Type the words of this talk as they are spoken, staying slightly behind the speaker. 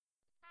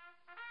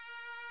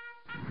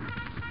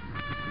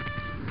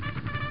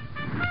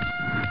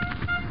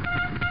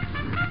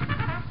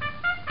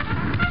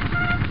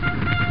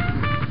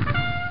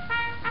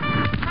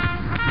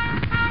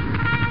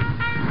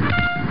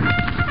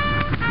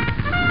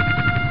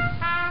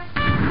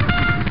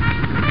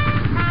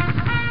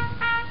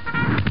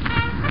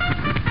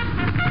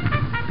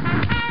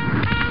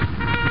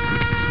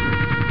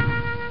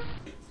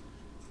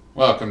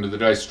Welcome to the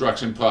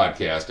Destruction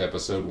Podcast,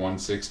 episode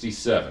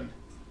 167.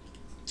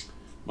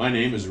 My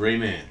name is Ray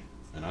Mann,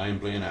 and I am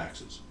playing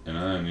Axis. And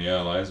I'm the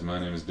Allies. My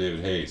name is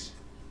David Hayes.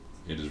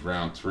 It is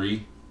round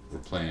 3. We're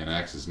playing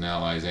Axis and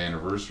Allies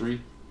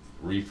Anniversary,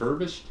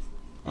 refurbished,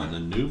 On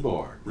the new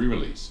board.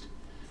 re-released.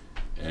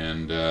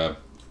 And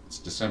it's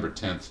December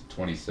 10th,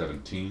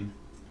 2017,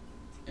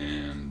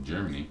 and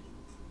Germany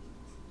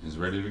is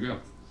ready to go.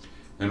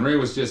 And Ray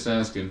was just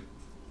asking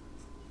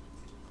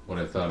what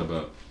I thought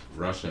about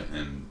Russia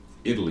and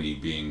Italy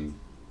being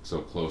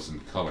so close in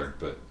color,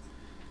 but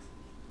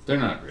they're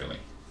not really.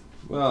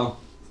 Well,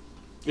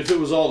 if it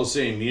was all the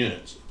same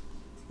units,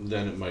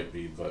 then it might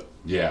be, but...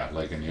 Yeah,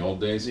 like in the old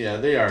days? Yeah,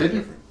 they are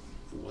different.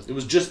 It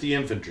was just the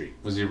infantry.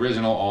 Was the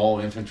original all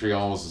infantry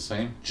always the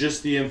same?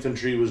 Just the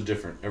infantry was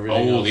different.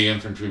 Everything else... the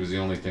infantry was the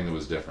only thing that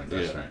was different.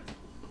 That's Yeah. right.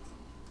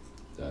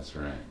 That's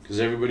right. Because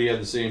everybody had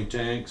the same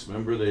tanks.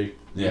 Remember, they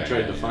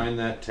tried to yeah. find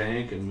that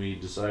tank, and we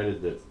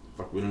decided that,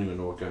 fuck, we don't even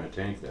know what kind of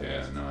tank that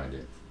is. Yeah, no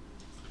idea.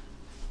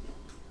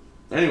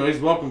 Anyways,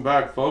 welcome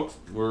back, folks.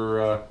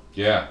 We're...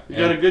 We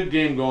got a good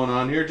game going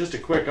on here. Just a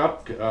quick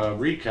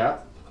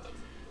recap.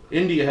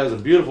 India has a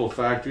beautiful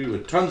factory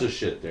with tons of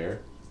shit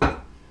there.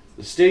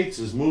 The States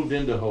has moved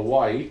into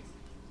Hawaii,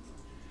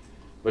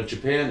 but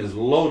Japan is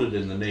loaded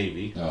in the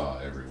Navy.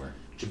 Oh, everywhere.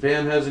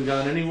 Japan hasn't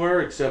gone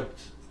anywhere except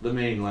the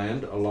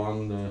mainland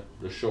along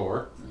the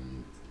shore.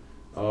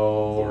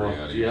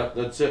 Borealia. Yep,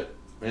 that's it.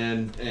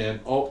 And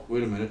oh,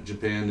 wait a minute.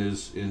 Japan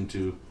is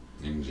into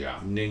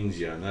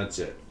Ningxia, and that's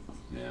it.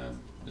 Yeah.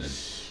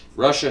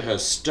 Russia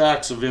has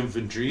stacks of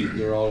infantry.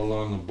 They're all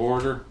along the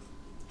border.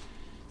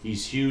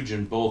 He's huge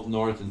in both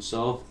north and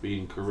south,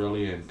 being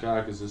Karelia and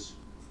Caucasus.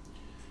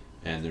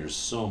 And there's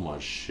so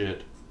much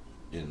shit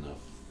in the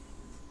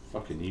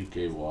fucking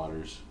UK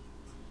waters.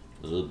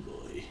 Oh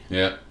boy.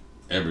 Yeah,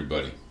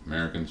 everybody.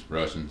 Americans,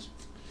 Russians.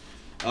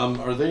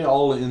 Are they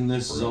all in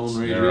this zone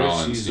right here? They're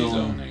all in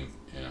C-Zone 8.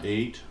 Yeah.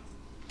 8.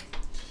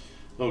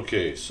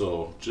 Okay,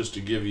 so just to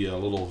give you a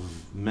little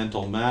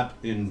mental map,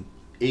 in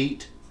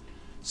 8,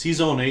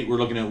 C-Zone 8, we're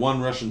looking at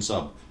 1 Russian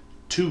sub,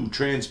 2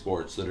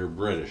 transports that are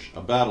British, a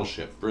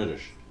battleship,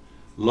 British,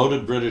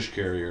 loaded British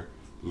carrier,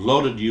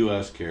 loaded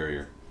US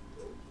carrier,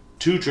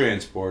 2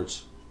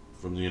 transports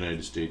from the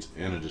United States,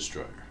 and a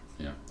destroyer.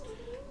 Yeah.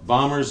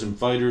 Bombers and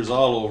fighters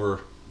all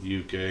over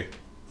UK.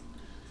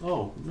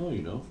 Oh, no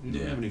you don't. You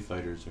don't have any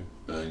fighters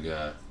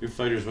there. Your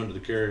fighters went to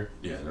the carrier.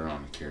 Yeah, they're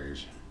on the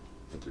carriers.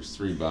 But there's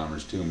 3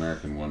 bombers, 2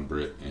 American, 1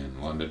 Brit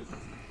in London.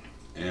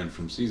 And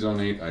from C-Zone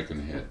 8, I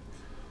can hit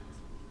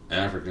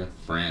Africa,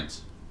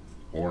 France,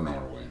 or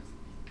Norway.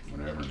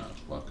 Whatever the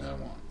fuck I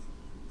want.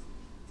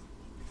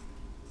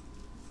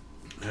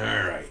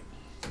 Alright.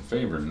 I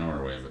favor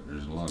Norway, but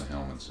there's a lot of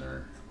helmets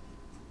there.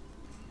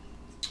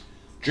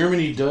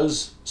 Germany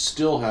does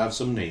still have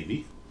some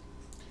navy.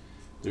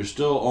 They're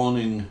still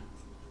owning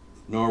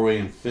Norway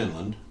and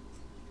Finland.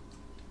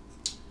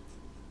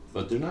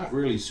 But they're not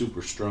really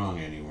super strong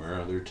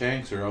anywhere. Their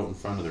tanks are out in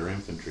front of their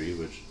infantry,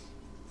 which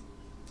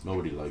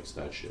nobody likes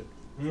that shit.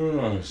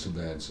 Oh, it's a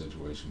bad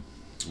situation.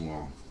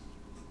 Well,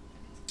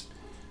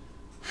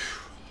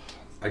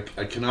 I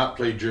cannot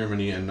play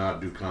Germany and not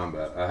do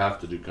combat. I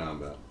have to do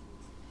combat.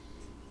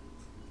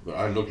 But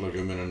I look like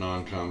I'm in a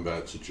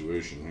non-combat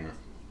situation here.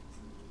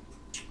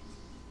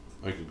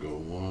 I could go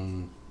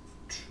 1,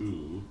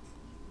 2.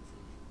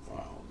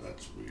 Wow,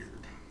 that's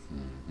weird.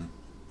 Mm-hmm.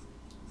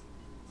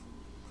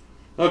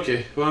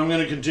 Okay, well, I'm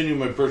going to continue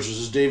my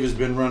purchases. Dave has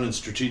been running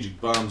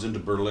strategic bombs into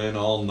Berlin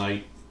all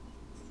night.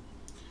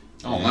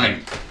 All night.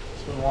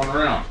 It's been one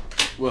round.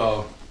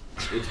 Well,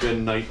 it's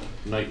been night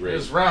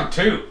race. It's round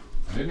 2.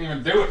 I didn't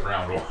even do it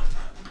round 1.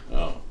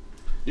 Oh.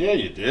 Yeah,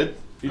 you did.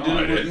 You No, did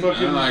I it with didn't.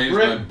 fucking I used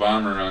Brit. my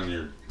bomber on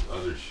your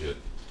other shit.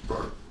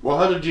 Well,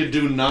 how did you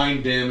do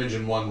 9 damage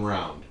in 1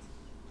 round?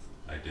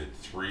 I did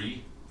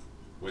 3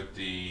 with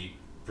the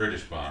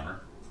British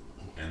bomber,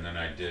 and then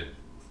I did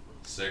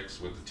 6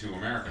 with the 2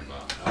 American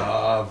bombers.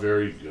 Ah,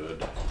 very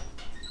good.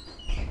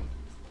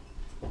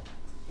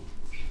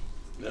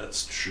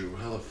 That's true.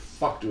 How the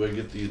fuck do I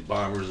get these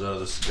bombers out of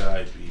the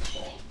sky,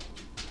 people?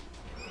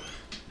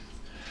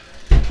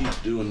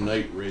 Keep doing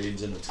night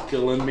raids and it's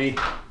killing me.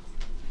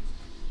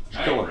 It's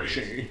Night killing raids?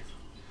 me.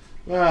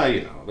 Ah,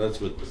 you know,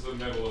 that's what... It was the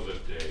middle of the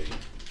day.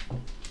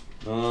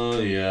 Oh,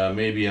 yeah,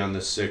 maybe on the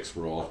 6th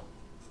roll.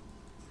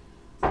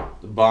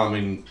 The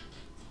bombing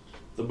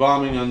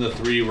on the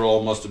 3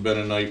 roll must have been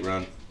a night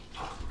run.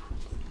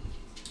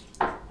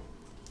 Don't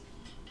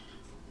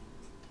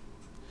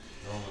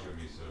look at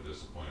me so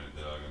disappointed,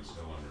 Doug. I'm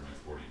still under my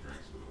 40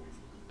 drinks for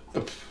the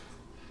week.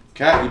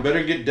 Cat, you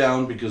better get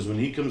down because when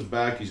he comes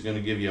back, he's going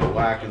to give you a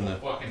whack in the... I'll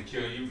fucking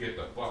kill you. Get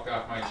the fuck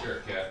off my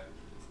chair, cat.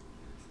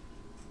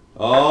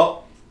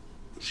 Oh,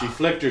 she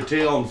flicked her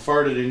tail and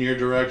farted in your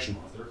direction.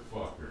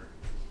 Motherfucker.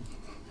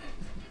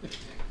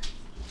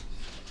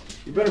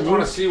 You better You want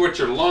move. to see what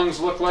your lungs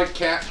look like,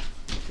 cat?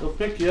 They'll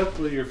pick you up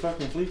with your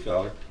fucking flea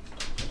collar.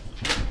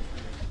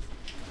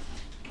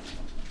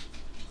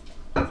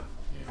 Do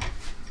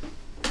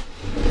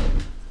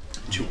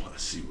you want to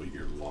see what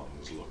your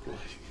lungs look like?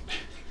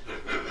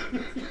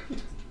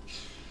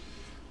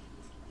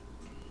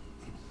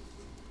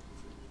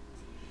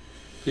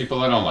 People,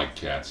 I don't like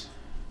cats.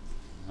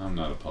 I'm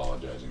not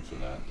apologizing for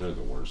that. They're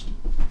the worst.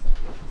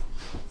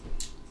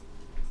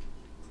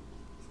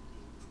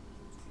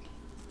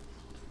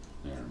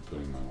 There, I'm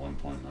putting my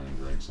 1.9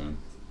 drinks in.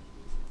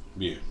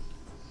 Yeah.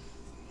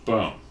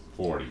 Boom.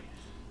 40.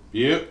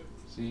 Yep.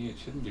 See, it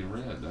shouldn't be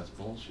red. That's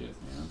bullshit,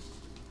 man.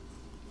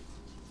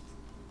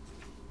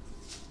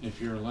 If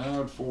you're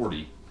allowed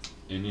 40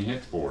 and you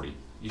hit 40,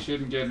 you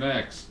shouldn't get an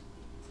X.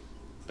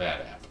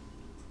 Bad app.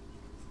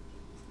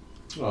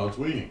 Well, it's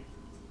weaning.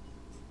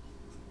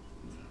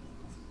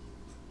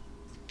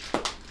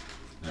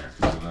 There,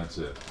 so that's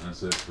it.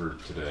 That's it for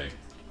today.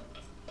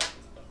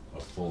 A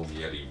full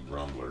Yeti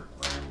Rambler.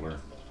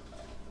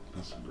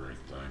 That's a great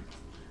thing.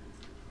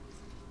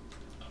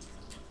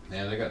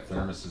 Yeah, they got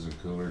thermoses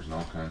and coolers and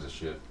all kinds of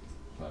shit.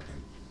 Fucking.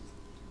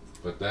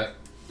 But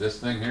this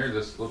thing here,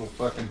 this little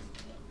fucking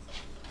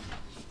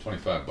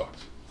 $25.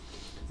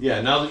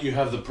 Yeah, now that you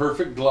have the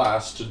perfect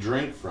glass to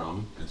drink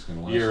from, It's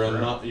gonna last you're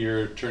forever.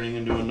 you're turning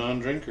into a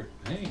non-drinker.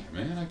 Hey,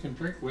 man, I can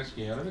drink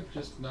whiskey out of it,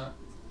 just not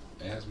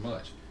as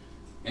much.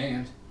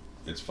 And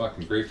it's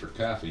fucking great for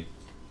coffee.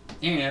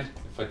 And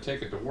if I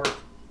take it to work,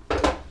 I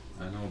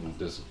know it'll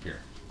disappear.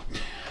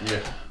 Yeah.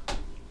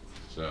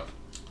 So,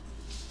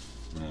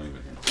 I'm gonna leave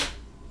it here.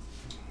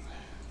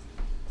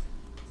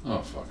 Oh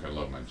fuck, I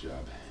love my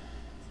job.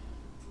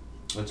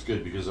 That's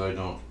good because I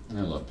don't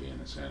love being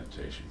in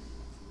sanitation.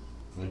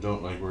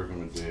 like working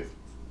with Dave.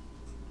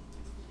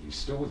 You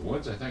still with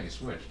Woods? I thought you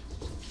switched.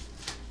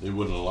 They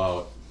wouldn't allow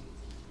it.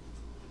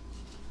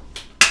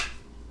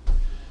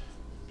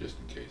 Just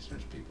in case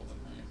there's people that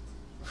might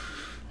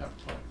have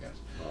a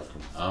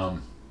podcast. Okay.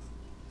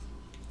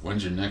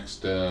 When's your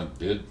next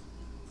bid?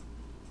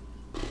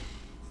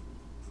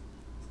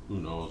 Who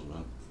knows,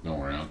 man? Don't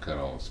worry, I'll cut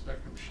all the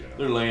Spectrum shit out.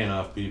 They're laying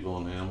off people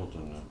in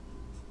Hamilton now.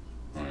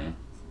 Oh yeah?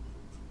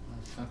 Oh,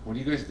 fuck, what do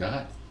you guys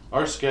got?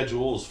 Our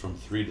schedule is from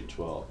 3 to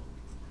 12.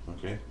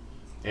 Okay?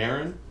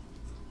 Aaron,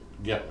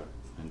 Gettler,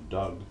 and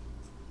Doug,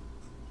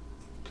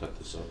 cut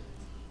this up,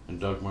 and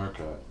Doug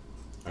Marcotte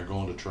are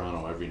going to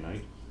Toronto every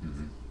night.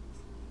 Mm-hmm.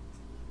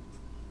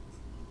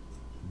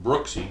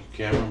 Brooksy,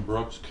 Cameron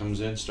Brooks, comes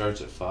in,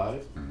 starts at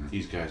 5. Mhm.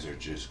 These guys are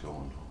just going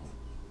home.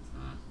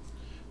 Mhm.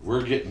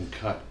 We're getting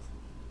cut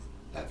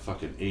at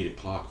fucking 8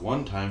 o'clock.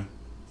 One time,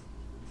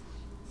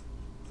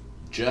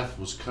 Jeff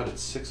was cut at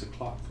 6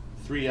 o'clock,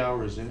 3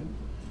 hours in,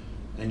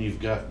 and you've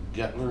got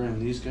Gettler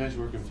and these guys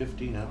working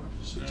 15 hours,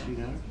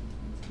 16 hours.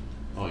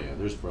 Oh yeah,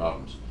 there's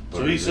problems. But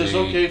So are he says, they-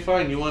 okay,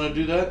 fine, you want to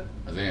do that?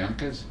 Are they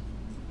Uncas?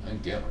 I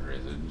think Gettler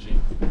is, isn't she?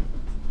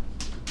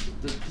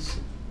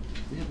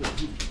 Yeah, but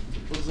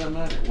what does that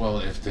matter? Well,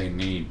 if they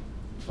need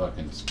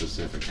fucking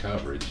specific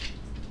coverage,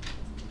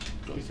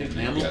 Don't you and think they've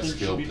got Hamilton should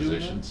skilled be doing that?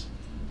 positions,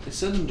 They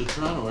send them to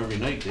Toronto every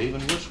night, Dave,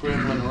 and we're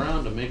scrambling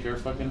around to make our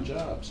fucking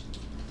jobs.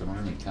 they don't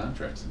have any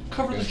contracts anymore.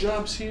 Cover You the guys-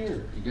 jobs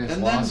here, you guys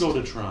and lost- then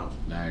go to Toronto.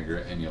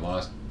 Niagara, and you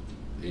lost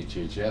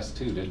HHS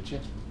too, didn't you?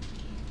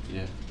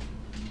 Yeah.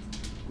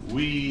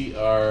 We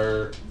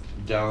are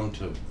down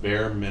to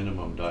bare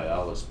minimum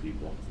dialysis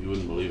people. You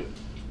wouldn't believe it.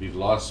 We've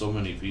lost so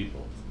many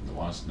people. You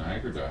lost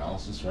Niagara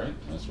dialysis, right?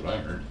 That's what I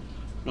heard.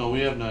 No, we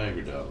have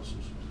Niagara dialysis.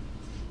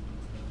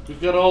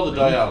 We've got all the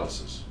Really?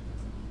 dialysis.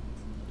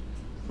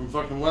 From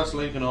fucking West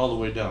Lincoln all the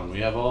way down.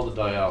 We have all the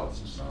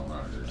dialysis. No,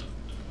 not heard.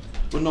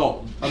 But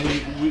no, I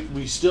mean,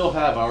 we still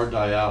have our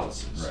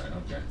dialysis. Right,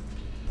 okay.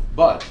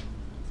 But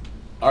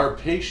our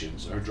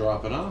patients are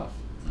dropping off.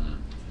 Mm.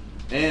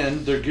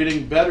 And they're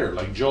getting better,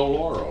 like Joe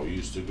Loro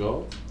used to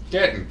go.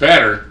 Getting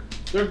better?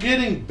 They're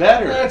getting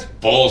better. That's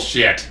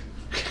bullshit.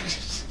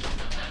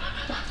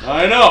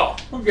 I know.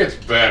 Who gets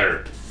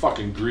better?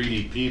 Fucking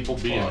greedy people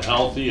being Fucking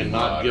healthy and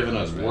not modern giving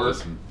us work.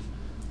 medicine.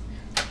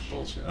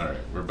 Bullshit. Alright,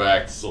 we're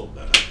back. So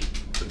bad.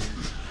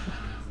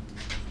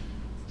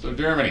 So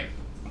Germany.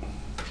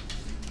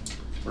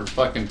 We're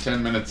fucking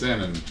 10 minutes in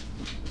and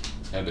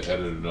had to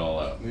edit it all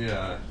out.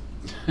 Yeah.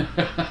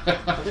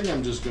 I think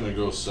I'm just gonna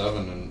go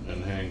 7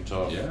 and hang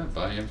tough. Yeah,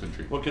 buy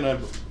infantry. What can I?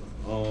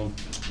 No,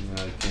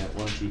 I can't.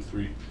 1, 2,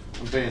 3.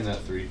 I'm paying that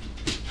 3.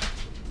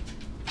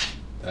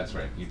 That's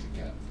right, eat the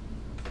cat.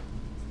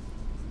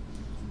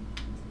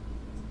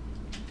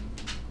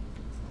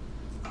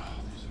 Oh,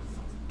 these are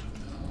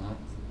fucking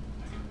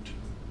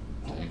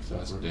Oh, takes that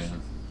us works.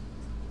 down.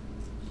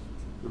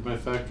 Where'd my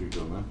factory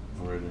go, man?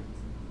 Oh, right here.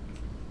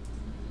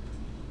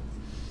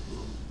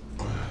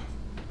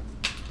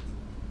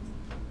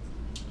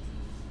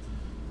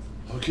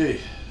 Okay,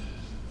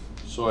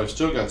 so I've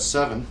still got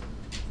 7,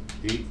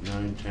 8,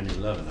 9, 10,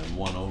 11. I'm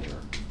 1 over.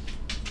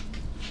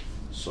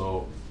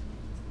 So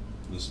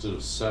instead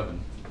of 7,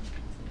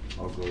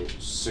 I'll go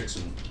 6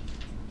 and.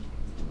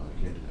 No,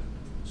 I can't do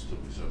that. It'll still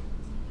be 7.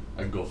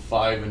 I can go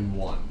 5 and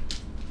 1.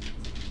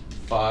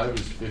 5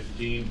 is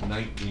 $15,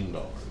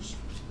 $19.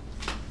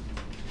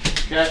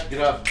 Cat,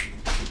 get up.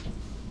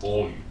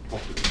 Oh, you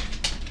fucker.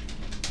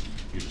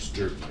 You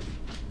disturbed my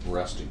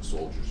resting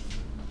soldiers.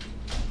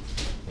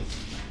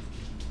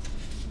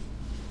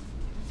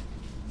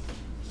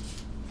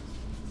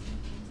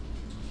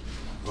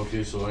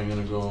 Okay, so I'm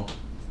gonna go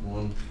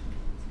 1,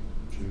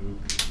 2,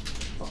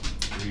 2,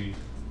 3,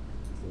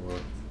 4,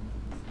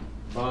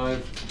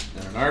 5,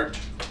 and an art.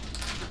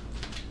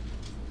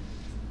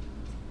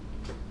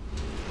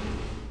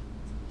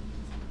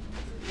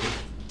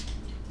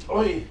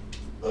 Oi!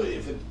 Oi,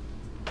 if it...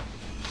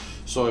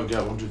 So I've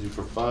got 1, 2, 3,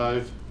 4,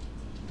 5,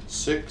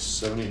 6,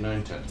 7, 8,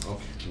 9, 10.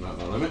 Okay, not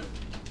my limit.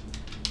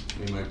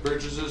 Made my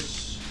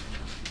purchases.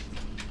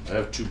 I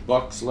have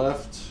 $2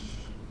 left.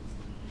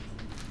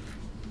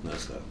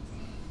 That's that.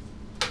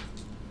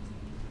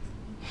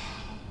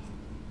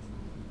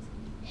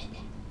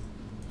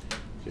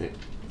 Okay,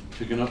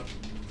 picking up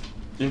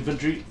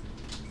infantry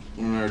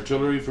and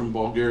artillery from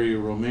Bulgaria,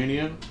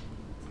 Romania.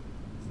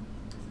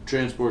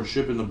 Transport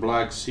ship in the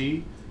Black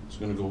Sea. It's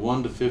going to go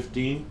 1 to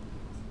 15.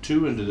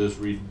 2 into this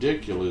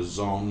ridiculous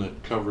zone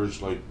that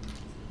covers like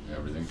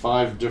Everything.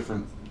 5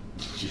 different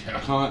Yeah.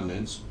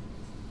 continents.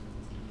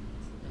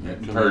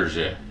 And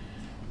Persia.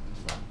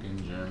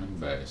 Fucking German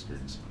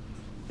bastards.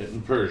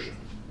 Hitting Persia.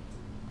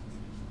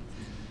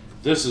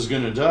 This is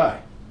going to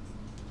die.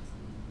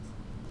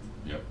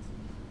 Yep.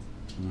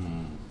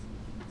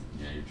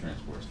 Yeah, your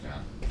transport's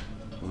gone.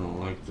 I don't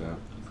like that.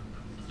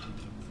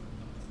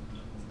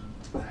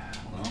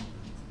 Well,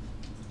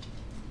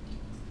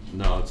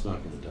 No, it's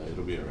not going to die.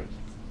 It'll be alright.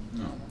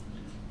 no.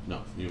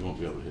 No, you won't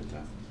be able to hit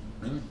that.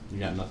 Really? You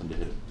got nothing to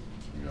hit it.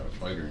 You got a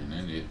fighter in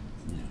India.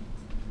 Yeah.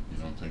 You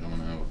don't think I'm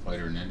gonna have a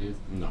fighter in India?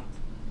 No.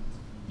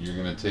 You're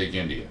gonna take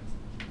India.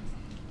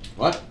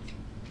 What?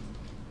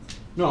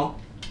 No.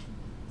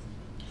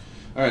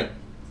 Alright.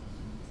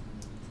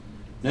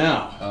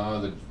 Now.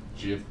 The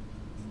Jip.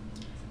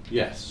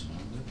 Yes.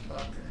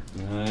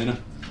 Motherfucker. I know.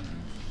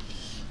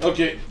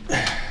 Okay.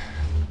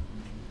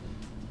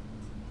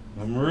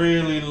 I'm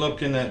really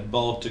looking at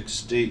Baltic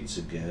states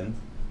again.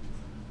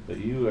 But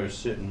you are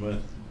sitting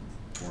with,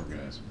 4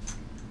 guys.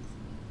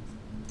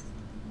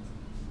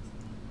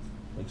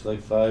 looks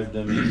like 5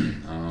 to me.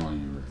 Oh,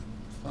 you were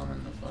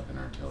thumbing the fucking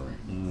artillery.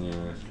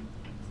 Yes.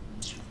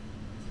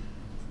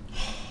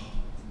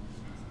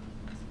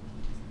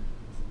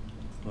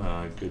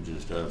 I could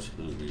just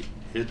absolutely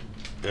hit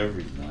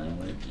everything.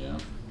 Annihilate, yeah.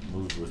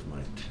 Move with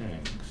my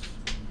tanks.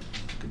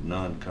 Could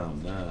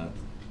non-com that.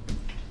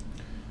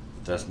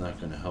 But that's not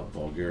going to help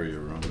Bulgaria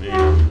or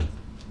Romania.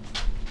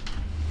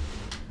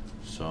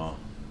 So,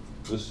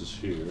 this is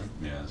here.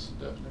 Yeah, this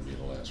will definitely be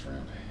the last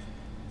round.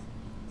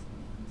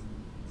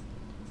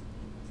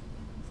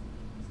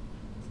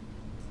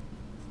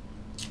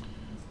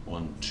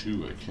 One,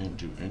 two, I can't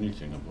do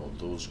anything about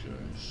those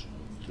guys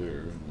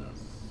there in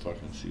the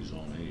fucking Sea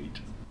Zone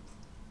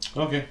 8.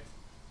 Okay.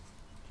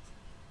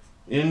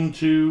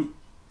 Into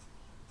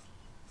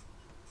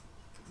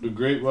the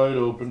Great Wide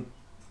Open.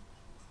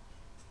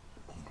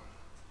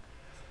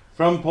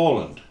 From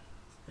Poland.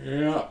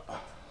 Yeah.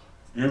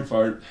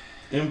 Infart.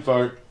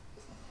 Infart.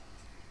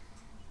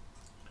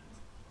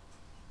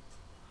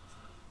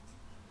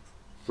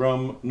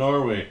 From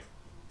Norway.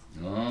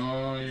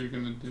 Oh, you're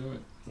gonna do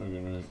it.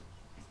 Okay,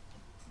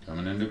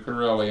 Coming into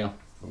Karelia.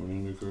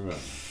 going into Korea.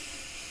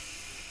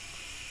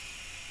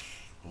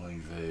 Oy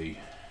vey.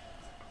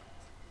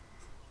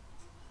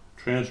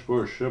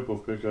 Transport ship will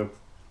pick up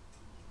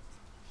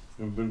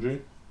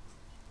infantry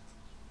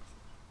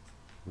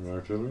and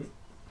artillery.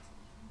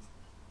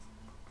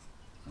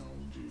 Oh,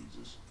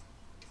 Jesus.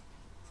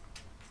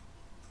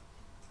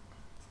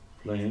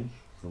 Planes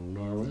from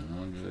Norway.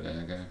 Oh,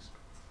 good, guys.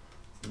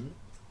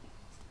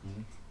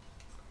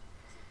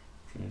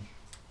 Okay.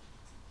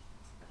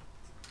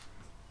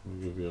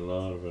 We'll give you a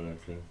lot of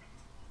action.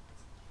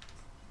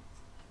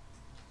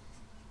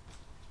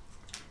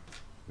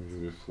 We'll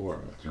give you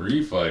 4.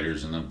 3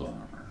 fighters and a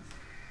bomber.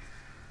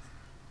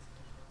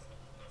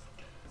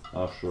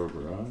 Offshore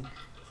barrage.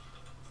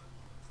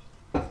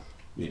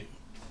 Yeah.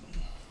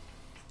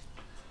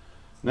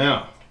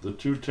 Now, the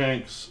 2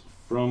 tanks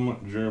from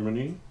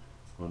Germany.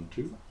 1,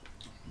 2.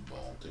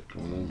 Baltic.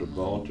 Going into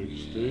Baltic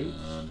states.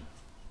 God.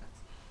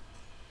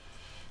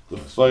 The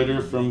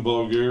fighter from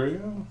Bulgaria.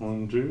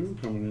 1, 2.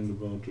 Coming into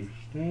Baltic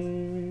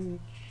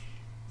states.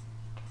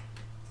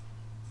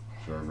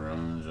 Short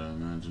barrage, I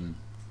imagine.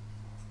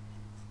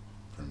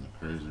 From the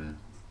cruiser.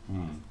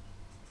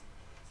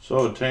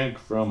 So a tank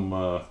from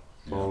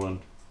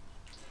Poland.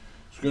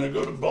 It's going to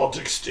go to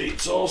Baltic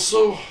states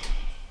also.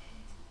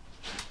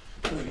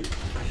 I gotta take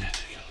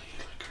a leak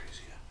like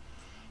crazy.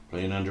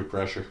 Playing under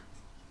pressure.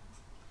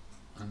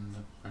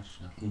 Under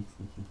pressure.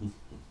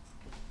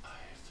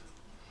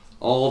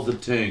 All the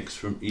tanks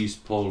from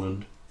East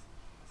Poland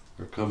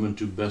are coming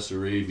to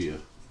Bessarabia,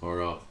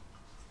 or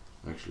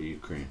actually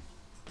Ukraine.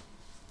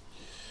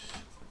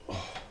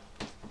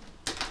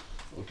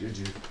 Oh, did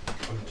you?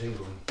 I'm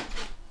tingling.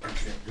 I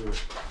can't do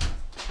it.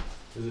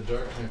 Is it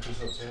dark? Can I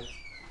piss outside?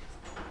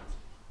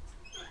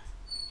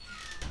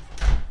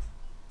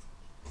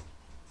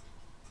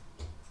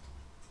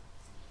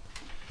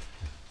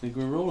 I think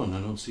we're rolling.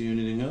 I don't see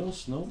anything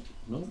else. Nope.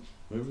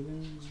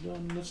 Everything's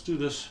done. Let's do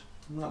this.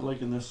 I'm not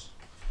liking this.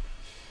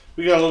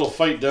 We got a little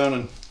fight down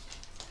in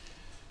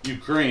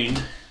Ukraine.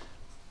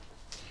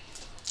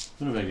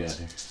 What have I got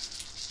here?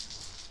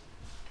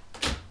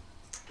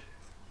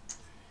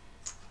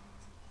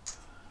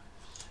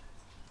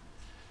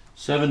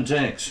 7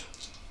 tanks.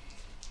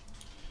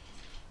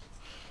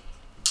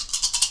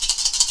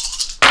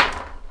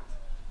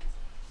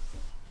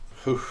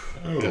 Whew.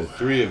 Got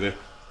 3 of you.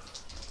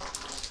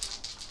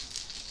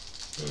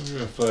 I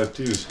got 5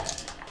 twos.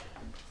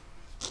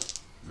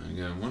 I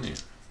got 1 of you.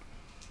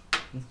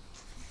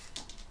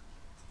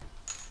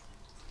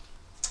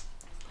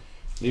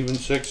 Even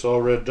 6,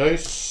 all red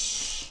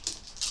dice.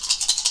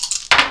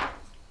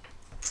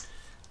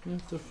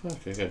 What the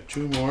fuck? I got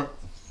 2 more.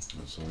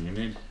 That's all you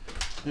need.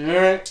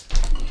 Alright.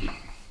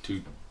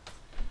 2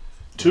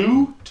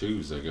 2?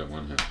 twos. I got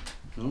 1 hit.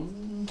 Oh.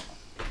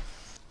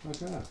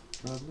 Fuck off.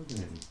 Stop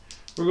looking at me.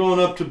 We're going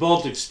up to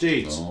Baltic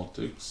States.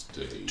 Baltic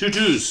States. 2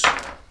 twos.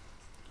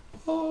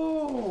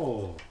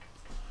 Oh.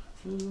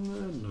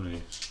 Isn't that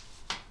nice?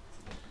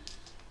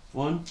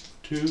 1,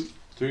 2,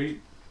 3.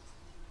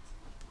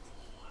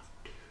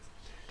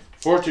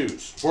 4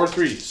 twos. 4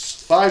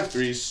 threes. 5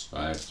 threes.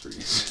 5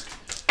 threes.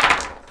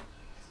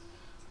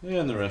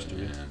 And the rest of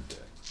you. And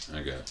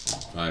I got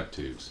 5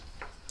 twos.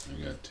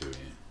 I got 2 of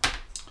you.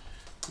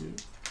 Yeah.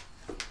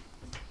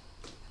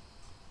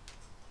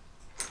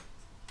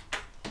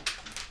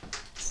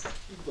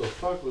 What the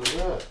fuck was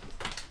that?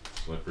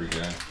 Slippery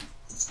guy.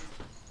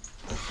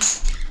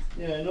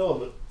 Yeah, I know,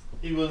 but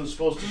he wasn't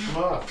supposed to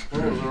come off.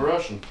 That was a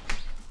Russian.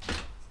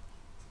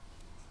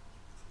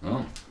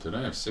 Oh, did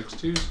I have 6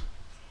 twos?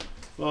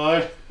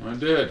 Bye. I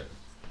did.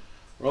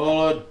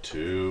 Roll a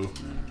 2.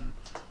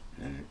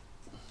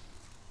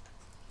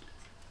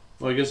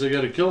 Well, I guess I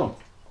gotta kill him.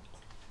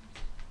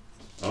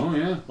 Oh,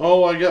 yeah.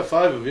 Oh, I got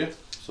 5 of you.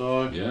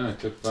 So, Yeah, I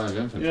took 5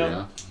 infantry Yeah.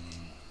 off.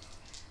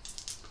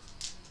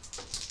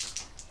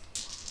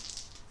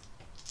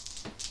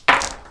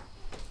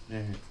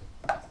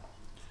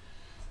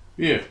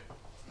 yeah.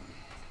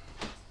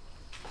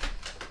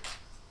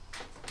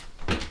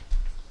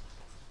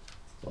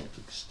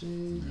 Baltic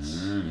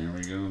States, And here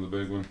we go, the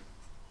big one.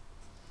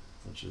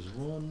 which is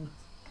 1.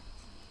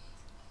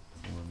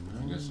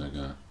 I guess I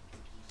got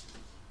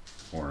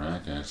 4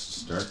 Akax to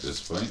start this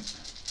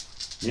fight.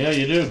 Yeah,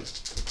 you do.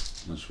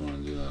 Let's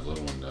want to do that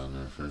little one down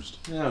there first.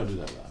 Yeah, I'll do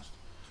that last.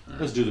 All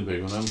Let's do the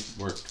big one. I'm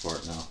worked for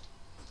it now.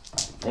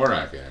 4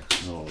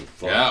 Akax. Holy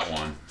fuck. Got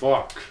one.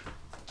 Fuck.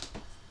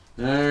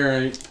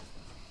 Alright.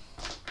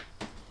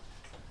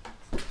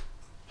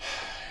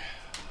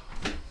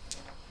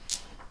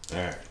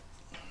 Alright.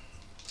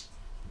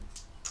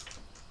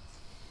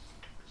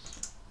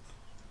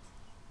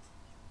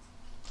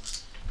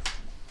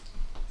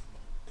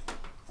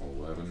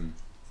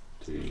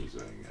 Twos I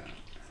got.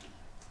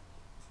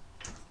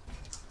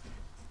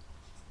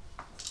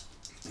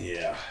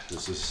 Yeah,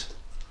 this is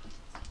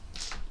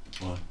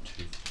 1,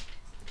 2,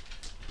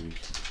 3,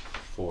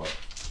 4.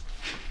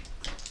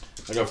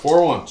 I got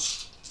 4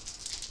 ones.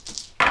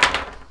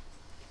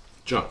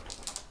 Junk.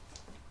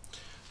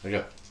 I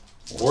got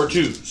 4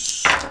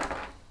 twos.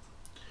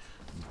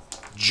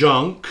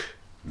 Junk.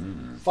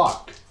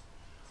 Fuck.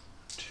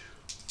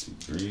 2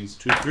 threes.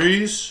 2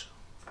 threes.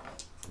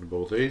 They're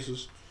both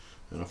aces.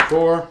 And a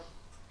 4.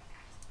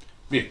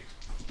 Me.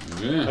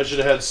 Yeah. I should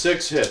have had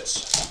 6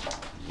 hits.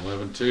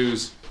 11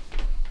 twos.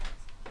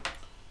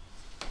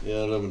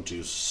 Yeah, 11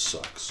 twos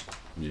sucks.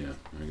 Yeah,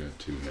 I got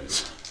 2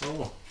 hits.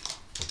 Oh.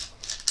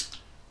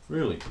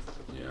 Really?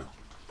 Yeah.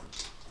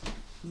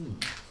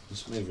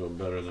 This may go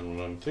better than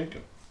what I'm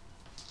thinking.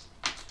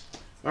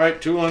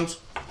 Alright, 2 ones.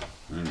 I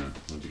don't know.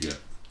 What'd you get?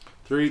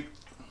 3.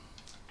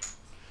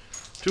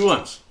 2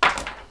 ones.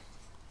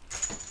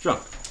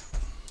 Junk.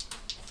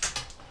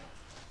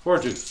 4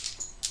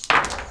 twos.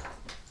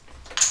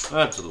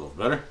 That's a little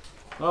better.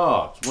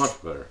 Oh, it's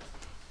much better.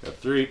 Got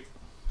 3.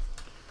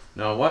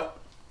 Now what?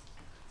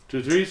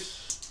 2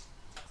 threes.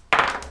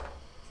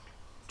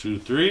 2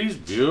 threes.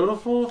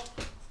 Beautiful.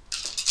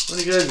 What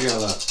do you guys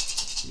got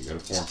left? You got a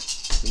 4.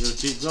 I'm gonna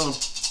keep going.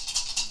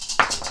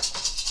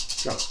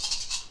 Junk.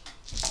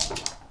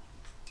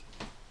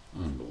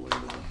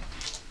 Unbelievable.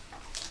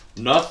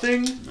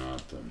 Nothing?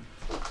 Nothing.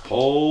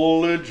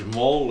 Holage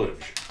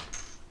molage.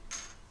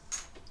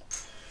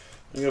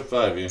 I got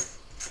 5 here.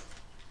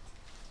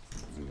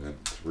 We got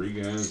 3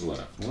 guys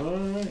left.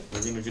 Alright,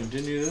 we're gonna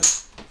continue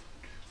this.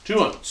 2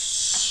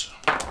 ones.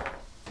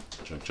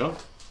 Chunk chunk.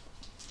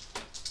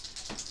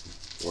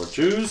 4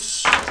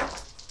 twos.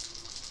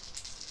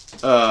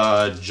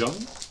 Junk.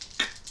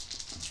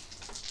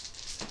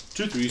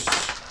 2 threes.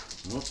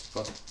 What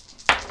fuck?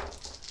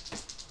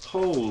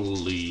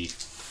 Holy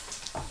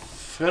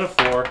and a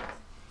 4.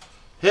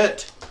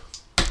 Hit.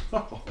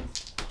 Oh,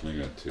 I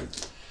got 2.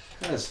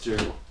 that's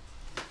terrible.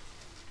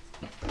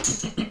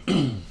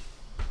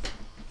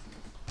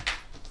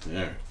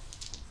 There.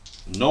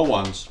 No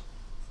ones.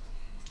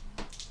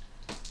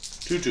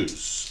 2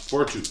 twos.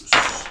 4 twos.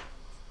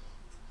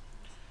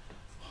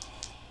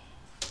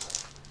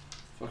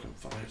 Fucking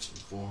 5s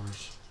and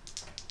 4s.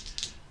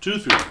 2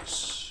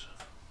 threes.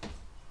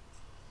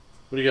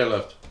 What do you got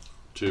left?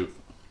 2.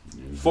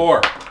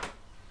 4.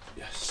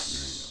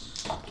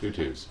 Yes. 2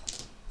 twos.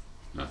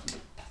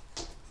 Nothing.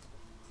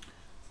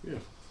 Yeah.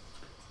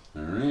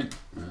 Alright.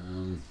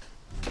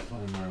 I'll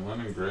find my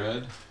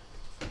Leningrad.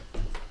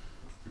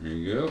 There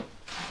you go.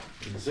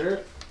 Is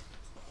there?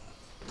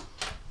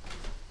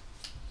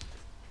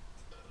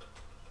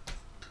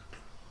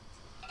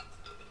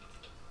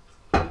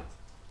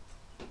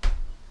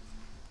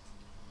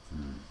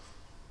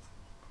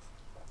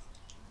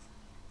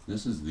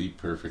 This is the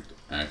perfect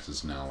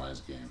Axis and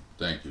Allies game.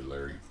 Thank you,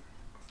 Larry.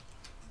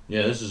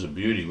 Yeah, this is a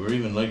beauty. We're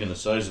even liking the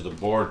size of the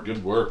board.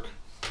 Good work.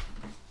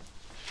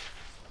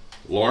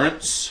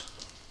 Lawrence.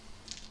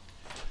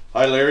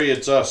 Hi, Larry.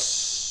 It's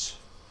us.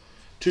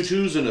 2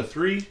 2s and a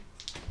 3.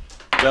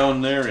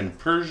 Down there in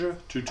Persia.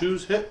 2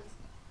 2s hit.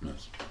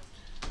 Yes.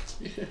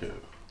 Yeah. Did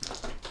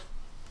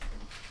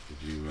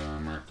you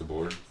mark the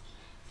board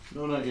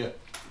No, not yet.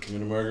 You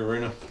gonna mark it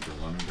right now? for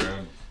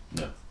Leningrad?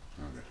 No.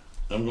 Okay.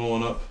 I'm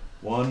going up.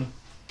 1,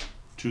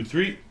 2,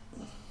 3.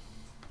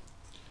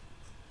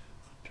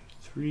 2,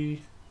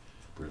 3.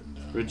 Britain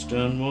down. Brits 1,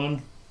 down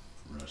 1.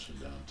 Russia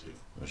down 2.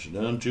 Russia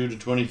down 2 to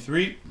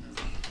 23.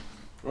 No.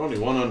 We're only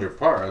 1 under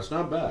par. That's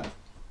not bad.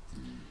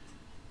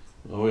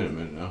 Oh, wait a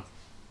minute now.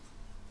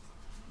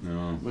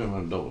 No. Might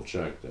want to double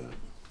check that.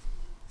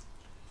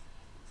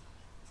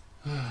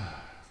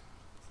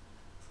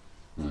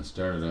 Well, I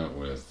started out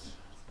with.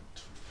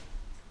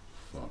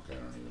 Fuck, I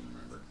don't even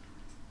remember.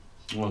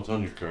 Well, it's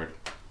on your card.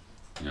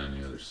 Yeah, on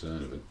the other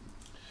side of it.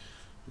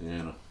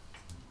 Yeah. No.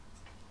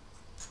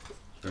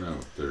 Started out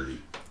with 30.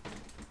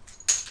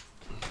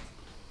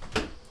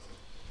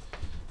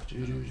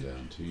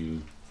 Down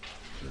 2,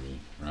 3.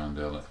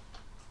 Roundel it.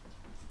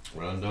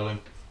 Roundelling.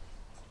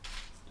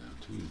 Down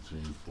 2,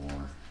 3,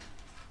 4,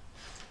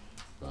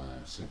 5,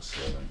 6,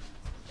 7,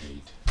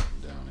 8.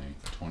 Down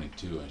 8.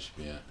 22 I should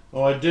be at.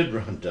 Oh, I did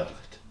roundel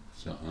it.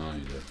 So, oh,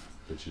 you did.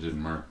 But you didn't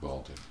mark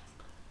Baltic.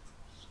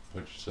 So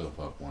put yourself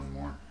up 1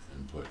 more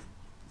and put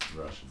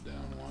Russia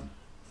down 1.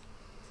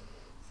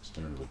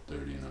 Started with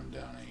 30 and I'm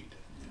down 8.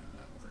 Yeah,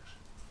 that works.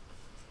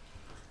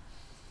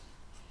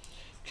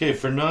 Okay,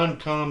 for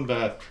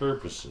non-combat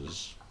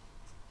purposes,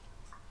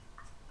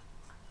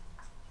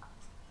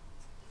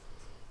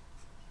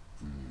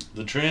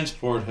 the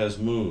transport has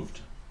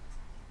moved.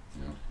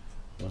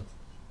 Yeah. 1,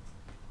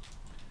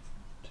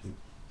 2.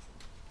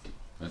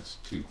 That's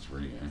 2,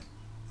 3, eh?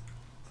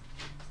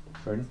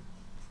 Pardon?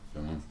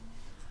 Finland.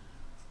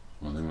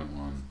 Well, they went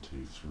 1,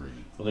 2, 3.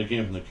 Well, they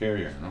came from the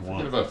carrier. And don't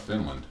 1. forget about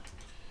Finland.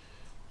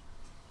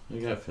 They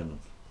got Finland.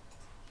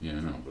 Yeah,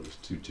 I know, but there's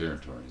 2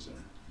 territories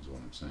there, is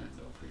what I'm saying.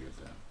 Don't forget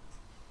that.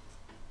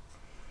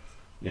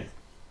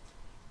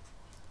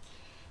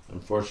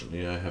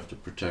 Unfortunately, I have to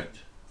protect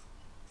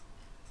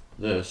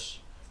this,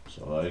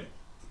 so I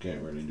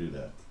can't really do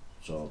that.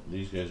 So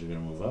these guys are going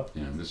to move up.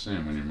 Yeah, I'm just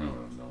saying when you're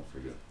moving, don't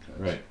forget. Guys.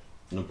 Right.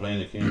 And the plane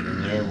that came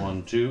from there,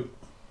 1, 2,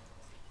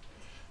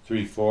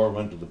 3, 4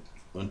 went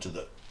to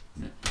the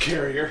Yeah.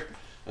 carrier,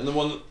 and the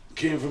one that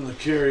came from the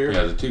carrier.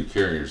 Yeah, the 2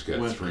 carriers got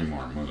Went- 3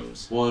 more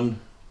moves. 1,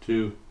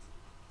 2,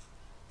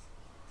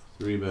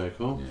 3 back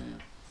home.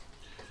 Yeah.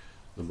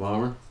 The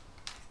bomber,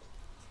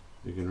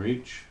 you can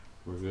reach.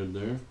 We're good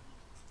there.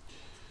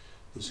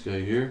 This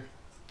guy here,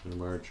 gonna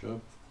march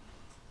up,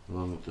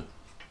 along with the.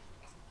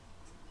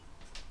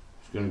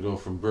 He's gonna go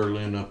from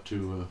Berlin up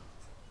to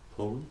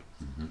Poland.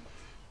 Mm-hmm.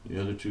 The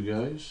other 2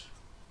 guys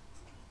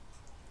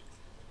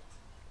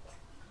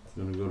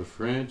gonna go to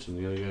France, and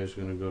the other guy's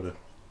gonna go to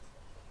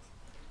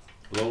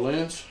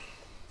Lowlands.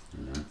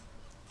 Yeah.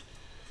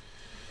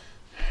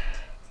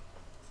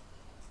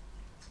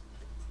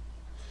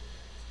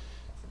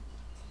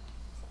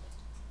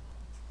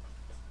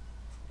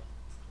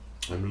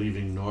 I'm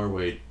leaving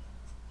Norway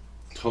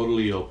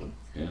totally open.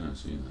 Yeah, I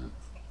see that.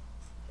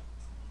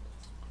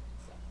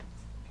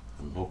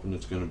 I'm hoping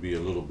it's gonna be a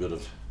little bit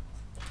of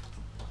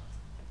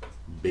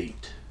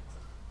bait.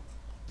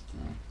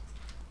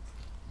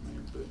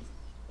 Maybe.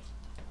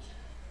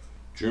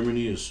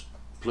 Germany is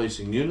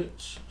placing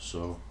units,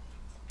 so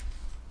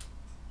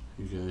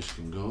you guys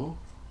can go.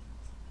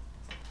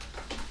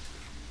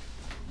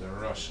 The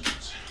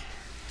Russians.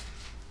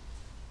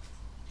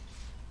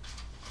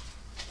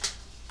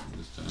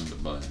 Just time to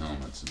buy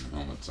helmets and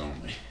helmets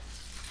only.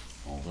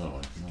 Although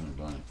I can only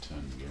buy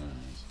 10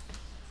 guys.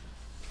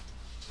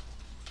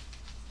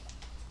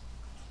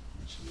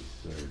 That should be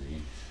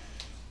 30.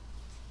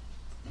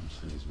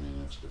 Which leaves me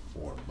an extra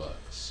 $4,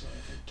 so I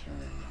can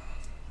turn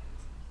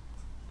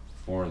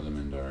 4 of them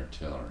into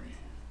artillery.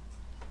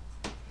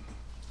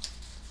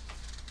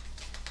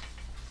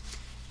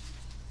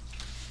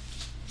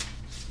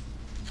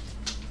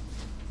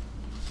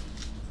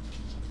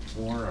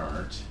 Four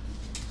art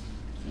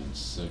and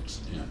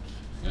 6 inf.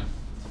 Yeah.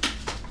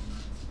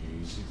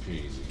 Easy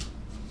peasy.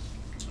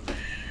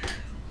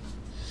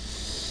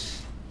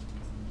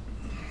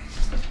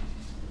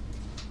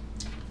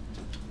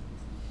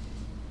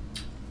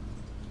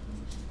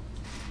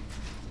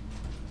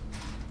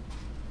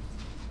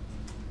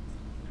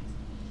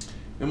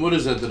 And what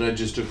is that I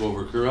just took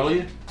over?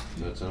 Karelia?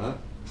 That's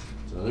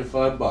it's another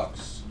 $5.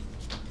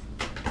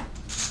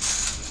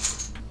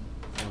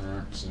 4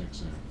 art,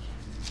 6 inf.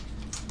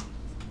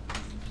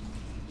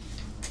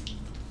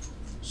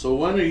 So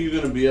when are you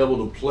going to be able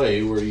to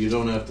play where you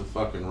don't have to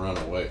fucking run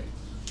away?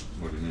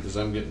 What do you mean? Because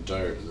I'm getting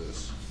tired of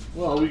this.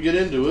 Well, we get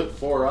into it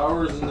 4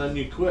 hours and then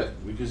you quit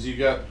because you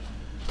got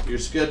your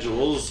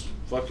schedules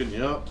fucking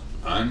you up.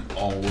 I'm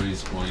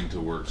always going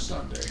to work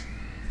Sunday.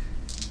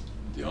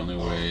 The only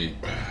way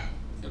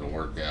it'll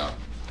work out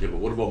Yeah, but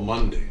what about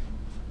Monday?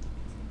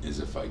 is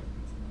if I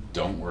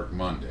don't work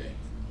Monday.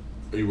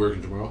 Are you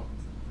working tomorrow?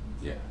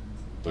 Yeah,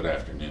 but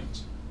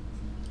afternoons.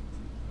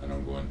 I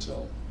don't go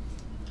until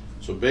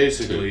So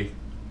basically,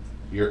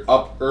 you're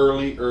up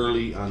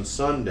early on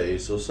Sunday,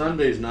 so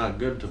Sunday's not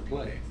good to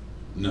play.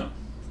 no.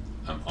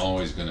 I'm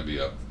always going to be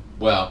up.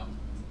 Well,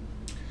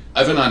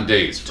 I've been on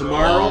days for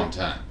Tomorrow? a long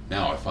time.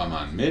 Now, if I'm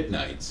on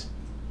midnights,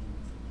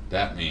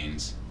 that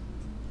means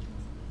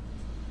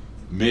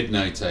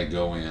midnights I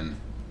go in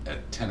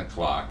at 10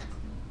 o'clock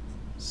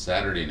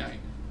Saturday night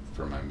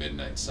for my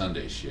midnight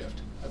Sunday shift.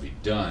 I'll be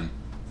done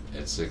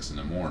at 6 in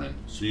the morning.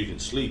 So you can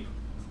sleep.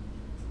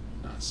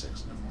 Not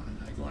 6 in the morning.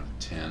 I go in at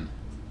 10.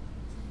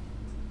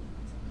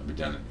 I'll be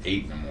done at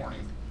 8 in the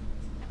morning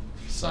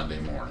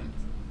Sunday morning.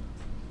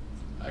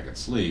 I could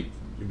sleep.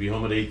 You'll be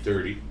home at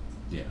 8:30.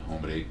 Yeah,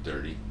 home at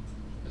 8:30.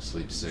 I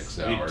sleep 6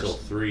 Sleep hours. till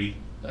 3.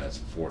 That's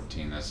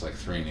 14. That's like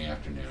 3 in the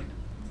afternoon.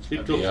 Sleep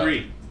I'd till be up.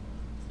 3.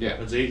 Yeah.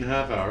 That's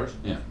 8.5 hours.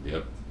 Yeah.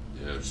 Yep.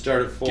 Yeah.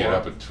 Start at 4. Get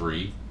up at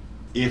 3.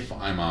 If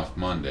I'm off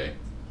Monday,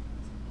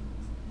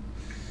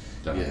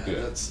 then I'm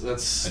good. that's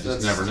I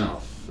just never know.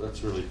 tough.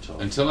 That's really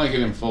tough. Until I get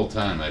in full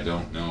time, I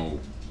don't know.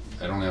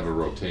 I don't have a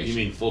rotation. You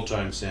mean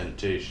full-time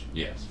sanitation?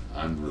 Yes,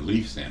 I'm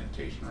relief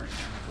sanitation right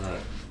now. Right.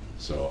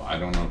 So I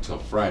don't know till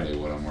Friday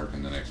what I'm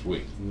working the next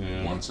week.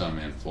 Yeah. Once I'm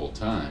in full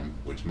time,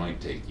 which might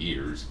take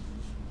years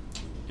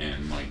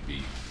and might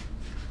be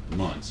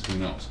months, who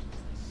knows?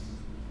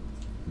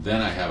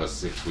 Then I have a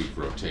 6-week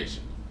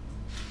rotation.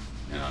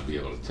 And I'll be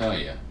able to tell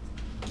you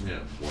Yeah.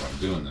 what I'm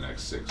doing the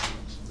next 6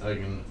 weeks.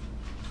 I'm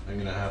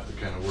gonna have to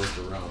kind of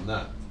work around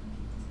that.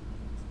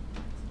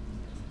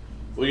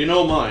 Well, you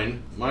know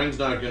mine. Mine's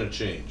not gonna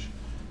change,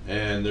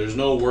 and there's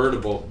no word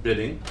about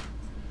bidding.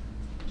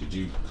 Did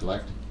you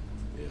collect?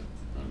 Yeah.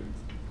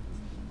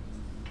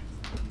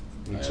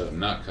 Okay. I have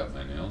not cut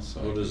my nails,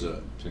 so What I is can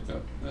that? pick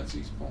up. That's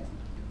East Poland.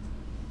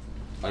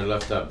 I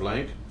left that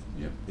blank.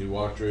 Yep. You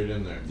walked right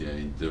in there. Yeah,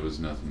 there was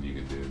nothing you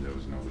could do. There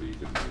was nobody you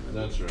could do.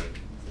 That's right.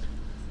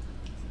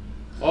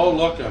 Oh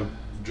look, I'm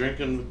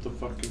drinking with the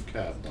fucking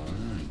cap Oh,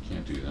 on. you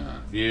can't do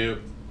that. Yeah.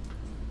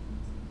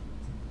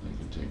 They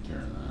can take care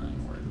of that. I ain't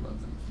worried about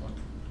them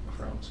fucking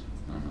krauts.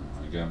 No,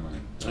 I got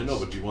my. I know,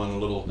 but you want a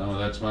little. No,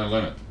 that's my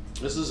limit.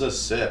 This is a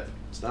sip.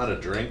 It's not a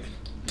drink.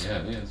 Yeah,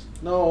 it is.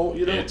 No,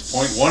 you don't. It's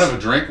 0.1 of a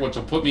drink, which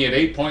will put me at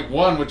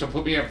 8.1, which will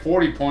put me at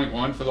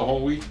 40.1 for the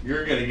whole week.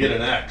 You're gonna get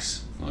an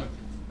X. Look,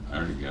 I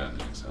already got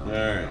next. I don't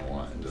Alright. know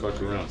why. It doesn't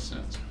Fuck make any around.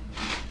 sense.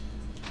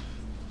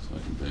 So I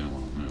can bail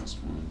on this.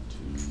 1,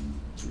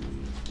 2, 3,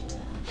 4,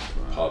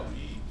 5,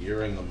 Puppy,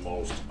 you're in the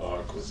most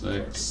awkward.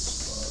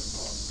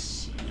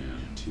 6,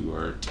 and 2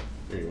 art,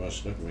 Here, you want to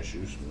sniff my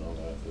shoes and all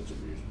that? That's a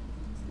beauty.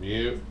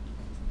 Yep.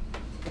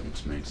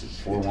 which makes it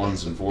 4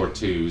 1s and 4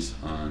 2s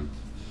on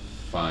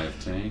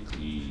 5 tank.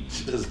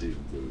 She doesn't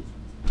even move.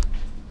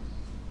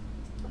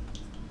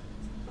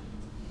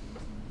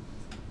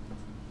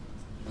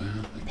 Well,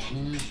 I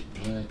can't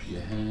let you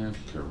have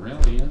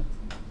Corellia.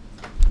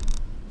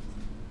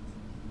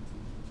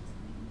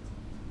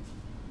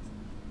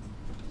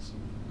 So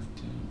what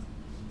do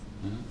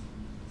I do? Huh?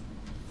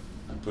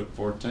 I put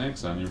 4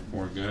 tanks on your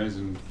 4 guys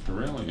in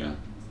Corellia,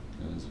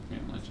 because I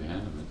can't let you have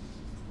it.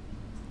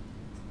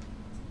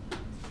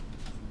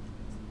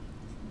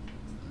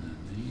 And then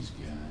these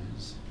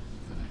guys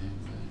gotta hang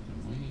back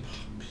and wait.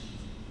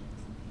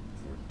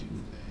 Or do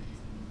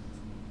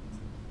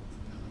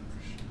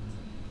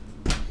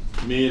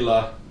they?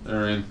 Mila.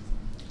 They're in.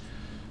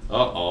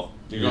 Uh-oh.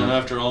 You're going Yeah.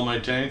 after all my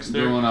tanks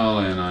there? Doing all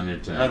in on your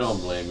tanks. I don't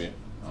blame you.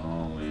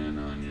 All in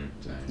on your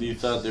tanks. You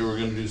thought they were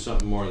going to do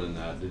something more than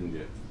that, didn't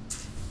you?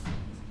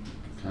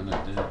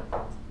 Kinda did.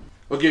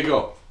 Okay,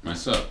 go.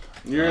 Myself.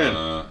 You're in.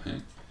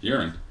 Hey,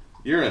 you're in.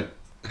 You're in.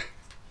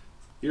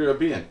 You're a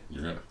being.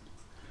 You're up.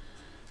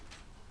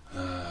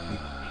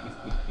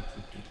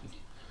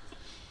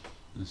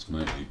 This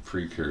might be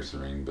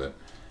precursoring, but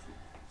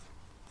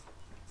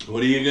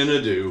What are you going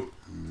to do?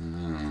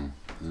 no,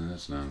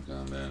 that's not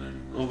combat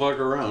anyway. Don't fuck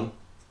around.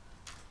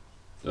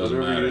 Doesn't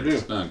whatever matter. you do.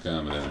 It's not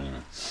combat anyway.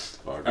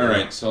 Fuck All around.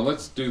 right, so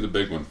let's do the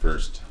big one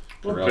first.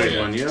 What Corellia. big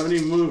one? You haven't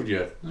even moved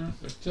yet. What are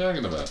you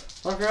talking about?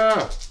 Fuck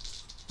off.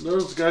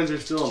 Those guys are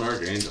still in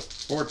Archangel.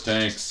 4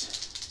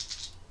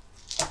 tanks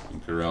in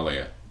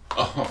Corellia.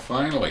 Oh,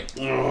 finally.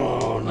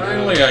 Oh, no.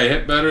 Finally, I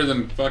hit better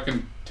than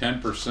fucking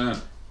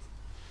 10%.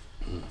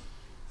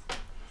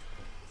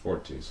 4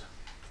 twos.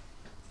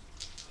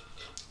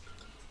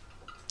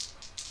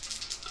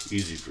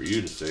 Easy for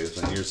you to say.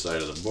 It's on your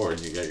side of the board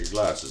and you got your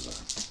glasses on.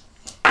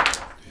 Yeah,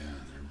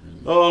 they're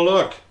really. Oh,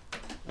 look.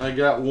 I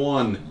got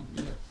one.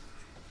 Yeah,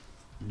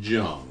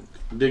 Junk.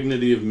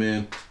 Dignity of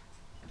man.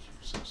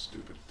 you're so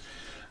stupid.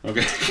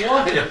 Okay.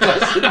 Why? It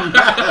doesn't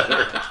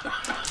matter.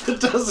 It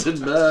doesn't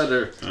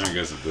matter. I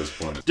guess at this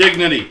point.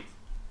 Dignity.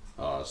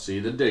 See,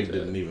 the dig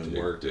didn't even Dig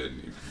work. Didn't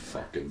even.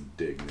 Fucking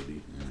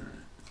dignity. Alright.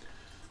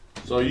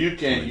 So you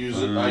can't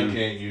use it. I 25.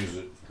 can't use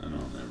it. I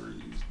don't ever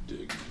use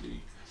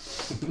dignity.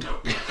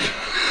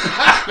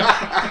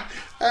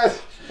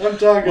 I'm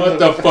talking. What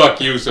the fuck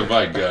use have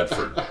I got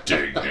for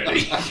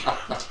dignity?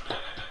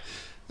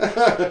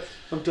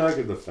 I'm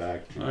talking the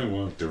fact. I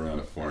walked around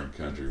a foreign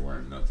country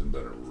wearing nothing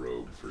but a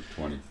robe for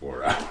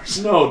 24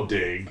 hours. No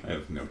dig. I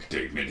have no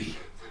dignity.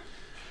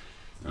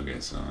 Okay,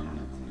 so I don't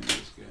know how many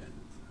this guy.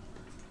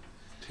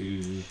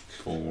 2,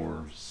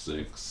 4,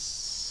 6,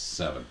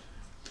 7.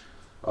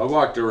 I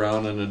walked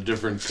around in a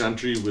different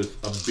country with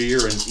a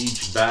beer in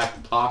each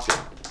back pocket.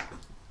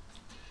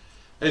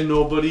 And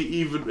nobody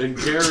even, and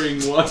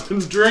carrying one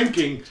and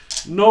drinking,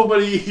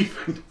 nobody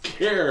even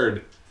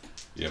cared.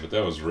 Yeah, but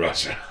that was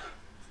Russia.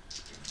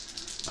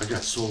 I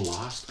got so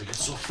lost. I got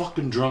so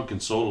fucking drunk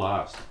and so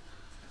lost.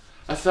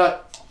 I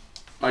thought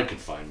I could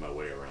find my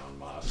way around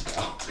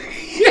Moscow.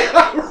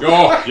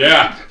 Oh,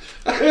 yeah.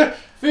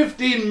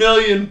 15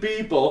 million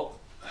people,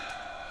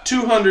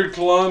 200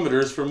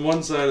 kilometers from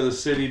one side of the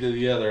city to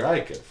the other.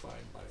 I could find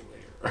my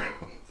way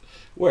around.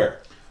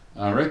 Where?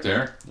 Right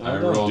there. I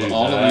don't rolled do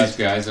all that. of these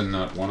guys and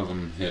not one of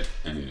them hit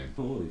anything.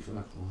 Holy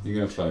fuck. You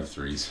got 5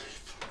 threes.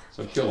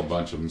 So I kill a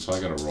bunch of them, so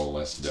I gotta roll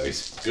less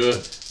dice.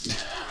 Good.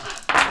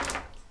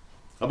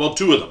 How about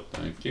 2 of them?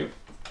 Thank you.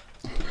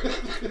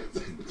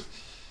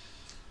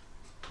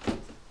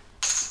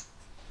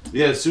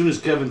 Yeah, as soon as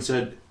Kevin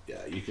said,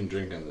 yeah, you can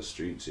drink on the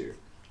streets here.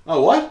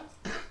 Oh, what?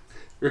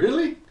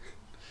 Really?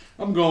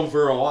 I'm going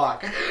for a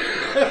walk.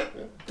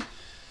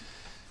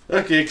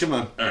 Okay, come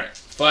on. Alright,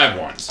 5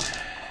 ones.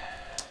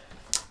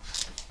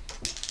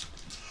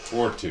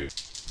 4 2.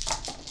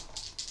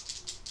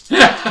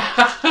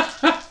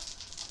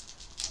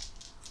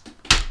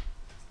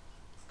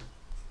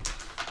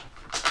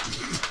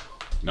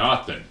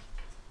 Nothing.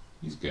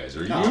 These guys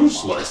are Come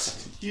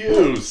useless.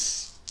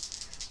 Use.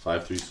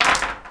 5 threes.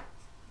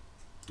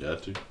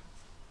 Got 2.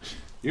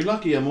 You're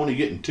lucky I'm only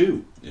getting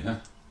 2. Yeah.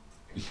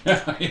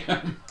 Yeah, I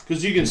am.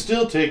 Because you can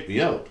still take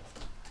me out.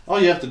 All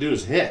you have to do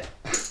is hit.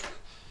 Yeah,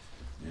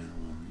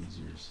 well,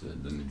 easier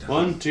said than done.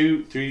 1,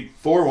 2, 3,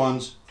 4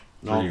 ones.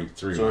 No,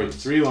 Three sorry,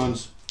 ones. 3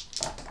 ones.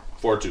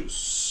 4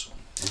 twos.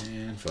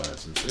 And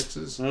 5s and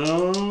 6s.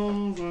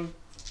 Oh,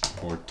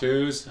 4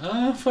 2s.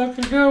 Ah, fuck,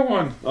 I got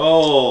one.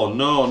 oh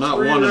no, not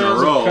 3 one in a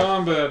rounds of row.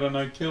 combat and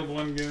I killed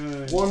one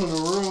guy. 1 in a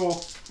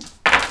row.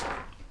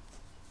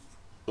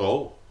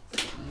 Oh,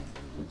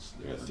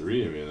 I got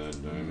 3 of you that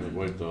time. I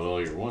wiped out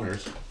all your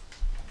oneers.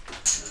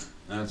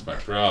 That's my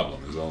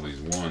problem, is all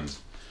these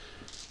ones.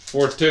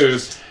 4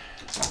 2s.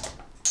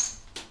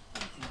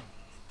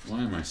 Why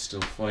am I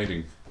still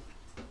fighting?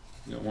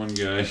 Got one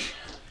guy.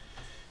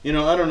 You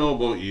know, I don't know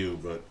about you,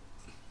 but.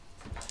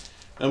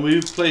 And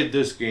we've played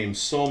this game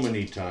so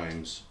many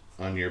times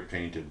on your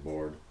painted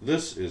board.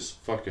 This is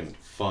fucking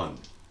fun.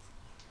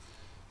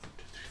 2,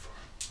 3,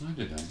 4. Why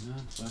did I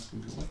not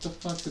fucking go? What the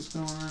fuck is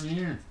going on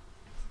here?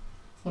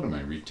 What am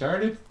I,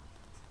 retarded?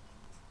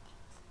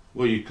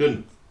 Well, you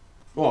couldn't.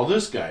 Well,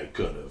 this guy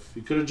could have.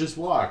 He could have just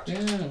walked.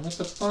 Yeah, what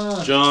the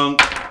fuck?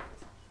 Junk.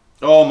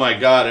 Oh my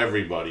god,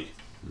 everybody.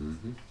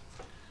 Mm-hmm.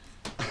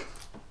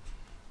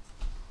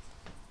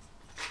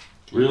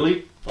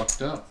 Really?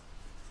 Fucked up.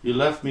 You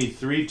left me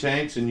 3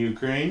 tanks in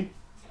Ukraine?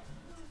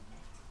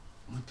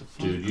 What the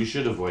fuck? Dude, you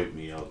should have wiped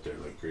me out there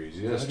like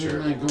crazy. That's Why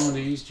didn't terrible. I go into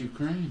East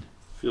Ukraine?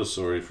 Feel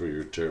sorry for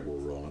your terrible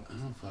rolling. I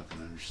don't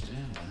fucking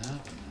understand what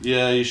happened.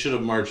 Yeah, you should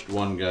have marched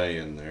one guy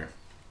in there.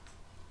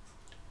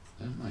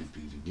 That might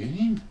be the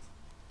game.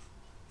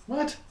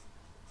 What?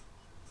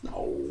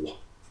 No.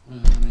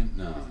 Well, I mean,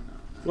 no.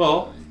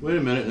 Well, wait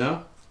a minute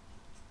now.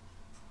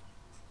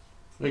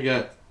 I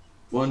got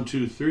 1,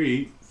 2,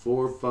 3,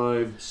 4,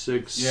 5,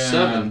 6, Yeah,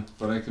 7.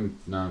 but I can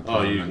now.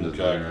 Oh, you into can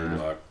there.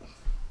 block.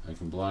 I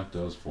can block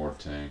those 4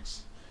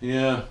 tanks.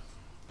 Yeah.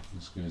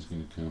 This guy's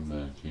gonna come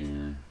back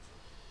here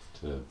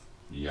to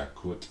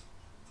Yakut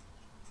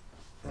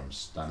from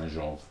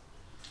Stanizhov.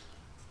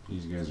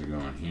 These guys are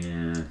going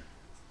here.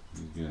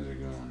 These guys are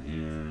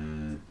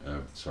going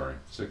here. Sorry,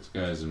 6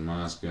 guys in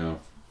Moscow,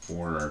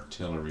 4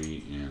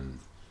 artillery in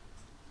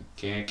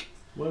Kek.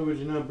 Why would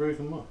you not break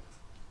them up?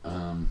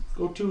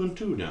 Go 2 and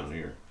 2 down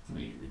here. What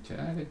are you,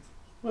 retarded?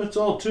 Well, it's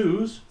all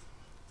 2s.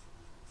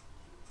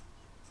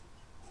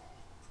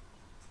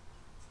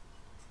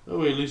 That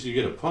way, at least you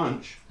get a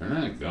punch. They're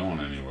not going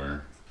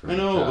anywhere. from I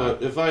know, the top.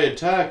 but if I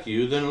attack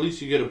you, then at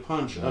least you get a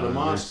punch out of They're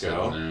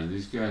Moscow. sitting there.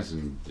 These guys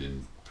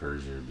in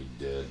Persia will be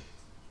dead.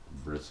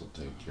 Brits will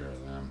take care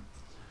of them.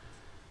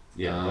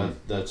 Yeah,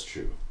 that's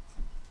true.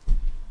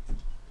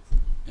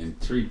 And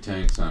 3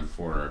 tanks on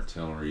 4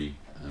 artillery.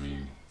 I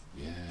mean,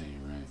 yeah,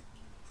 you're right.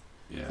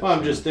 Yeah. Well,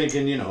 I'm just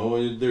thinking, you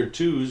know, they're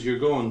 2s, you're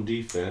going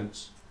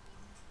defense.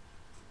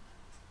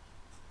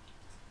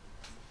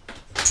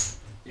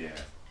 Yeah,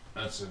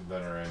 that's a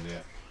better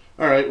idea.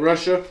 All right,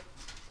 Russia,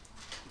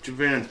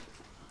 Japan.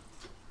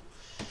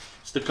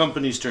 It's the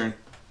company's turn.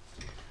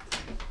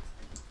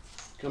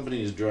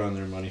 Company is drawing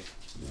their money.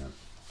 Yeah.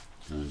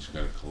 I just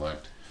gotta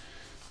collect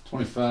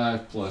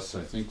 25 plus,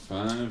 I think,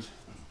 5.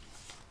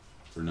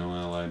 for no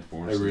allied I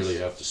forces. really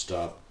have to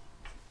stop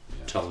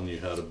Yeah. telling you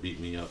how to beat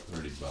me up.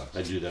 $30.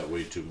 I do that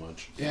way too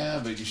much. Yeah,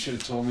 but you should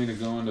have told me to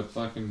go into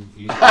fucking.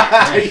 Yeah,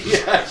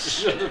 I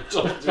should have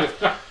told you.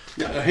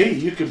 Yeah, hey,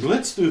 you can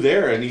blitz through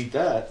there and eat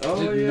that. Oh,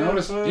 Didn't yeah.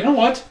 notice. You know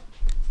what?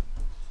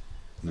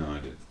 No, I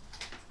didn't.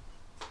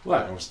 I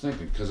What? was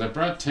thinking because I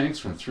brought tanks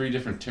from 3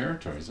 different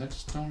territories. I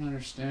just don't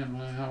understand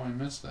how I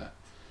missed that.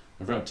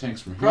 I brought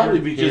tanks from Probably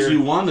here, because here,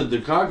 you wanted the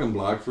Coggan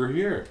block for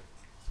here.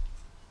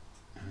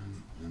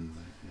 and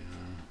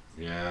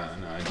yeah,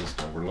 and I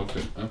just overlooked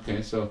it.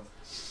 Okay, so.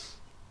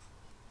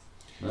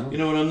 Well, You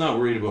know what? I'm not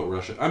worried about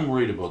Russia. I'm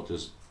worried about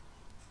this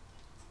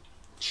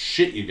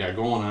shit you got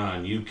going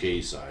on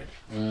UK side.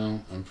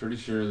 well, I'm pretty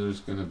sure there's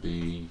gonna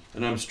be.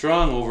 And I'm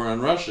strong over on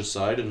Russia's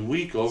side and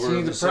weak over See,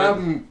 on the the side.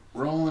 problem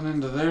rolling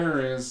into there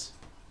is,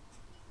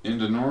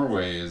 into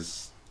Norway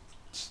is.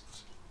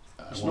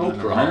 I There's want no an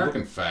problem.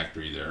 American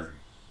factory there,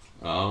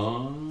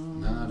 Oh.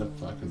 not a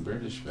fucking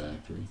British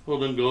factory. Well,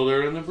 then go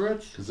there on the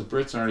Brits. Because the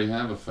Brits already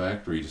have a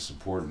factory to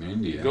support in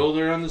India. Go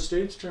there on the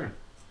States' turn.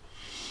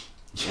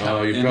 Yeah,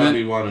 Oh, you and probably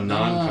then- want a No,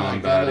 I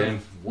non-combat gotta in.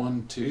 have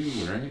 1, 2,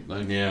 right?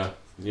 Like, Yeah.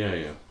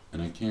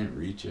 and I can't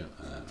reach it.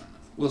 I don't know.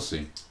 We'll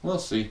see. We'll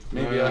see.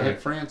 Maybe I'll Alright.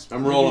 hit France.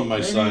 I'm rolling my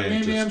Maybe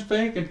scientist. I'm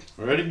faking.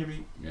 Ready?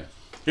 Maybe. Yeah.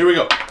 Here we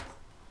go.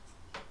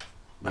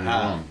 You're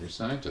Aha. wrong. You're a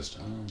scientist.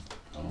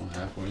 Oh,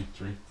 halfway,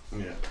 3.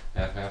 Yeah.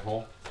 Half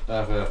hole.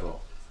 Half.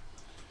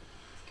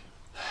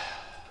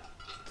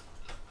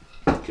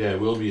 Okay,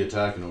 we'll be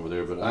attacking over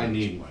there, but I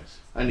need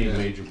Yeah.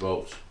 major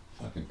boats.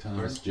 Fucking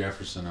Thomas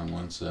Jefferson on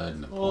one side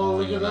and Oh,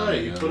 look Napoleon at on that!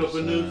 the You other put up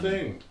a new side.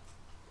 thing.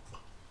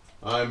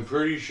 I'm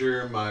pretty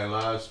sure my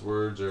last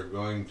words are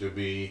going to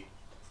be,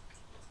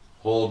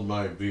 "Hold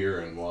my beer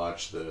and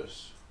watch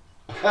this."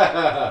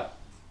 Where'd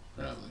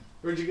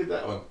Probably. you get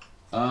that one?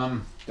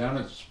 Down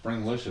at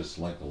Springlicious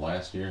like the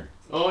last year.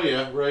 Oh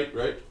yeah, right.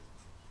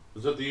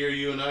 Was that the year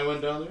you and I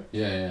went down there?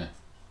 Yeah.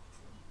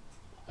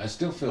 I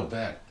still feel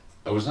bad.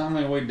 I was on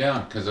my way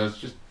down because I was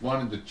just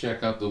wanted to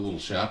check out the little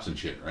shops and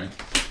shit, right?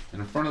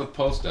 And in front of the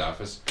post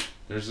office,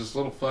 there's this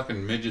little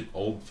fucking midget,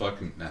 old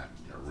fucking, not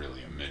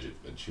really a midget,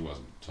 but she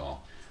wasn't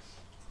tall,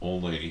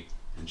 old lady.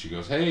 And she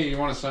goes, "Hey, you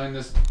want to sign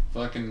this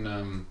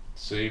fucking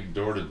save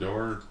door to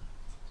door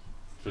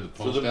for the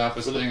post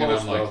office for thing?" the And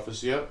post I'm like,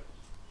 office, yep.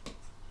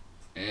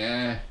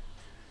 "Yeah."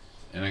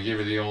 And I gave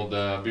her the old,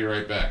 "Be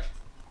right back."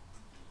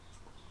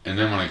 And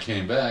then when I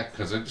came back,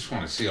 because I just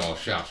want to see all the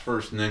shops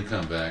first and then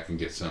come back and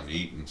get something to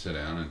eat and sit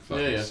down and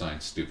fucking Yeah. sign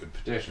stupid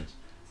petitions.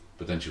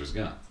 But then she was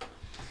gone.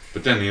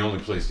 But then the only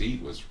place to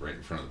eat was right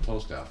in front of the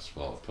post office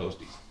with all the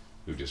posties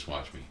who just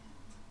watched me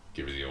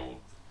give her the old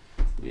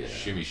Yeah.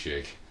 shimmy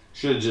shake.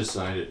 Should have just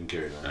signed it and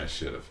carried on. I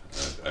should have.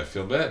 I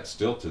feel bad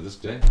still to this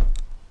day.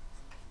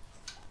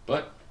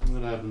 But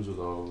What happens with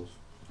all those?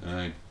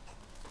 I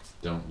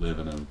don't live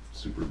in a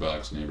super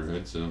box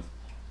neighborhood, so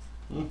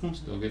I'm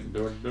still getting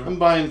door to door. I'm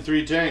buying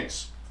 3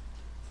 tanks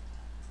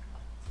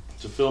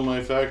to fill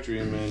my factory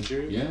in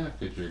Manchuria. Yeah,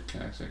 because you're a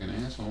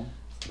cocksucking asshole.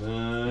 Who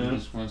Oh,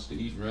 just wants to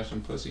eat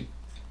Russian pussy?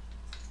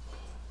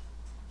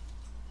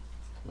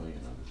 you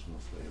know, there's no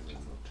flavor, no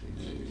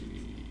taste.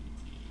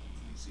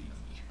 Easy.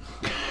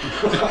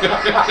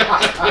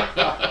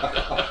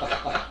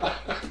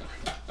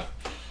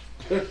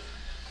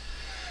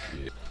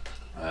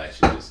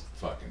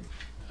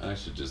 I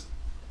should just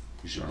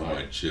You should throw buy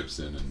my chips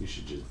in You and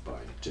should just buy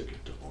a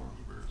ticket to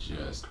Orenburg.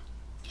 just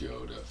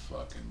go to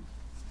fucking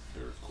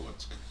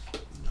Irkutsk.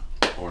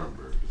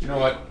 Orenburg. is You know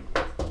where what? I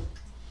wanna go.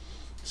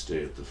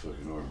 Stay at the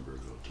fucking Orenburg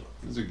Hotel.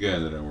 There's a guy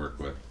that I work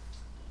with.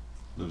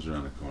 Lives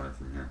around the corner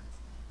from here.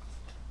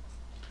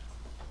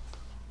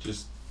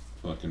 Just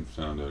fucking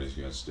found out he's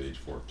got stage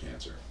 4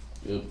 cancer.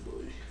 Good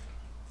boy.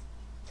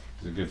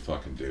 He's a good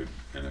fucking dude,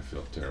 and I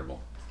feel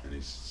terrible. And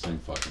he's the same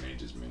fucking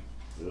age as me.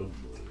 Good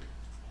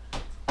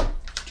boy.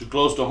 Too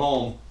close to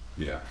home.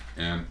 Yeah,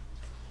 and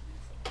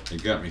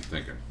it got me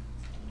thinking.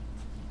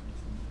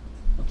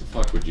 What the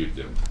fuck would you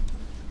do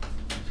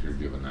if you're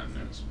given that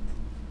news?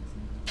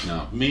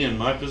 No, Me in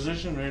my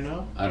position right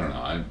now? I don't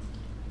know.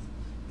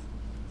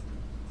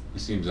 He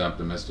seems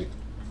optimistic,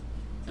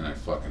 and I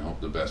fucking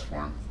hope the best for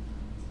him.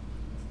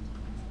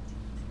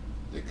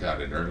 They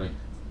caught it early,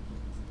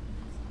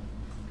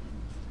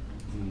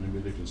 Maybe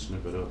they can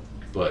snip it up.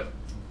 but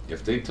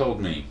if they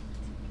told me,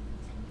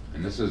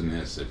 and this isn't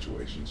his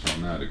situation, so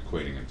I'm not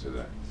equating it to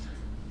that.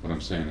 What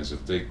I'm saying is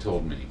if they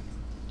told me,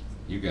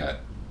 you got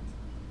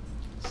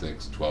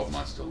 6, 12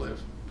 months to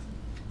live,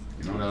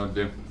 you know what I would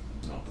do?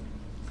 No.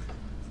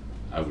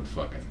 I would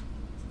fucking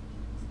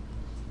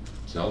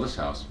sell this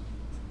house,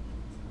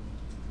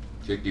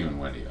 kick you and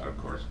Wendy out, of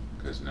course,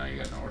 because now you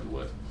got nowhere to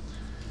live.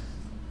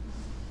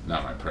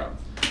 Not my problem.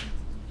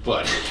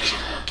 But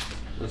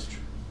That's true.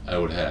 I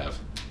would have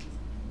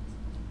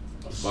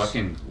a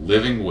fucking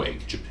living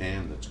wake.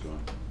 Japan, that's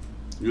gone.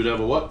 You would have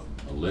a what?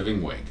 A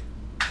living wake.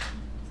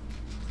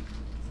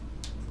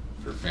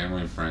 For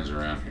family and friends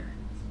around here.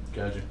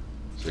 Gotcha.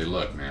 Say,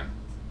 look, man,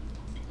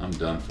 I'm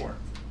done for.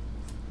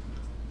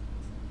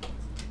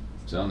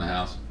 Selling the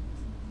house.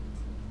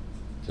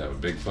 Let's have a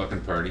big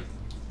fucking party.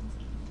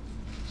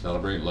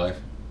 celebrate life.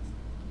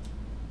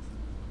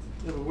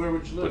 Yeah, but where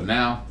would you But live?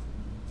 now,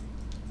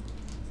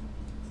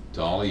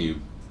 to all of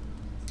you,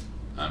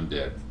 I'm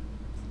dead.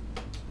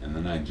 And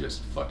then I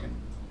just fucking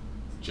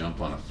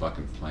jump on a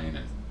fucking plane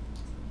and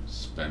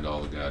spend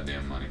all the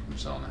goddamn money from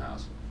selling the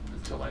house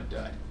until I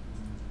died.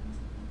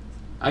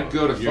 I'd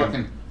go to Your-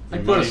 fucking, your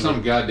I'd go to money some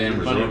would- goddamn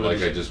your money resort like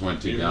would- I just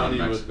went to Your down in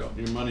money Mexico.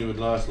 Your money would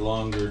last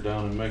longer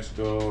down in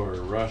Mexico or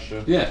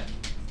Russia. Yeah,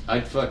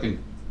 I'd fucking,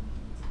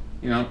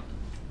 you know,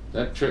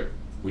 that trip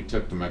we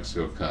took to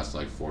Mexico cost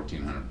like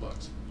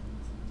 $1,400.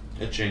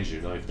 It changed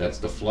your life. That's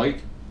the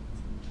flight,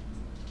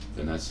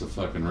 and that's the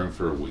fucking room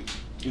for a week.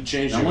 It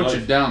changed Now your once life.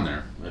 you're down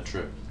there, That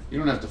trip. you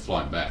don't have to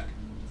fly back.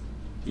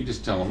 You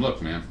just tell them,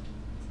 look, man,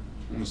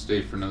 I'm gonna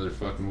stay for another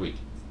fucking week.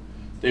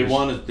 They Here's-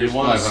 want to. They here's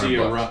want to see a.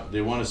 $500.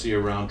 They want to see a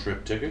round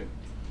trip ticket.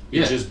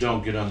 You Yeah. just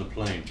don't get on the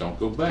plane. Don't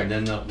go back.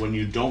 And then when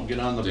you don't get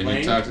on the Then plane,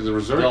 you talk to the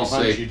resort they'll and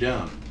hunt say, you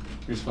down.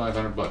 here's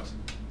 $500.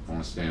 I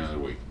want to stay another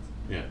week.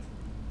 Yeah.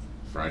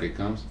 Friday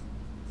comes,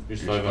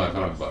 Here's here's $500.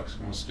 $500.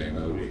 I want to stay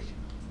another week.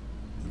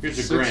 Here's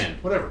a Six- grand.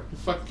 Whatever. Who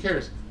fucking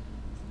cares?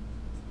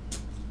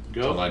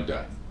 Go. Till I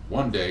die.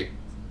 One day,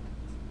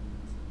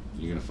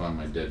 you're gonna find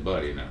my dead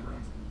body in that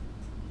room.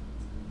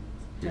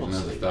 Here's Don't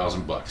another say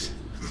 $1,000.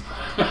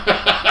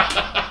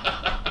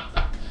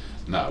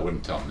 No, I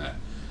wouldn't tell him that.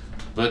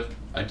 But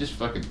I just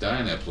fucking die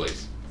in that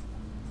place.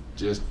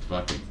 Just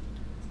fucking.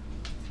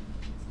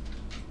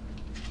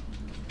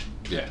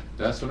 Yeah,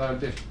 that's what I would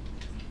do.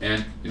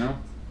 And, you know,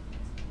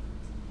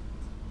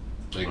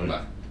 say Well,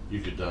 goodbye.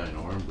 You could die in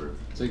Orenburg.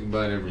 Say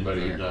goodbye to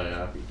everybody You here. could die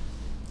happy.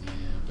 Yeah,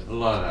 A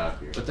lot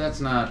happier. but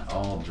that's not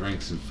all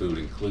drinks and food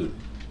included.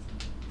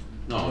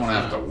 No, I don't it's want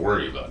to have not. to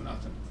worry about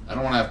nothing. I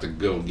don't want to have to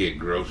go get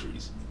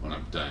groceries when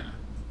I'm dying.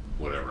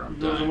 Whatever I'm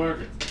You go to the dying.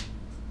 market.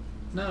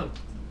 No.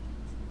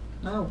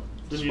 No. Then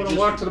Just you want to just-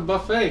 walk to the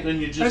buffet. then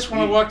you I just just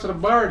want to eat- walk to the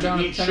bar You down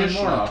eat at 10 in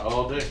the morning. shishla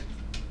all day.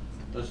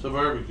 That's the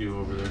barbecue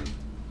over there.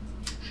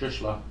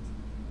 Shishla.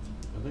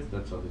 I think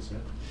that's how they say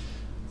it.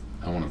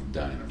 I want to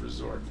die in a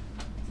resort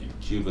in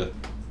Cuba,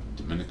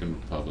 Dominican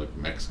Republic,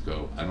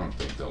 Mexico. I don't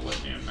think they'll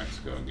let me in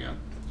Mexico again.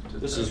 to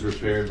This tell is you the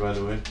truth. repaired, by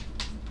the way.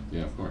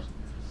 Yeah, of course.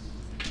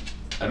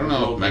 I don't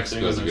Hold know if the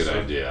Mexico's a thing on good their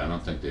side. idea. I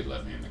don't think they'd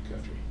let me in the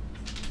country.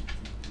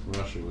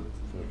 Russia would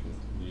fucking.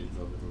 You'd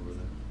love it over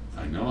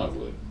there. I know I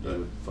would, You but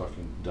would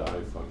fucking die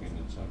fucking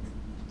in second.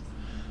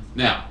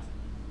 now,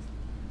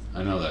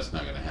 I know that's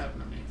not going to happen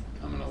to me.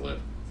 I'm going to live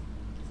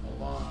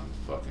a long,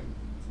 fucking,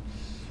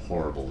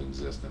 horrible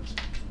existence.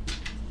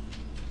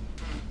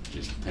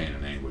 Just pain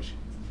and anguish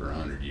for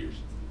 100 years.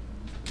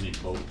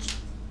 Need boats.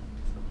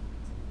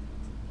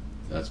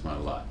 That's my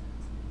lot.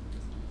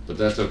 But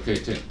that's okay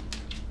too.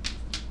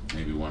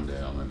 Maybe one day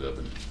I'll end up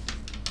in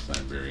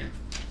Siberia.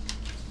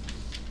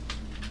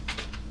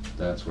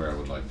 That's where I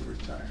would like to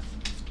retire.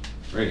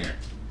 Right here,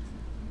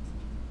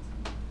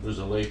 There's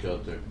a lake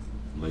out there.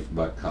 Lake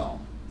Baikal.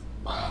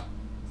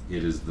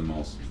 It is the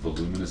most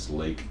voluminous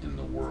lake in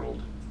the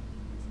world.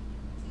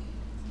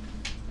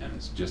 And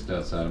it's just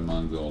outside of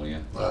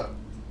Mongolia, but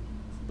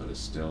it's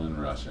still in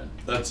Russia.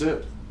 That's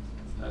it.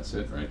 That's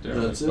it right there,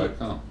 That's Lake it.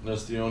 Baikal.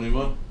 That's the only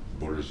one.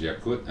 Borders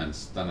Yakut and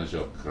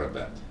Stanozhov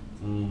Khrebet.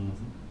 Mm-hmm.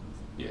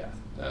 Yeah,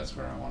 that's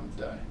where I want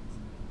to die.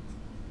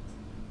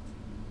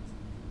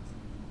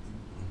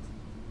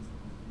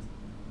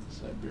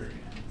 Siberia.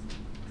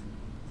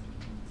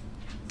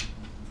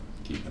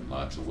 Keeping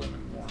lots of women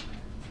warm.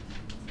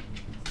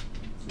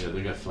 Yeah,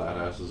 they got flat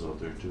asses out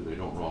there too. They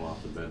don't roll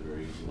off the bed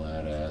very easily.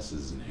 Flat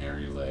asses and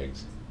hairy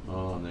legs.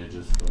 Oh, and they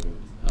just fucking.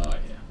 Oh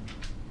yeah.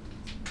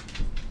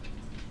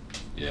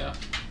 Yeah.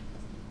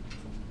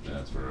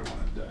 That's where I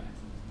want to die.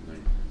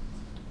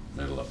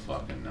 Middle of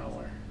fucking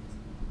nowhere.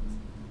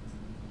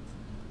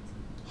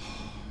 I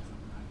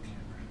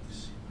can't really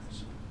see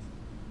myself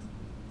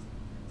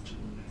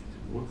doing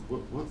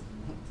anything. What?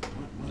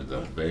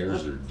 The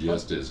bears are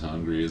just as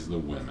hungry as the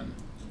women.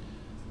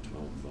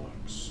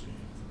 $12.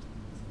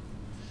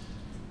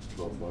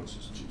 $12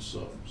 is 2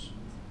 subs.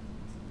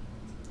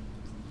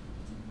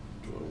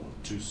 Do I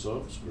want 2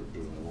 subs or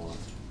do I want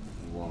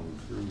a long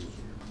cruise?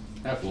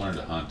 Have to learn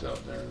to hunt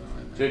out there though,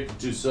 I think. Take the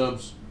 2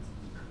 subs.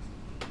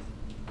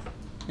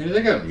 Yeah,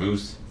 they got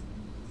moose.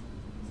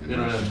 in They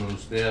don't Russia. have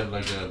moose. They have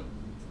like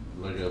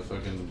a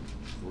fucking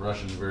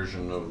Russian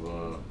version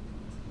of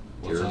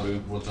Caribou?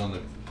 what's on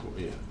the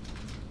yeah.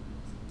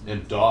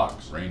 And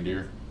dogs.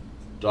 Reindeer.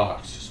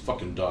 Dogs. Just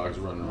fucking dogs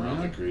running around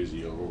Yeah. like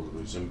crazy all over the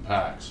place in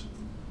packs.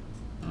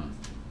 Huh.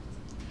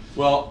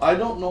 Well, I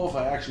don't know if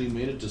I actually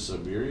made it to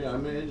Siberia. I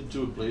made it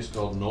to a place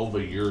called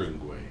Nova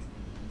Uruguay.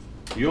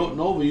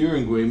 Nova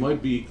Uruguay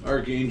might be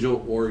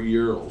Archangel or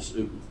Urals.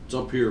 It's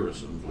up here or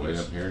someplace.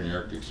 Way up here in the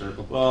Arctic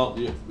Circle. Well,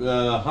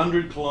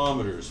 100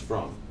 kilometers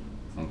from.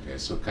 Okay,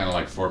 so kind of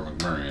like Fort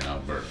McMurray in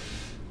Alberta.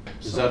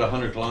 Is So, that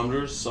 100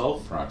 kilometers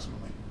south?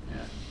 approximately?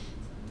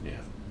 Yeah. Yeah.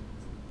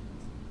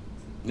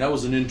 That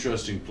was an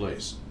interesting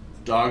place.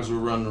 Dogs were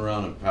running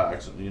around in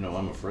packs, and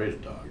I'm afraid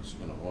of dogs.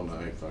 One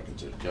night I fucking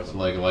said, It's Kevin,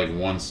 like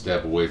one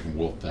step away from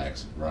wolf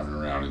packs running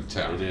around in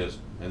town. it is.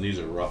 And these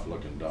are rough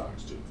looking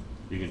dogs too.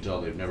 You can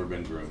tell they've never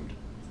been groomed.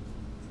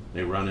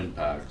 They run in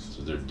packs.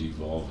 So they're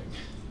devolving.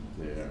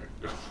 They are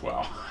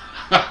Wow.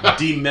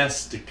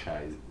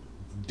 domesticating.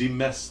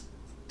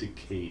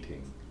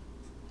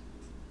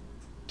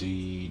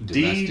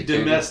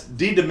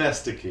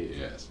 De-domesticated.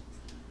 Yes.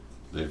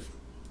 They've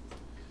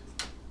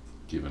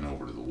given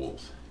over to the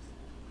wolf.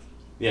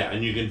 Yeah,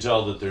 and you can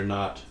tell that they're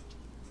not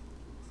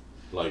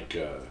like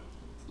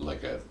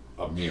Like a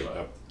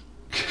Mila.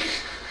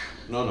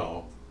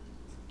 No.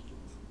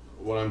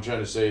 What I'm trying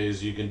to say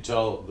is you can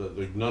tell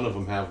that none of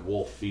them have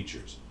wolf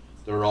features.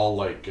 They're all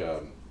like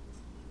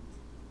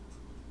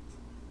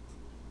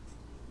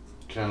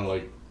kind of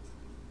like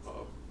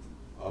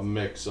a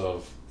mix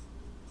of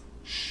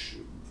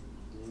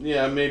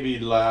maybe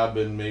lab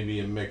and maybe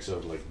a mix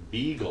of like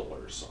beagle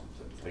or something.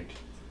 Like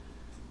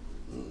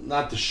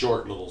not the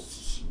short little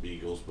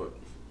beagles, but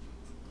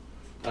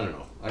I don't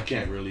know. I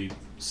can't really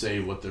say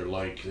what they're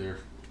like.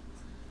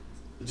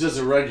 It's just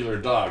a regular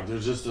dog. They're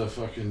just a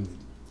fucking...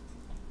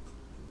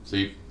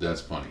 See,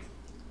 that's funny.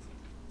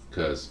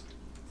 Because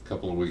a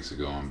couple of weeks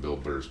ago on Bill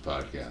Burr's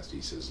podcast,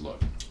 he says,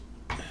 look,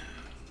 I'm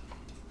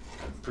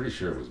pretty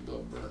sure it was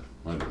Bill Burr.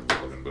 Might have been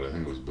Rogan, but I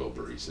think it was Bill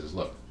Burr. He says,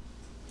 look,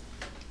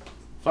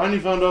 finally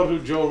found out who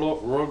Joe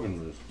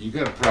Rogan was. you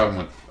got a problem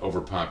with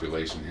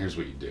overpopulation. Here's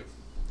what you do.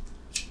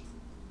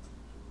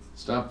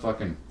 Stop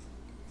fucking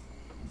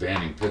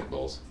banning pit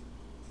bulls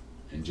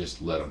and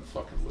just let them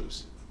fucking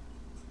loose.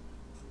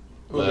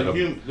 Well, Let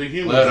the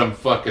humans... Let them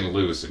fucking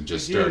loose and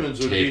just The start humans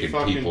would be taking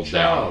fucking people chowed.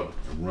 down,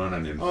 and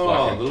running in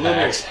fucking the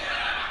packs,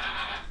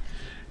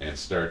 and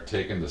start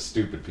taking the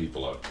stupid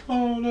people out.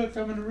 Oh, look,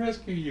 I'm gonna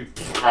rescue you.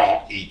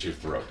 Eat your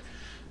throat.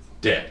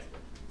 Dead.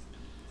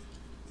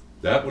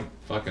 That would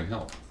fucking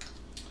help.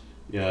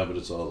 Yeah, but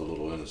it's all the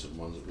little innocent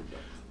ones that were dead.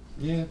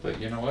 Yeah,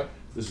 but you know what?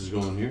 This is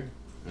going here,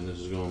 and this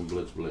is going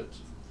blitz.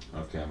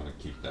 Okay, I'm gonna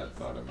keep that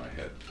thought in my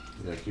head.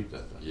 Yeah, keep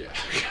that thing. Yeah.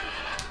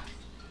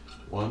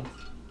 1.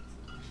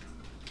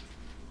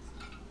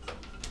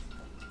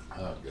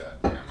 Oh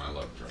god damn, I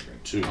love drinking.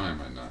 2. Why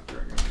am I not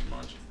drinking as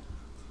much?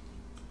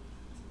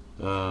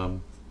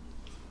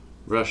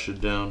 Rush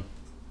it down.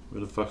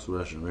 Where the fuck's the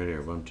Russian? Right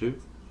here. 1,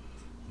 2.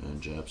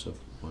 And Japs up.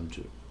 1,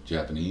 2.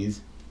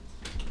 Japanese?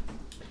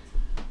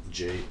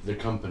 J. The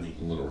company.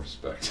 A little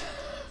respect.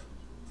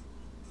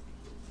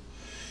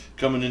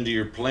 Coming into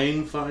your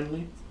plane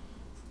finally.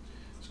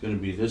 It's gonna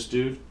be this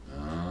dude.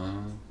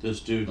 This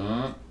dude.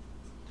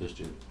 This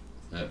dude.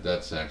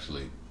 That's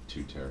actually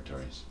 2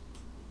 territories.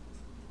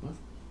 What?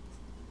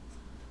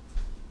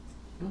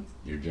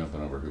 You're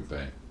jumping over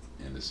Hoope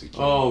into Sikkim.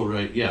 Oh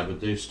right, yeah, but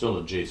they're still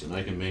adjacent.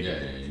 I can make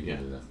it. Yeah, you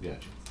can do that.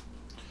 Gotcha.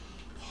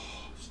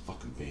 Oh, these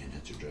fucking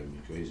bayonets are driving me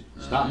crazy.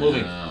 Stop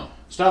moving. No.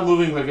 Stop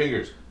moving my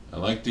fingers. I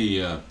like the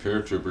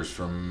paratroopers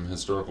from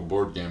Historical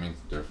Board Gaming.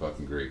 They're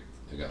fucking great.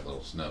 They got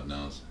little snub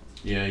nose.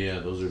 Yeah,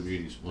 those are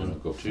beauties. They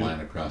don't go 2. flying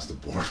across the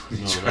board when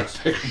you No, try that's- to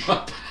pick them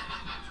up.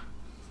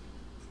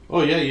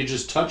 Oh yeah, you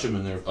just touch them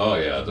and they're... Oh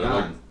yeah, they're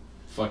like gone.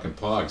 fucking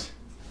pogs.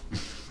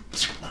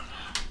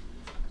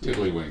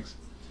 Tiddlywinks.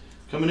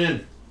 Coming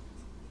in.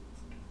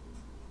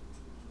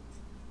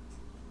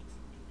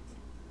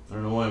 I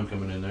don't know why I'm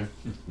coming in there.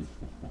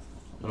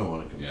 I don't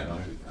want to come Yeah, in don't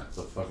there. do that. What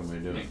the fuck am I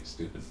doing? Make it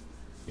stupid.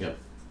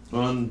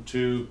 1,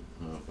 2.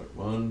 Oh fuck.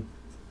 1,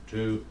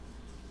 2,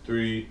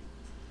 3.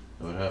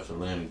 I would have to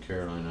land in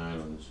Caroline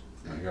Islands.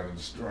 I gotta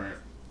destroy it.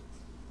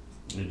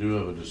 You do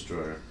have a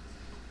destroyer.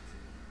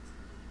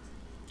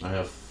 I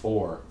have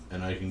 4,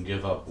 and I can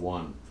give up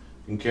 1.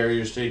 Can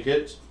carriers take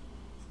hits?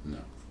 No,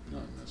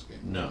 not in this game.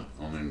 No.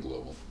 Only in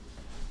global.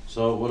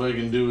 So what I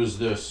can do is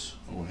this.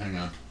 Oh, hang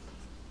on.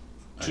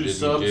 I 2 didn't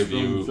subs give from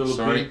you. Philippines.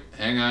 Sorry,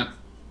 hang on.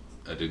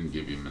 I didn't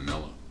give you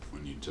Manila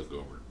when you took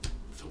over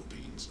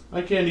Philippines.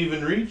 I can't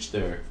even reach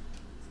there.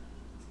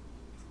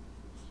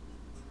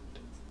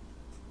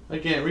 I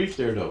can't reach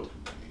there though.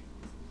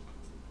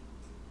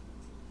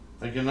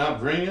 I cannot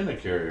bring in a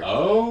carrier.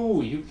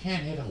 Oh, you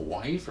can't hit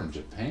Hawaii from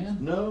Japan?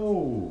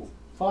 No.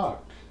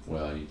 Fuck.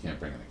 Well, you can't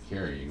bring in a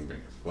carrier. You can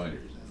bring your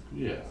fighters in.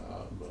 Yeah,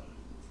 but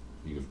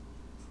You can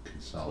I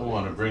consolidate.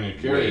 want to bring a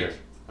carrier. Wait.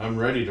 I'm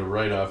ready to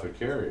write off a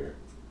carrier.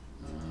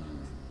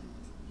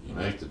 You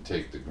have to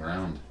take the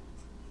ground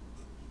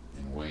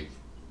in Wake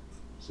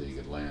so you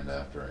could land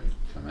after I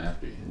come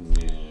after you.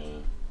 Yeah.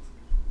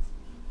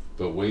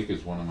 But Wake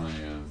is one of my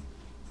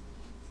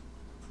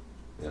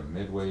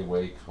Midway,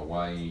 Wake,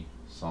 Hawaii,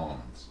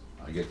 Solomons.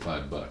 I get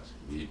 $5.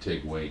 You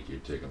take Wake, you're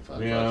taking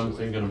 $5. Yeah, I'm away.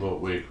 thinking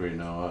about Wake right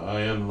now.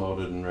 I am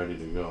loaded and ready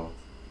to go.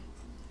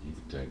 You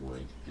can take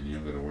Wake, and you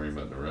don't got to worry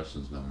about the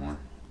Russians no more.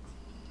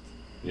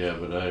 Yeah,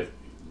 but the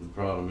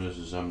problem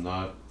is I'm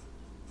not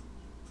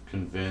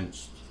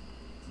convinced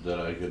that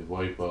I could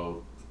wipe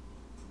out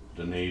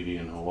the Navy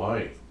in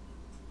Hawaii.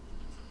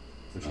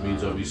 Which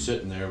means I'll be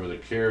sitting there with a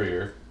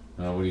carrier.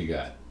 Now, what do you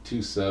got?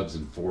 2 subs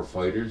and 4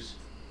 fighters?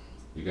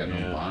 You got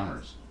Yeah. no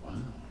bombers. Wow,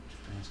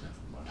 Japan's got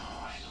no bombers.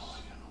 I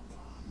got no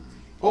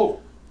problem. Oh!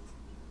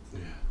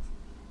 Yeah.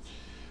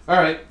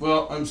 Alright,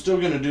 well, I'm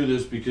still gonna do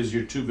this because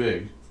you're too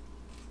big.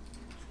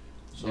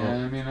 So,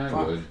 Yeah, I mean, I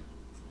fuck. would.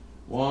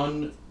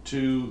 1,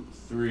 2,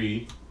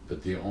 3.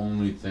 But the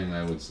only thing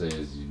I would say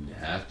is you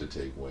have to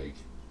take wake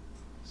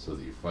so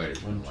that your fighters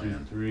can 1, 2,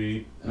 land.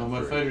 3. No, my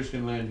After- fighters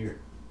can land here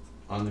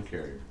on the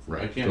carrier.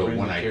 Right. I can't but bring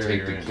when the I carrier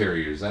take the in.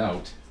 carriers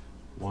out,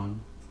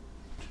 1,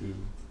 2,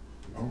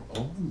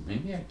 oh,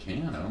 maybe I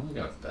can. I only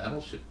got a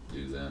battleship to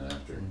do that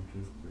after. 1,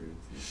 2,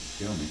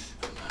 3. Kill me.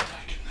 I'm not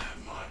liking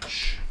that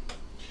much.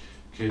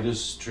 Okay,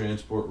 this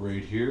transport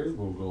right here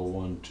will go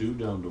 1, 2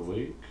 down to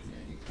Wake.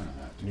 Yeah, you kind of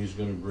have to. And he's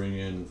going to bring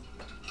in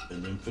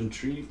an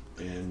infantry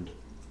and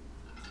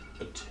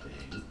a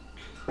tank.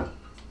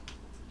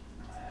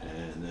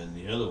 And then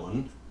the other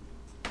one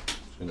is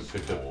going to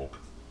pick up.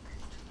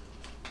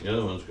 The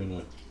other one's going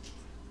to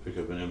pick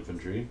up an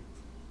infantry.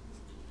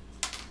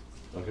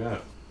 Okay, What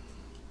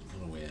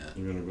are we at?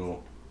 you're going to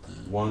go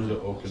 1 to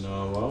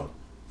Okinawa,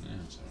 Yeah,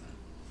 it's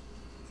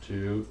alright.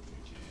 2,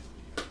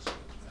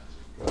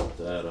 drop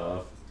that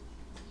off.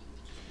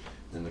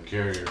 And the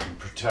carrier can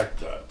protect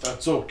that.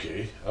 That's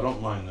okay. I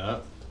don't mind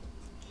that.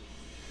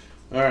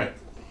 Alright.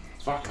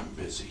 Fuck, I'm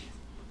busy.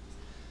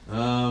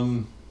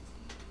 I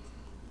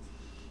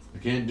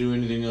can't do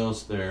anything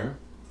else there.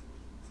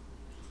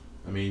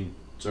 I mean,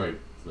 sorry,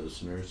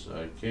 listeners.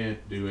 I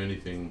can't do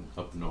anything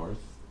up north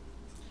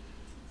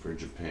for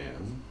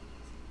Japan.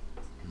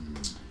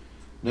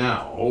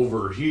 Now,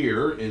 over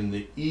here in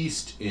the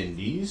East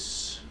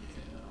Indies,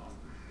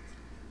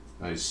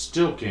 Yeah. I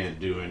still can't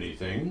do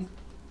anything.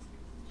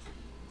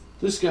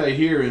 This guy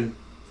here in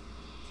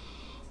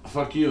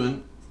fuck you,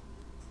 and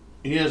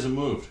he hasn't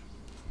moved.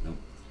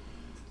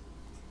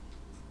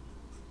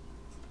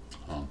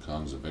 Hong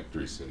Kong's a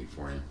victory city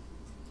for you.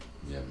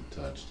 You haven't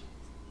touched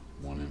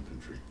 1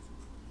 infantry.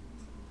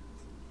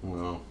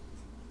 Well,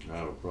 I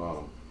have a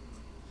problem.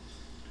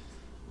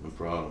 The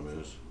problem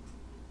is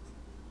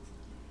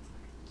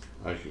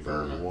I could go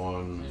Burma.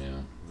 1.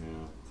 Yeah.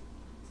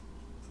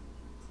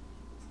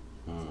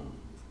 Yeah.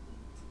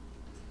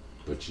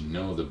 But you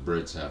know the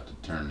Brits have to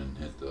turn and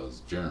hit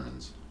those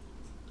Germans.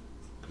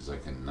 Because I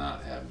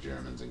cannot have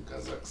Germans in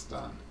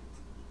Kazakhstan.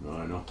 No,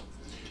 I know.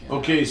 Can't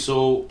Okay,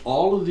 so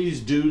all of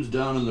these dudes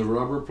down in the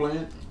rubber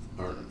plant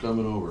are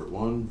coming over.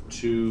 1,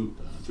 2,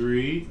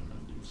 3. I'm gonna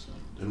do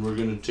something. And we're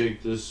gonna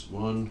take this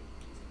 1,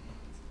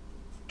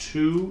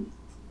 2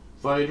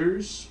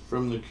 fighters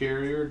from the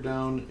carrier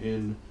down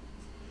in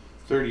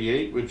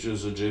 38, which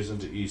is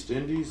adjacent to East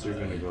Indies. They're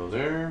gonna go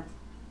there.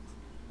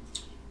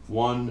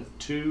 1,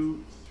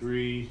 2,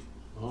 3.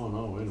 Oh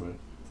no, wait a minute.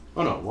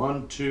 Oh no,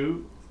 1,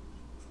 2.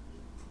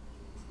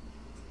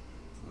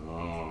 Oh,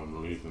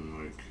 I'm leaving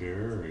my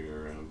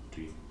carrier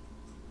empty.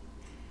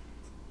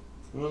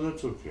 Well,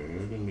 that's okay.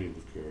 I can leave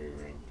the carrier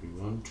empty.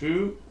 1,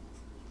 2,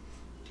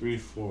 3,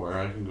 4.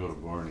 I can go to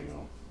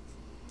Borneo.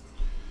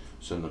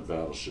 Send the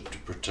battleship to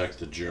protect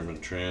the German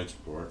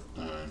transport.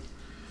 Alright.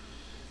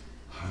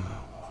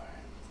 Oh, boy.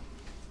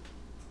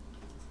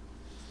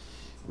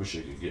 Wish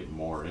I could get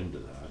more into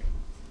that.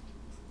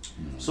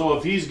 So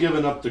if he's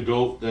giving up the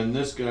goat, then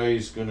this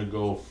guy's gonna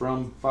go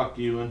from fuck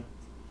Ewan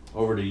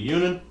over to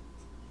Yunan.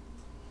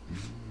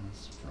 That's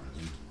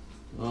surprising.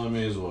 Well, I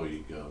may as well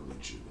you go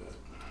and chew that.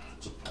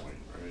 That's a point,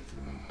 right?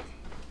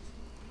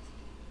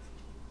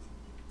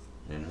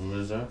 And who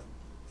is that?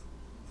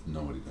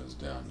 Nobody goes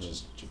down,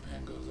 just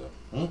Japan goes up.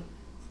 Huh?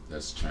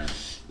 That's China.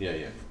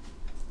 Yeah.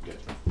 Good.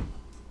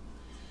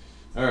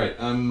 Alright,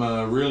 I'm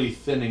really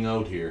thinning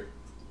out here.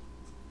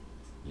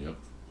 Yep.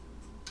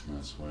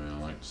 That's the way I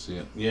like to see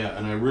it. Yeah,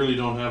 and I really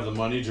don't have the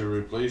money to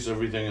replace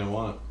everything I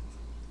want.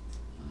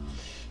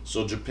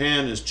 So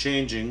Japan is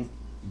changing,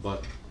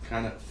 but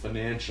kind of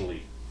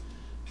financially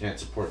can't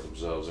support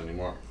themselves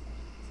anymore.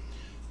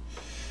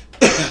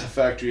 The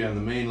factory on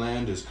the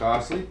mainland is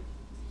costly.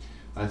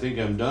 I think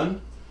I'm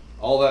done.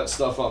 All that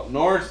stuff up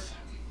north,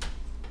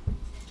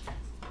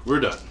 we're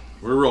done.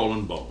 We're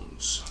rolling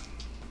bones.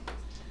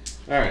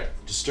 Alright,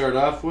 to start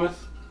off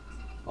with,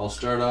 I'll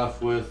start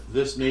off with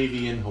this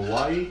Navy in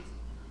Hawaii.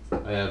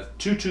 I have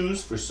 2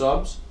 2s for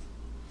subs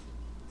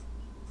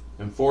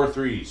and 4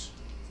 3s.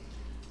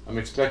 I'm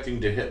expecting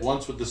to hit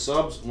once with the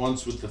subs,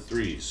 once with the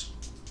 3s.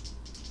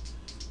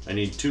 I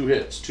need 2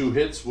 hits. 2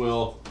 hits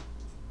will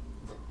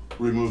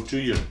remove 2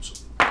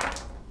 units.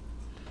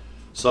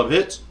 Sub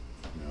hits,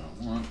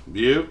 Got one.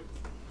 view.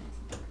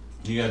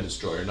 You got a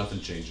destroyer, nothing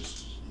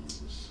changes.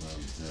 So,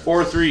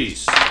 4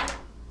 3s.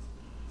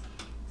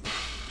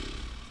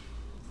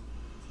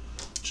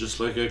 Just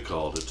like I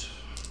called it.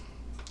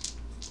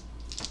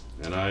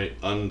 And I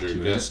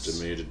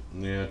underestimated.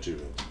 Yeah, 2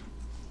 hits.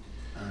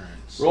 Alright.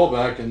 Roll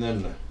back and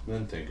then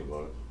think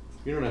about it.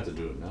 You don't have to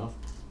do it now.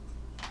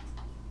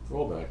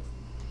 Roll back.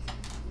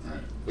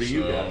 Alright. What do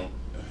you got?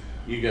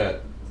 You got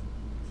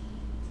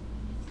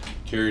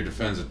Carrier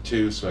defends a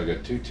 2, so I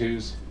got 2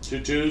 2s, 2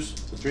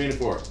 2s, a 3 and a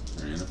 4.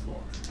 3 and a 4.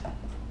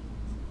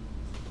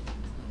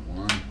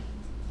 1,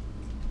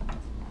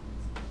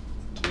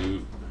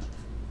 2,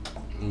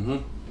 Mm-hmm.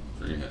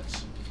 3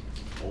 hits.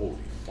 Holy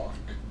fuck.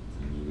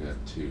 And you got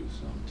 2,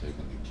 so I'm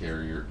taking the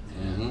carrier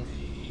and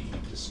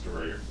the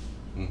destroyer.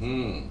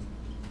 Mm-hmm.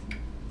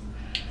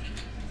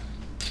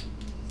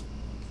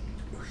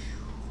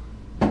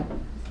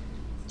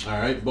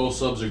 Alright, both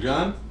subs are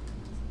gone.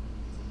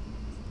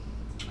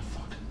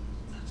 Fuck.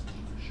 That's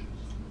delicious.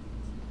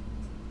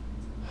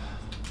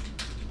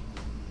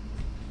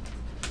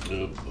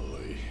 Oh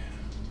boy.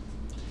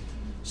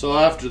 So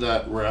after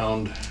that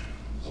round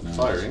of Now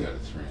firing, he's got a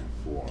 3 and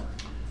 4.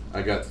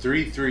 I got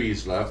 3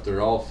 threes left. They're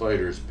all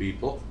fighters,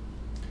 people.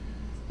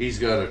 He's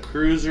got a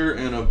cruiser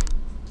and a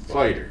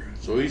fighter.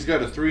 So he's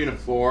got a 3 and a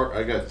 4.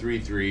 I got 3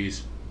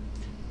 threes.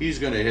 He's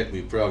going to hit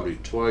me probably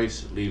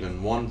twice,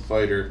 leaving 1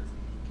 fighter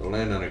to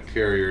land on a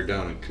carrier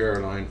down in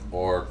Caroline,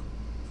 or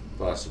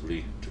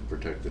possibly to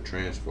protect the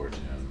transport.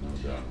 Yeah, no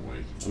doubt.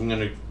 Wait. I'm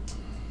going to...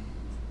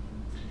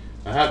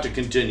 I have to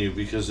continue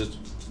because it's...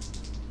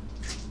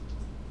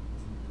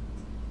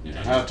 Yeah,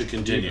 I have to you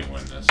continue. can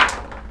win this.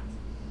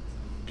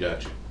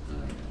 Gotcha.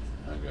 Okay.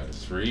 I got a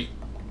 3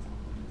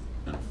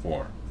 and a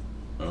 4.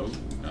 Oh,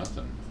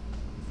 nothing.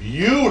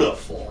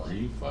 Beautiful.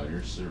 3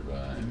 fighters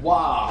survive.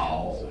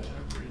 Wow.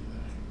 Everything.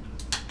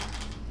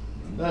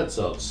 That's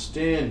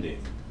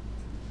outstanding.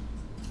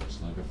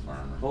 Just like a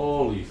farmer.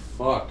 Holy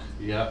fuck.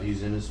 Yeah,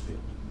 he's in his field.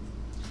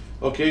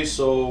 Okay,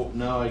 so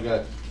now I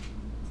got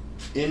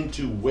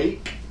into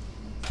wake.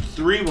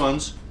 3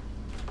 ones.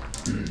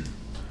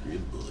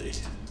 Good boy.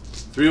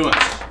 3 ones.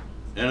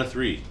 And a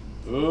 3.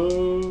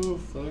 Oh,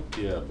 fuck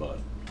yeah,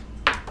 bud.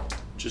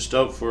 Just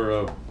out for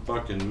a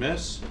fucking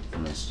miss.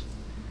 Miss.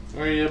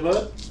 Are you,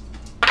 bud?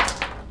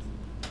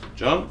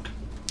 Junk.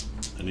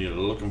 And you're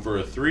looking for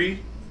a 3.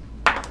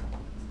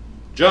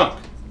 Junk.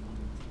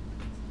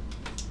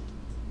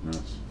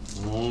 Miss.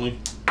 Only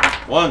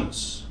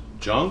ones.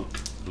 Junk.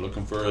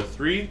 Looking for a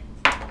 3.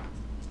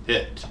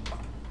 Hit.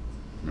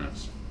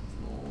 Miss.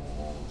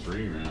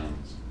 3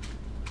 rounds.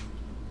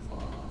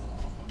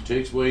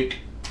 Takes wake.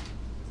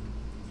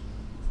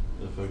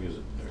 The fuck is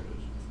it? There it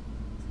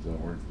is. Does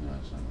that work? No,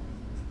 it's not working.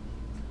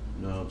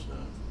 No, it's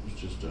not. It's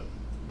just a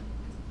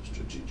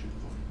strategic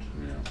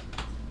point.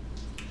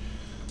 Yeah.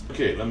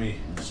 Okay, let me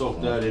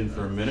soak that in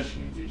for a minute.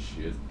 Change his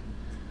shit.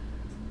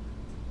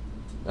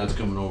 That's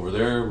coming over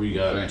there. We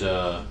got,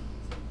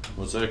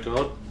 what's that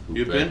called?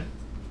 You Upe. pin?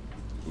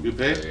 You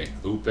pay?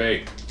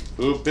 Upe.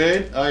 Who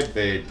paid? I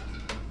paid.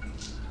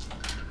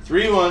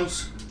 3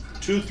 ones,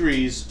 2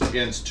 threes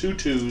against 2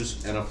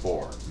 twos and a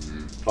 4.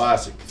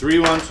 Classic. 3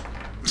 ones.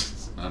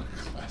 Not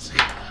a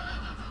classic.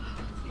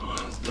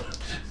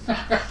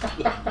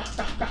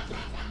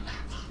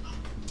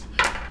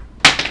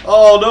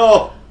 Oh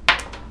no!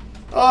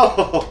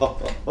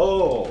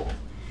 Oh!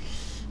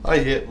 I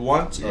hit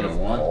once You out got of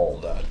one? all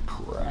that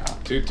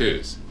crap. 2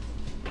 twos.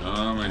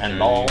 Oh my And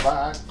Chinese. all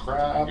that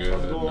crap. Good.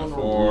 I'm And a gonna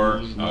 4.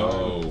 lose my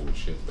Oh,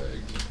 shit bag.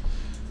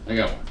 I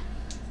got 1.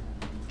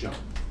 jump.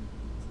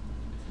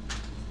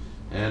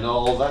 And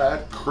all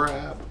that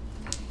crap.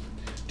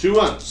 2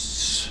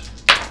 ones.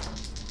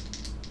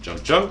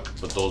 Junk, junk.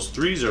 But those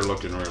 3s are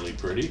looking really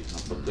pretty.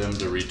 I'll put them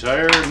to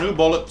retire. New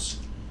bullets.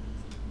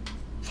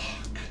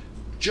 Fuck.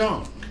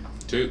 Junk.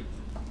 2.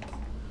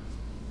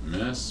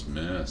 Miss,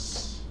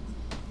 miss.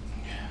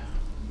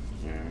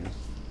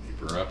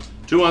 Keep her up.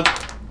 2 ones.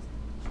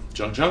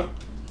 Junk, junk.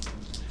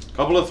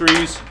 Couple of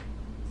 3s.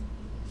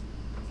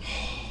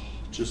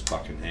 Just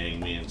fucking hang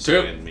me and 2.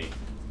 skin me.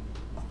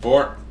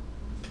 4.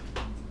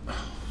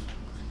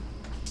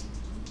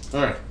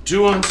 Alright,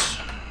 2 ones.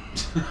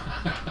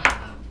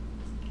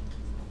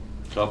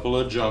 Couple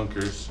of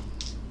junkers.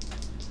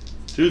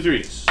 2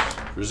 3s.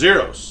 For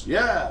zeros.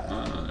 Yeah.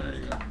 Oh, there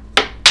you go.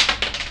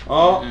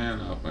 Oh,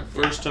 And off my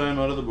first time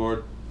out of the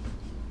board.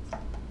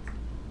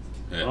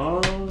 hit.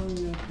 Oh,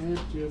 you hit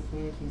you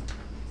fucking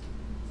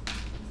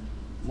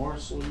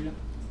morsel you.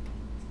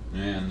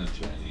 And the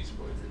Chinese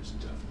fighter is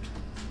done.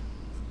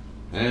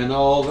 And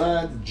all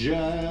that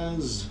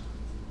jazz.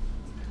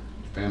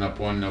 Japan up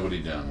 1,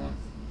 nobody down 1.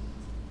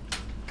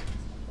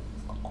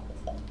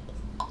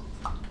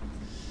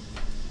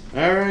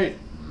 Alright.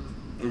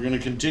 We're gonna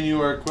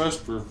continue our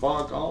quest for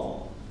Fog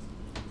All.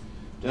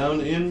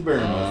 Down in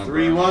Burma.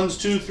 3 Burma. ones,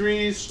 2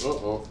 3s.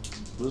 Uh-oh.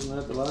 Wasn't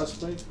that the last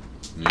fight?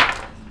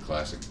 Yeah.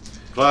 Classic.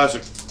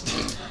 Classic.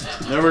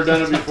 Never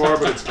done it before,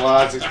 but it's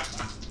classic.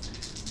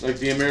 Like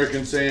the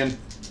Americans saying,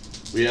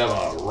 we have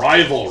a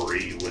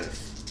rivalry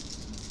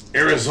with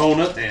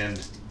Arizona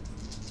and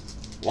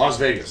Las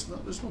Vegas. No,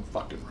 there's no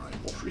fucking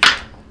rivalry.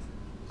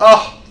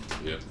 Oh,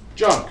 Yep.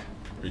 junk.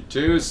 3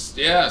 twos.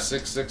 Yeah,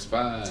 6 6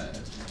 5.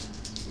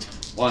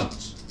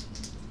 Ones.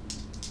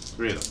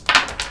 3 of them.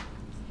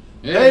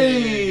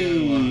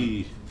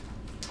 Hey!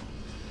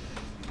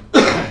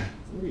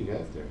 What do you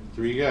got there?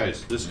 3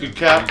 guys. This could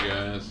cap. 3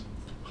 guys.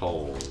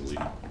 Holy.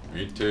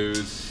 3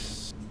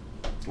 twos.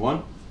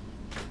 1.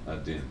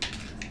 Adin.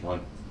 1.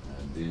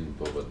 Adin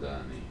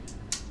Bobadani.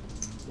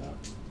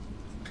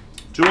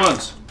 2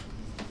 ones.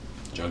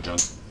 Junk, junk.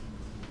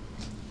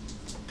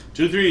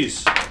 2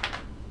 3s.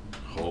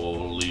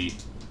 Holy.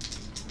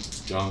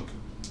 Junk.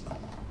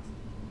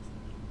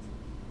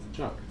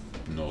 Junk.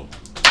 No.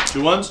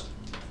 2 ones.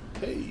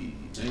 Hey.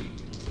 Hey.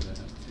 Look at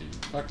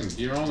that. Fucking,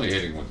 you're only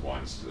hitting with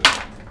 1s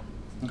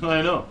today.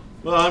 I know.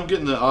 Well, I'm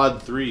getting the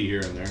odd 3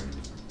 here and there.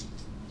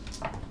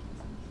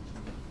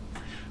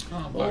 Oh,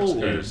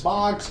 Holy boxcars.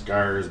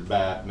 boxcars,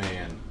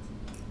 Batman.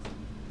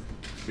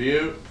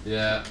 View.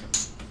 Yeah.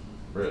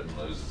 Britain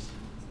loses.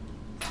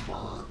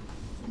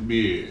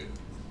 Yeah.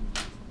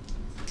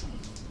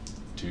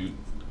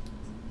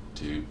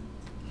 2-2.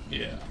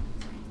 Yeah.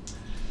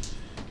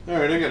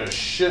 Alright, I got a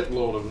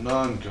shitload of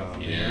non-com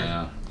here.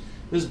 Yeah.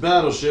 This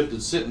battleship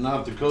that's sitting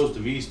off the coast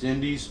of East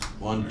Indies,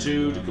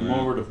 1-2 to come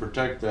Yeah. over to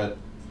protect that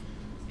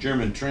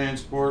German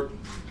transport.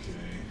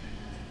 Okay.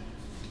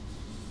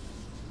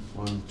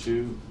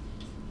 1-2.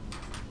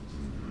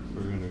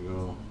 We're gonna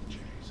go.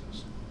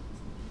 Jesus.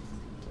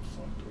 What the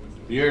fuck do I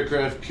do? The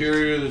aircraft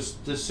carrier that's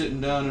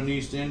sitting down in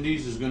East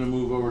Indies is gonna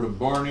move over to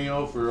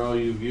Borneo for all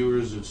you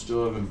viewers that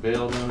still haven't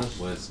bailed on us.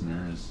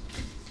 Listeners.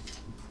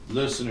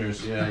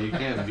 Listeners, yeah, you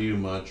can't view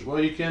much. Well,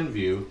 you can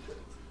view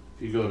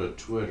if you go to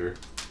Twitter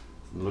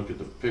and look at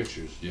the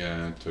pictures.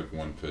 Yeah, I took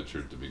one picture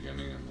at the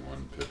beginning and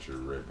one picture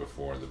right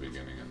before the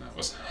beginning, and that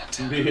was it.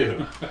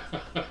 View.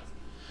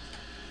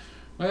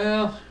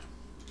 Well,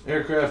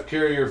 Aircraft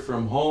carrier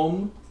from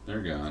home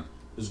they're gone.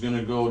 is going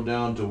to go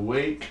down to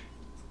Wake.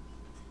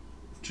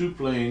 2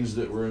 planes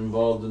that were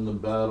involved in the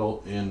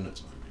battle in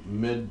That's what I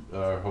mean.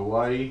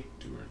 Hawaii.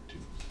 2 or 2.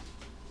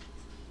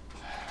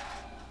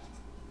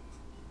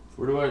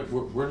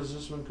 Where does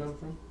this one come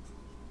from?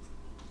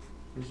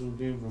 This one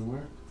came from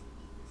where?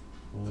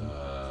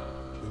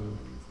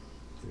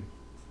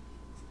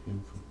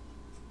 Came from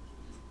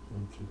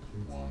 1, 2,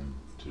 3. 1,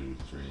 2,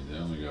 3. They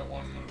only got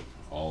one move.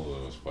 All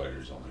those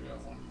fighters only got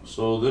one move.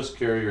 So this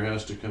carrier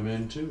has to come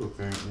in too,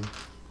 apparently.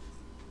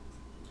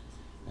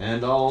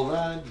 And all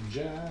that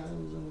jazz.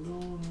 I'm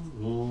gonna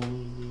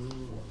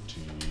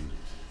 14.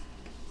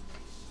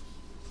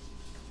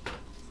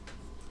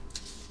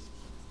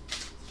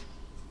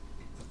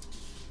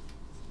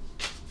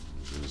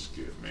 Just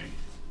give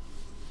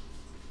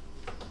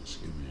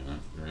me an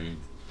upgrade.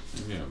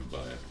 Maybe I'll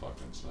buy a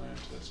fucking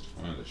scientist.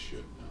 One of the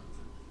shit now.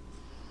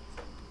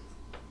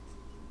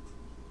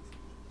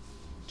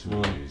 2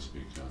 of these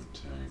become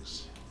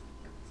tanks.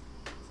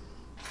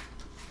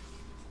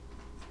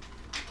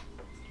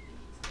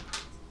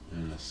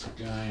 And a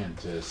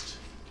scientist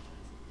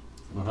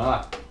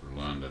Aha. for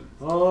London.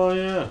 Oh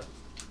yeah.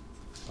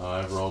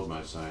 I've rolled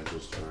my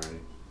scientist already.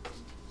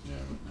 Yeah,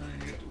 but now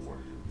you get to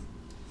warrior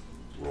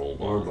roll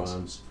War bonds.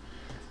 bonds.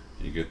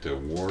 You get to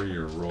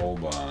warrior roll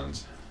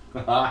bonds.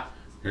 Haha.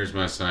 Here's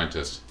my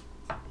scientist.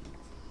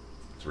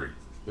 3.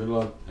 Good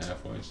luck.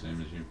 Halfway,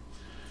 same as you.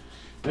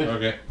 Yeah.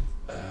 Okay.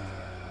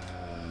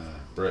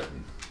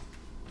 Britain.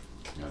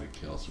 Gotta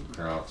kill some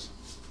crops.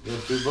 Got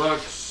 $2.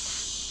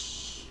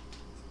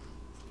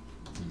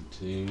 1,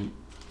 2. 1,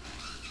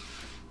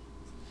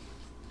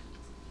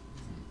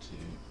 2.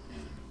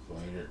 And a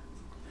fighter.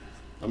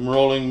 I'm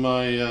rolling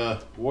my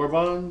war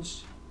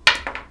bonds.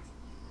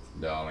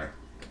 $1.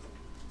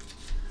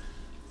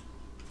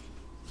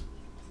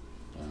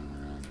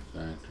 Around the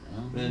factory.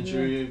 Oh, maybe I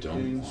Manchuria, don't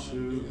King, want to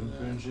Sioux, do and that.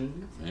 French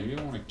India. Maybe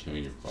I want to kill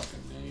your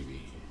fucking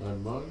navy.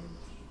 $5.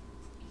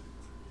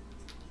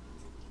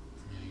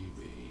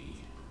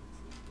 Maybe.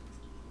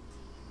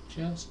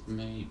 Just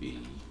maybe.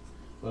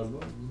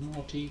 $5.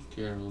 Naughty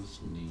girls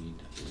need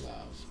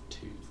love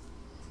too.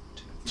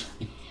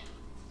 2,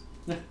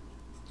 3.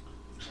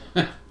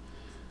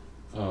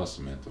 Oh,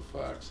 Samantha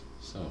Fox.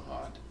 So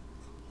hot.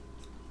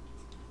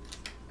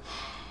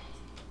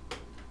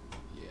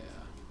 Yeah.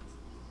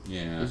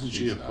 Yeah. Isn't she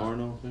she's a hot.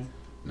 porno thing?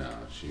 No,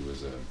 she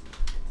was a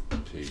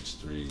page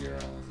 3 girl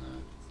in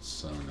the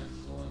Sun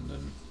in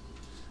London.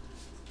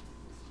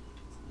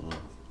 Oh.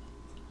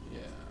 Yeah,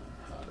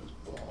 hot as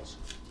balls.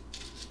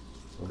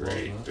 What about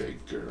Great that?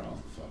 big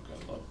girl. Fuck,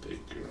 I love big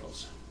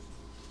girls.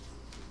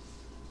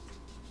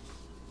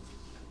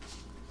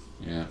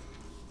 Yeah.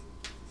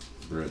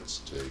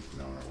 Brits take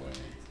Norway.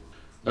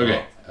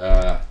 Okay.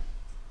 Am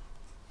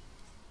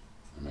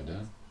I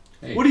done?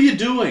 Hey, What are you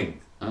doing?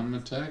 I'm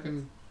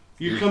attacking.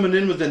 You're coming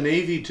in with the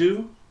Navy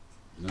too?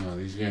 No,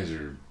 these guys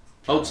are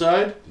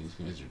Outside? These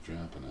guys are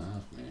dropping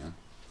off, man.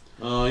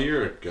 Oh,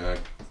 you're a guy.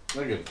 I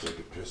gotta take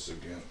a piss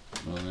again.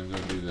 Well, then go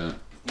do that.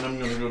 I'm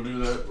gonna go do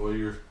that while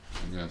you're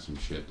I got some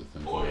shit to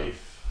think about.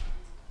 wife.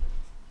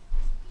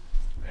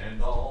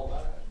 And all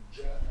that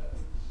jazz.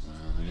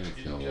 Well, I gotta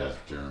kill Yeah. those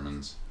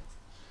Germans.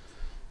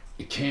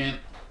 You can't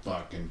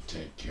fucking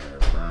take care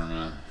of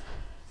Burma.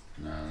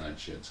 No, that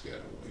shit's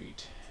gotta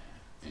wait.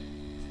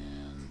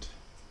 And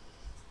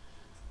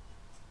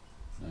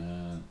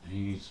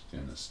he's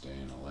gonna stay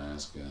in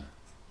Alaska.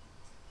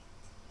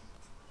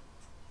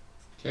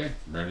 Okay,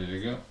 ready to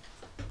go.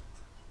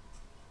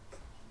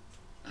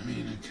 I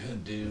mean, I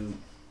could do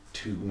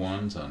 2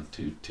 1s on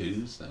 2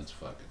 2s. That's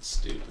fucking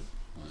stupid.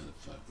 Why the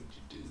fuck would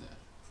you do that?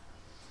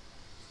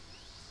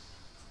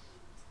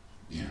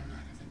 Yeah, I'm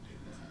not gonna do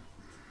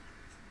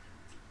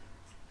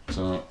that.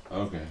 So,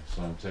 okay,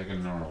 so I'm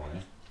taking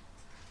Norway.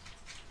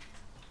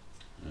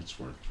 That's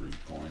worth 3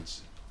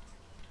 points.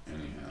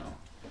 Anyhow.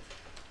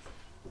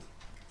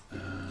 1,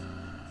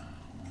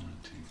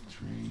 2,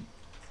 3.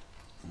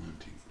 1,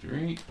 2,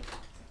 3.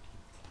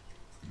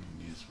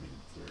 Gives me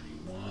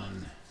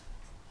 31.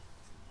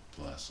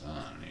 Plus, I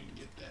don't even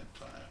get that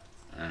 5.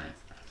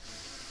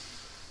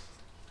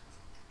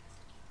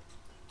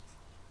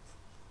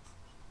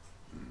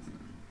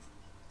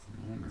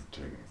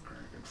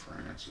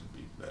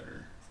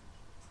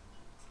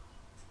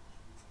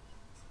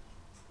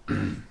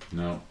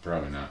 No,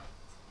 probably not.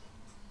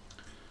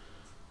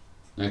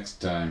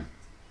 Next time.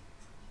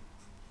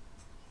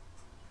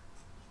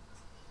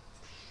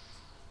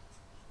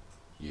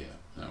 Yeah,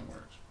 that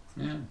works.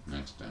 Yeah,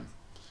 next time.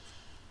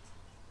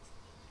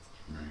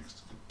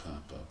 Next could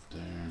pop up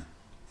there.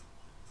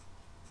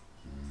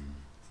 1,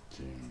 2,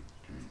 3.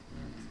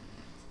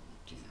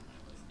 Can't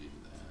really do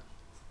that.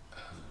 Oh,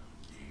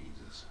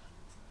 Jesus.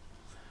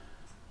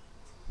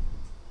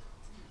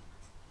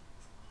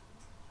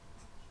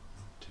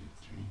 1, 2,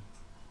 3,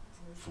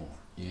 4.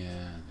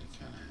 Yeah, they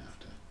kind of have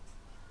to.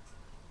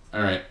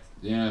 All right.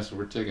 Yeah, so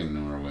we're taking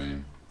Norway.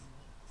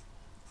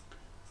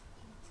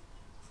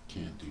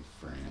 Can't do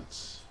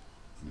France.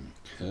 I mean, I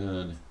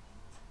could.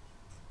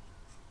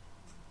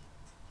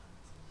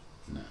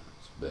 No,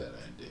 it's a bad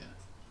idea.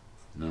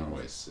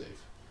 Norway's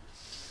safe.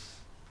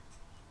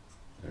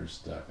 They're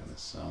stuck in the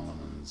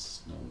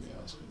Solomons. Nobody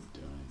else can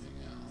do anything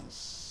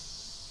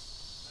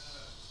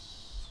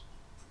else.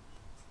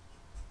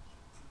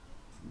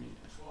 Yeah.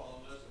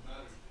 Well, unless it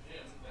matters to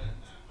him, then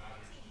that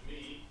matters to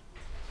me.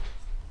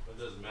 If it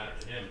doesn't matter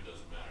to him, it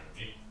doesn't matter to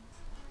me.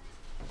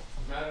 If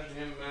it matters to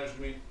him, it matters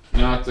to me.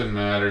 Nothing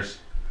matters.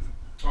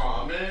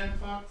 Aw, man,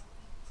 fuck.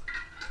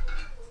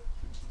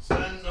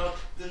 Said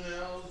nothing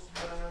else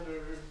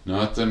matters.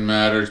 Nothing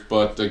matters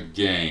but the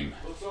game.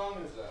 What song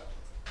is that?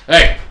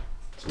 Hey!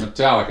 It's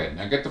Metallica.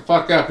 Now get the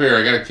fuck up here.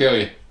 I gotta kill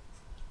you.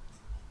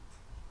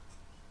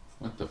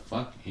 What the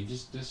fuck? He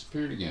just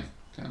disappeared again.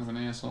 What kind of an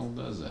asshole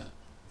does that?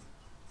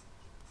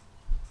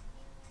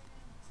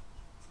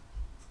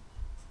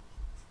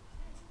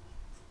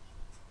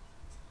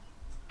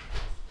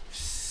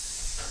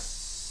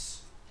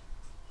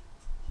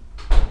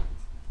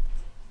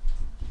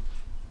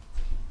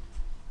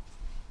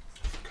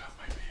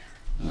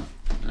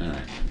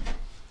 Alright.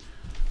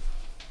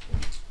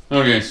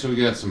 Okay, so we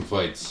got some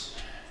fights.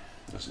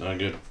 That's not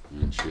good.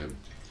 And shit.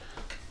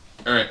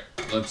 Alright,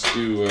 let's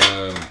do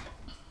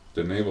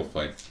the naval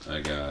fight.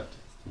 I got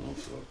Oh,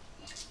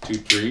 fuck. 2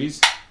 threes.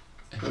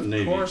 Of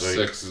Navy course, fight.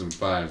 6s and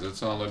 5s.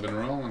 That's all I've been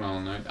rolling all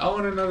night. Oh,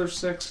 and another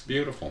 6.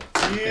 Beautiful.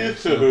 Okay,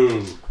 so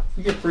Yoo-hoo.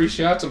 you get free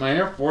shots at my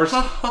Air Force.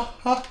 Ha ha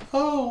ha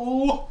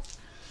ho.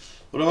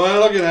 What am I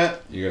looking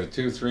at? You got a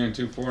 2, 3, and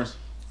 2 4s.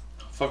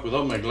 Fuck,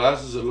 without my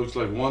glasses, it looks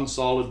like one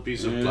solid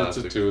piece of Yeah, it's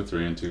plastic. a 2, a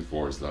 3, and 2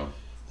 4s though.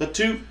 A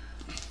 2,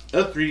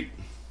 a 3,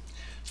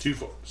 2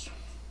 4s.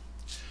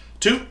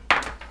 2,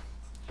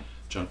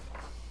 jump.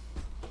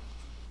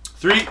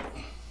 3,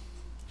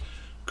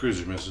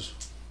 cruiser misses.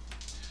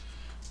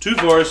 2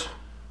 4s.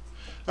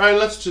 Alright,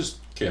 let's just.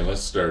 Okay,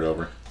 let's start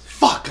over.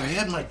 Fuck, I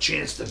had my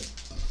chance to.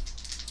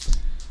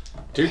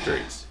 2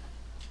 3s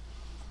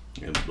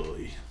Yeah,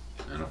 boy.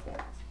 and a 4.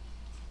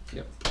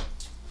 Yep.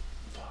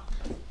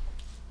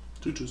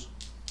 2 2s.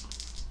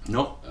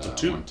 Nope, a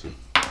 2. 1, 2.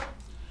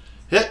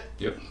 Hit.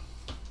 Yep.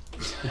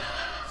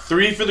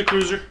 3 for the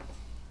cruiser.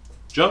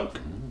 Junk.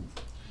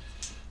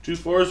 2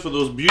 4s for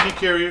those beauty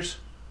carriers.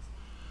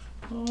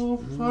 Oh,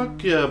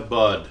 fuck yeah,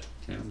 bud.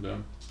 Okay, I'm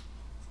done.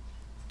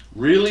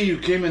 Really? You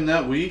came in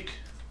that weak?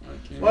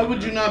 I can't Why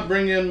would you remember. not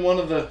bring in one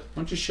of the... Why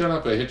don't you shut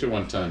up? I hit you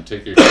one time.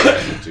 Take your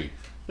casualty.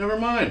 Never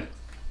mind.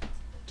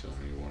 Tell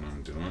me what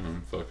I'm doing.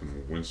 I'm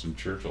fucking Winston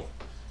Churchill.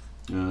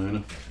 I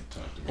know.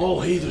 Talk to me.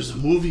 Oh, hey, there's a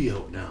movie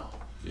out now.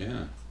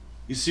 Yeah.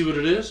 You see what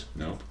it is?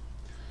 Nope.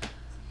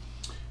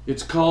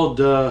 It's called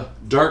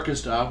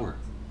Darkest Hour.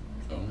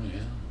 Oh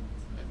yeah,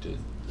 I did.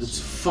 It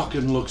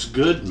fucking looks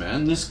good,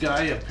 man. This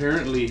guy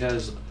apparently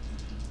has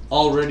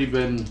already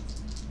been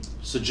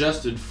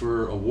suggested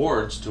for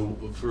awards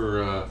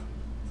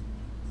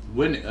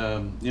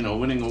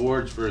winning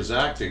awards for his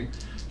acting.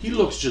 He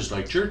looks just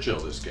like Churchill,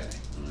 this guy.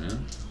 Oh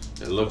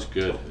yeah. It looks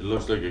good. It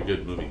looks like a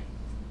good movie.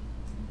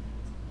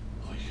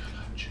 Oh, you got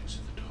hot chicks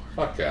in the door.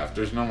 Fuck off.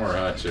 There's no more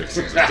hot chicks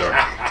in the door.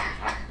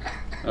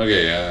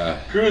 Okay.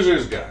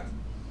 Cruiser's gone.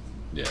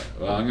 Yeah.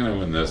 Well, I'm gonna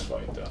win this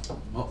fight though.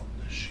 Oh,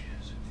 there she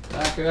is.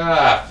 Back it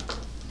off.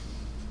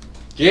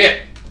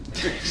 Get.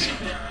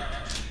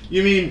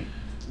 You mean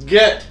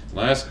get?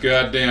 Last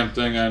goddamn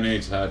thing I need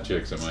is hot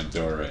chicks at my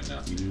door right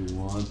now. You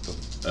want them.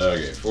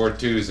 Okay. 4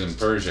 2s in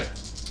Persia.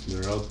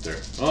 They're out there.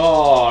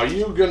 Oh, are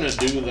you gonna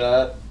do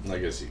that? I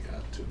guess you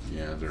got to.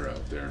 Yeah, they're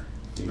out there.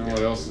 You You know got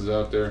what else to. is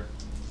out there?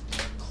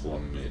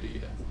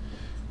 Chlamydia.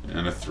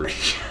 And a 3.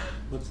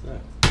 What's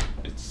that?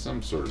 It's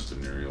some sort of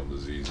venereal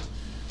disease.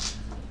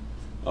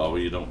 Oh, well,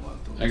 you don't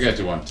want those. I got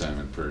you one time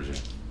in Persia.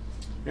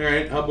 All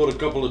right. How about a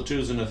couple of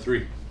 2s and a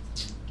 3?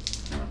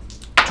 No.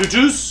 2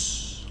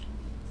 2s.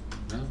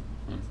 No.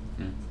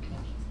 Yeah.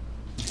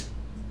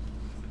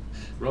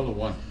 Roll a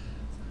 1.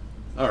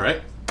 All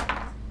right. Oh,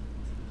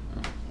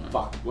 well,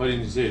 Fuck. Why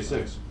didn't you say a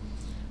 6?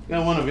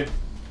 Got one of you.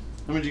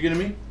 How much you get to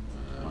me?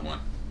 1.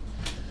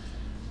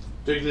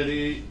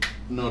 Dignity.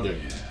 No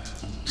dignity.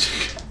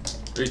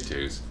 3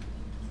 2s.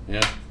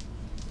 Yeah.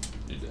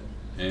 You're dead.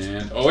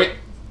 And oh wait.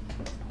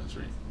 That's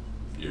right.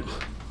 You're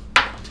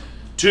dead.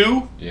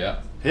 2.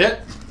 Yeah. Hit.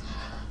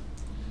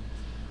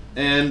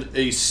 And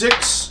a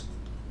 6.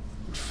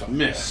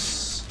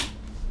 Miss.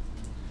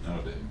 No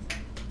dig.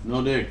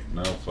 No dig.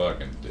 No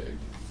fucking dig.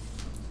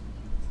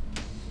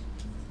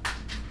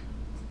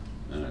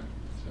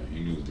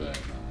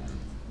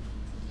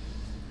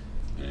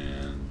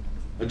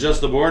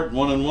 Adjust the board,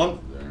 1-1.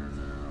 There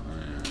now.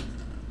 And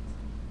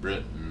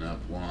Britain up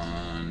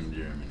 1,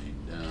 Germany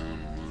down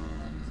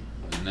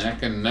 1.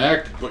 Neck and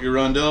neck. Put your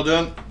rondelle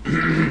down. I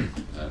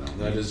don't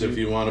That need is to. if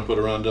you want to put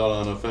a rondelle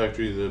on a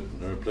factory that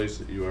or a place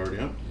that you already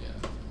own. Yeah.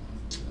 I don't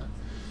wanna do that.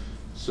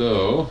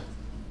 So.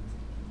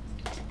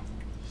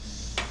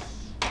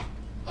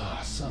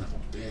 Ah, son of a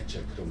bitch!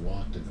 I could have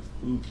walked into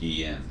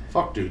Fujian.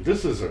 Fuck, dude,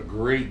 this is a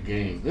great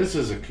game. This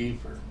is a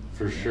keeper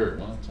for sure.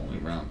 Well, it's only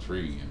round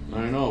 3.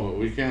 I know, but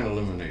we can't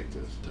eliminate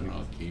this. They're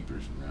not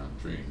keepers in round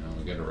 3. No,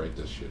 we got to write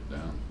this shit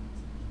down.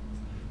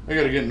 I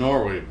gotta get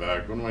Norway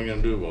back. What am I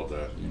gonna do about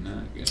that? You're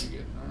not gonna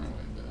get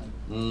Norway back.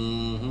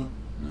 Mm-hmm.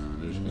 No,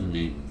 there's gonna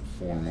be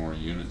 4 more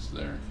units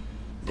there.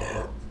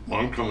 Well,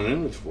 I'm coming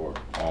in with 4.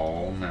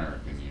 All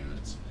American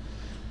units.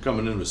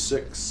 Coming in with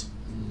 6.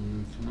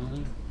 Come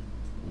on.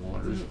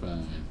 Water's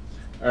fine.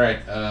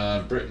 Alright,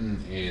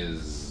 Britain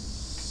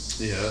is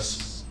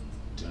Yes.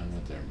 done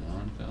with their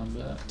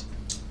non-combat.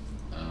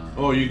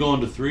 Oh, you going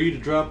to 3 to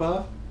drop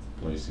off?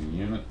 Placing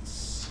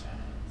units.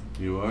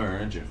 You are,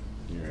 aren't you?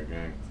 You're a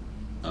gang.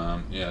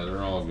 Yeah,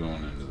 they're all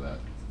going into that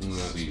That's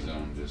sea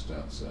zone just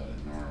outside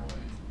of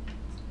Norway.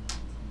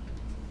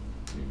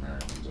 The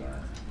Americans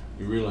are.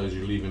 You realize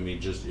you're leaving me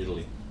just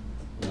Italy.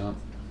 Well,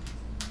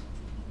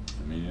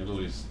 I mean,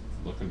 Italy's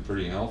looking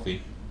pretty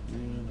healthy,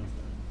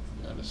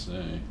 gotta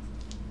say.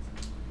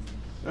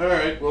 All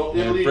right. Well,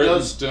 Yeah, Italy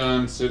Britain's does.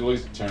 done. It's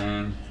Italy's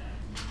turn.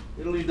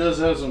 Italy does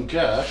have some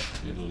cash.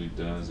 Italy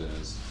does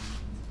as.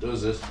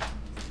 Does this?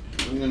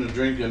 I'm gonna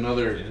drink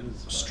another It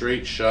is fine.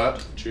 straight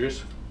shot.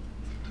 Cheers.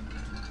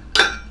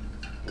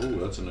 Oh,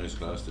 that's a nice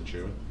glass to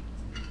cheer with.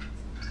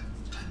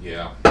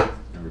 Yeah,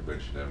 everybody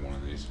should have one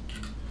of these.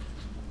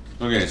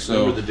 Okay, so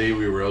Remember the day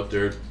we were out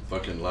there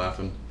fucking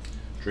laughing,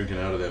 drinking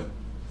out of them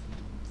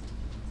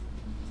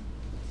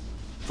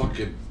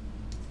fucking.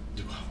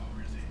 What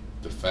were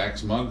they? the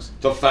fax mugs.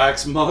 The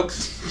fax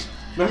mugs.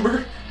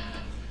 Remember?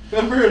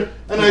 Remember?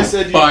 And I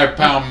said,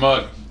 5-pound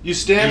mug. you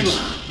stand,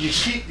 you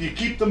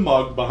keep the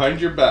mug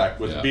behind your back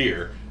with Yeah.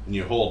 beer, and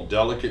you hold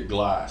delicate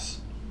glass.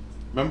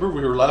 Remember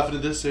we were laughing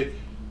at this? Say,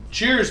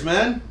 cheers,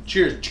 man.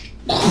 Cheers.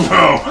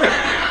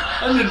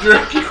 And you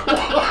drink your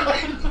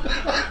wine.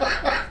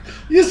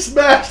 You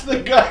smash the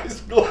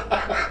guy's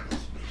glass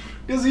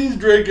because he's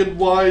drinking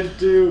wine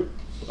too.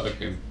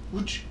 Fucking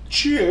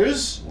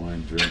Cheers.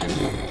 wine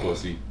drinking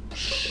pussy.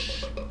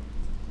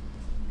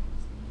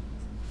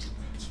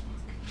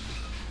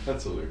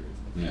 That's hilarious.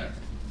 Yeah.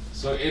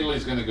 So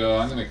Italy's gonna go.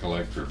 I'm gonna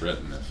collect for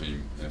Britain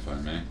if I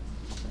may.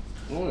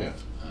 Oh yeah.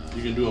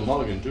 You can do a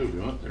mulligan too if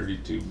you want.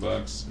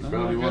 $32. No,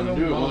 Probably I got want to no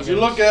do it once you mulligans.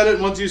 look at it.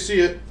 Once you see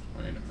it.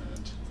 Wait a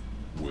minute.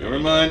 Wait Never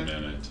mind. a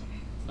minute.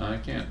 No, I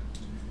can't.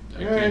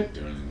 I Alright, can't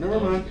do anything. never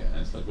wrong mind. again.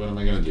 It's like, what am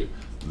I gonna do?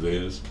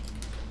 This?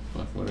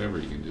 Fuck whatever.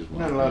 You can just. You're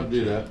not walk allowed right to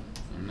do through that. it.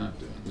 I'm not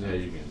doing that. Yeah,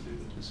 you can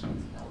do There's no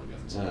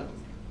mulligans. that.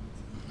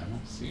 I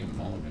don't see a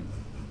mulligan.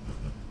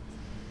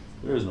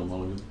 There is no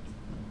mulligan.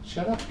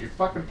 Shut up! You're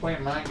fucking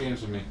playing mind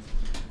games with me.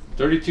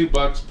 $32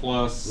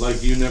 plus.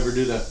 Like you never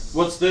do that.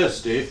 What's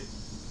this, Dave?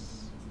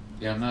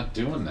 Yeah, I'm not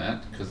doing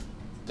that because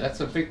that's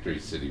a victory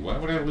city. Why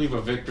would I leave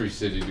a victory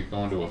city to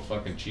go into a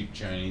fucking cheap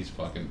Chinese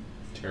fucking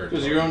territory?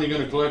 Because you're only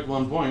going to collect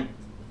 1 point.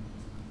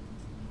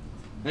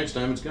 Next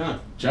time it's gone.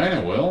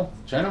 China will.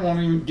 China won't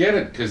even get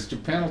it because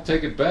Japan will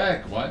take it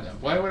back.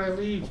 Why would I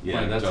leave?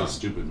 Yeah, my that's tongue? a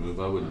stupid move.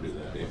 I wouldn't do I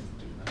that, Dave. wouldn't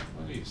do that.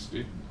 What are you,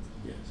 stupid?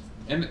 Yes.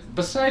 And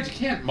besides, you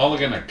can't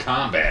mulligan a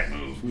combat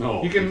move.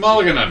 No. You can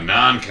mulligan a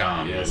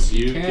non-com Yes, move.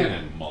 you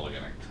can't can.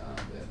 mulligan a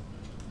combat.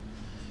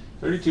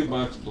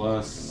 $32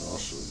 plus. I'll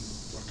show you.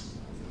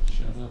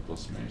 Shut up, I'll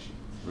smash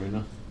you. Right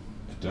now?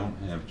 I don't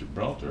have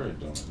Gibraltar, I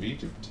don't have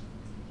Egypt,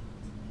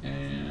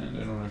 and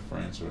I don't have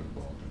France or the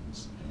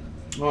Balkans.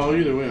 And I Well, don't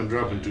either way, I'm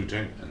dropping have 2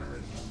 tank. an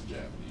original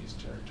Japanese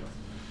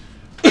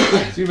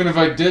territory. So even if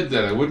I did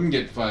that, I wouldn't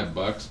get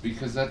 $5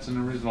 because that's an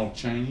original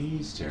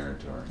Chinese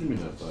territory. Give me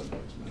that $5,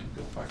 Yeah, man.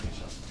 go fuck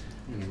yourself.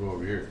 I'm going to go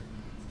over here.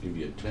 Give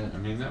you a 10. I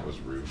mean, that was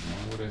rude.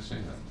 Why would I say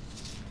that?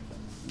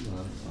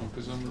 Oh,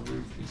 because I'm a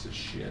rude piece of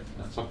shit.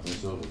 That's Fuck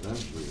myself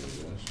eventually, I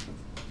guess.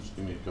 Just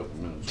give me a couple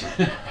minutes.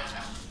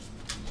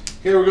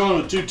 Here we're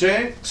going with 2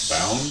 tanks.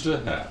 bound to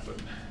happen.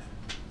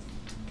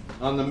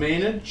 On the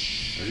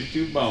mainage.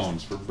 32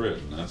 bones for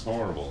Britain. That's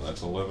horrible.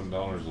 That's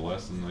 $11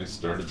 less than they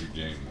started the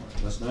game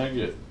with. That's not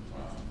good. Wow.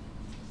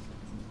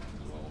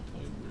 Well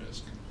played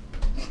risk.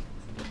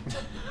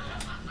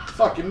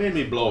 Fuck, it made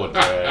me blow a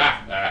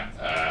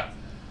drag.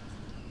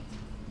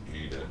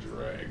 Eat a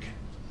drag.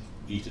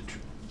 Eat it.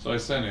 So I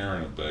sent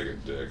Aaron a bag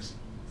of dicks.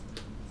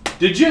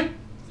 Did you?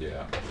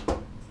 Yeah.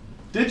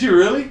 Did you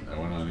really? I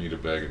went on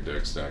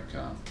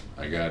eatabagofdicks.com.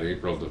 I got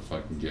April to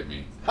fucking get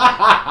me.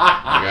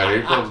 I got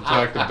April to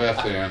talk to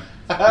Beth Ann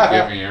to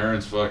get me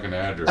Aaron's fucking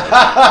address. And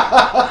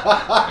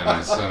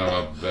I sent him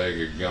a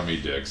bag of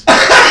gummy dicks. And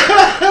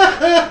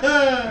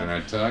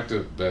I talked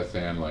to Beth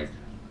Ann like,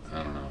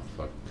 I don't know,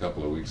 a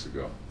couple of weeks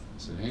ago. I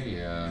said, hey,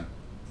 your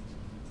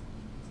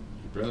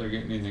brother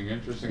get anything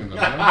interesting in the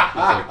mail? She's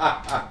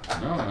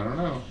like, no, I don't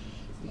know.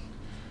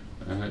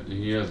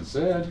 He hasn't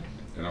said.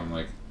 And I'm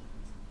like,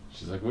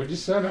 She's like, what'd you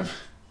send him?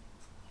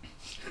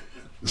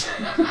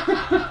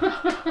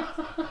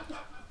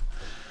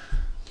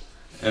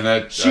 And I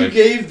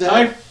gave that.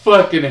 I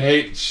fucking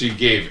hate. She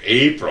gave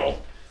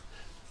April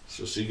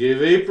So she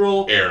gave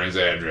April Aaron's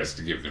address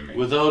to give to me.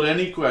 without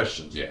any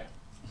questions. Yeah.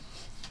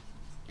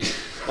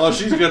 Oh,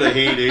 she's gonna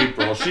hate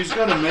April. She's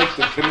gonna make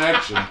the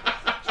connection.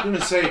 She's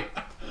gonna say,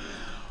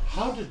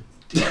 "How did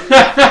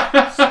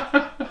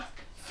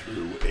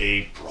through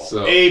April?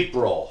 So-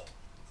 April."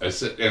 I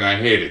said, and I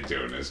hated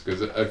doing this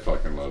because I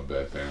fucking love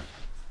Beth Ann.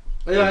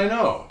 Yeah, I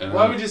know. And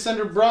Why I- would you send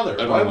her brother? I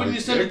don't Why like- wouldn't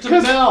you send it to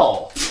 'cause-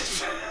 Mel?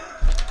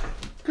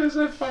 Because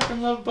I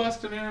fucking love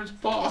busting Aaron's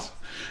balls.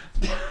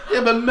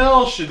 Yeah, but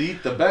Mel should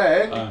eat the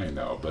bag. I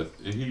know, but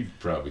he'd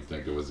probably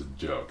think it was a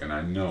joke, and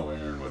I know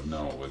Aaron would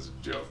know it was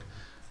a joke.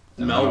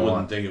 And I Mel don't wouldn't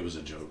want- think it was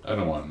a joke. I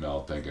don't want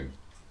Mel thinking,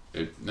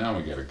 now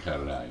we gotta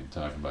cut it out. You're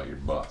talking about your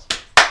boss.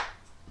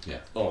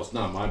 Oh, it's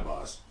not my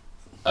boss.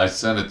 I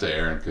sent it to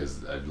Aaron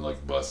because I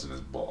like busting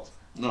his balls.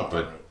 No,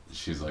 But alright.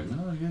 she's like,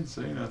 no, I didn't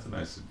say nothing.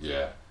 I said,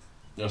 yeah.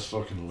 That's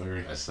fucking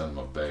hilarious. I sent him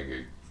a bag of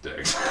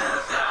dicks.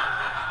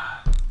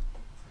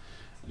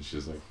 And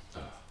she's like,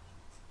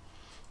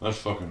 That's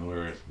fucking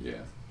hilarious.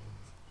 yeah.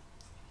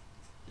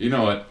 You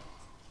know what?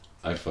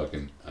 I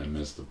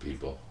miss the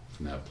people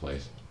from that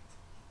place.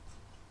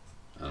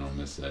 I don't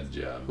miss that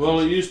job. Well,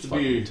 was it a used to be.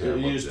 fucking It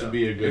terrible used to job.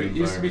 be a good. It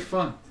used to be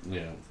environment. fun.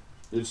 Yeah,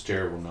 it's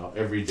terrible now.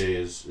 Every day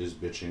is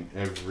bitching.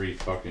 Every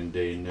fucking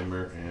day,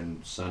 Nimmer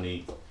and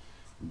Sonny,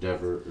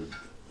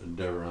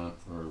 Deveron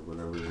or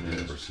whatever his name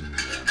is,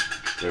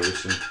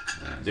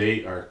 Deverson.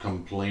 They are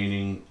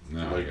complaining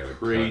No, I like gotta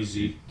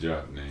crazy. cut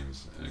job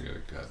names. I gotta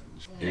cut.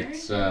 Larry?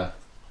 It's I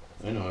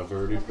know. I've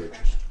already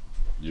purchased.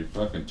 your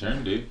fucking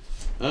turn, dude.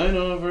 I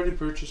know. I've already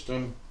purchased.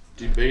 I'm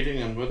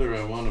debating on whether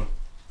I want to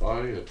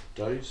buy a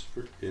dice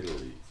for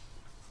Italy.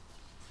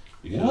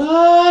 Because-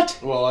 What?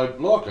 Well, I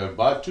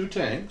bought 2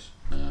 tanks.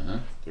 Uh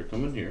They're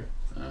coming here.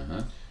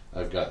 huh.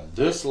 I've got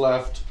this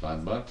left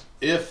 $5.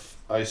 if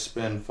I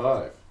spend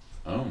 5.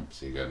 Oh,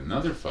 so you got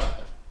another 5.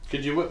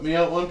 Could you whip me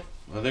out one?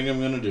 I think I'm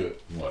gonna do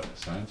it. What? A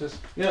scientist?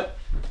 Yep.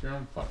 Make your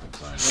own fucking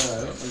scientist.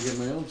 Alright, I'll get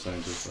my own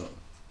scientist out.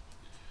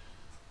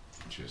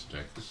 Just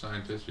take the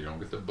scientist. You don't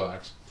get the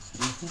box.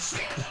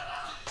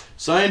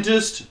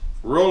 Scientist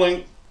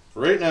rolling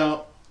right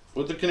now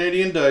with the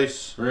Canadian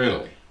dice. For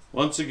Italy.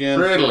 Once again,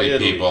 For for Italy,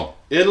 people.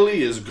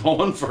 Italy is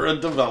going for a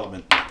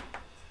development.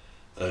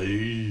 Ooh,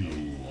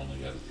 only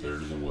got a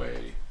third of the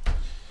way.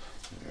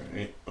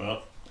 Alright,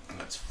 well,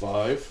 that's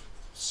 5,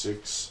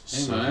 6, Hey,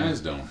 my 7,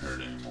 eyes don't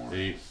hurt anymore.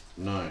 8,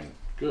 9.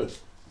 Good.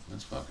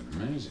 That's fucking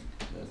amazing.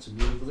 That's a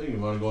beautiful thing. You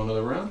want to go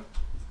another round?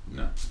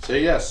 No.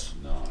 Say yes.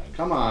 No, I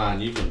Come on,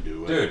 you can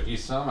do it. Dude, you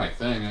saw my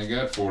thing. I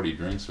got 40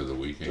 drinks for the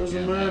weekend.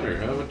 Doesn't matter.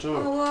 Have a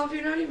talk. Oh, well, if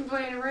you're not even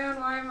playing around,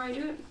 why am I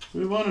doing it?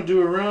 We want to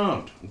do a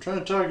round. I'm trying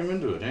to talk him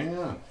into it. Hang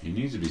on. He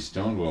needs to be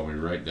stoned while we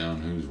write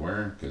down who's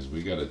where, because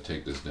we got to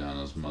take this down.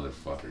 Those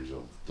motherfuckers,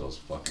 those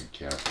fucking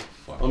cats. Will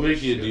fuck I'll make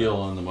this you a shit deal up.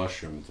 on the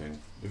mushroom thing.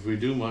 If we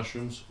do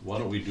mushrooms, why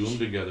don't we do them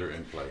together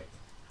and play?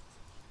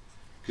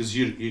 Because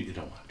you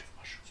don't want to do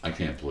mushrooms. I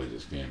can't play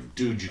this game.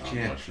 Dude, you on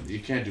can't. mushrooms. You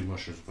can't do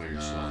mushrooms by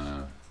yourself.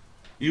 Nah,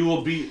 You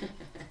will be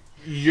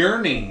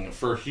yearning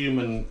for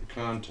human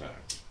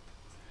contact.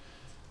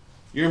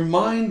 Your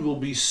mind will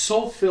be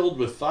so filled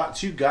with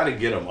thoughts, you got to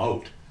get them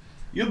out.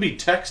 You'll be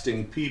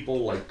texting people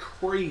like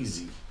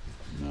crazy.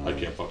 no. I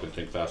can't fucking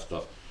think fast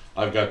enough.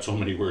 I've got so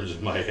many words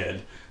in my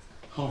head.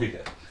 Oh yeah.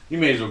 You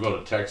may as well go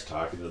to text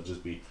talk and it'll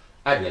just be.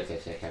 Maybe Oh,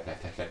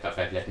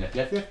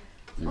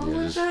 I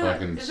what's just that?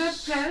 fucking. Is that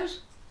Pez?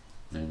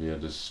 Maybe I'll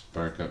just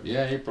spark up.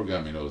 Yeah, April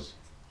got me those.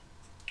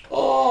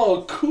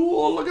 Oh,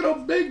 cool! Look at how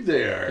big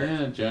they are.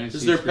 Yeah, giant.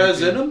 Is there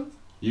Pez in them?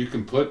 You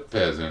can put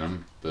Pez in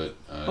them, but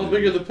How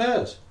big are the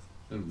Pez?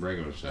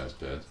 regular size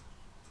Pez?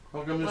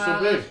 How come they're Wow,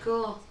 so big? that's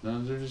cool.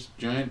 No, they're just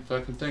giant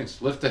fucking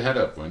things. Lift the head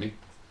up, Wendy.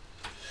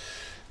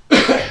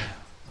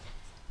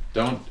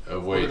 Don't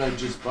What wait. did I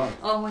just buy?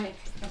 Oh, wait.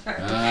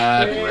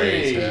 Ah,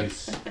 raise head.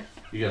 Jeez.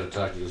 You gotta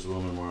talk to this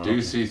woman more Do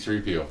often.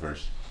 C3PO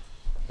first.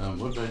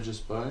 What did I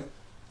just buy?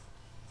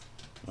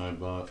 I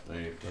bought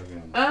a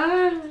fucking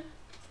mac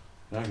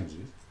and cheese.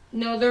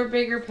 No, they're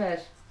bigger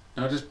Pez.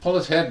 No, just pull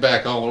his head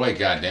back all the way.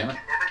 God damn it!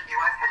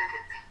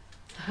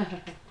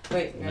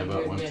 Wait, And I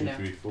bought 1, 2,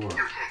 3, 4.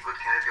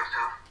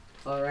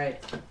 All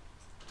right.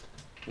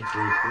 That's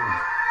very cool.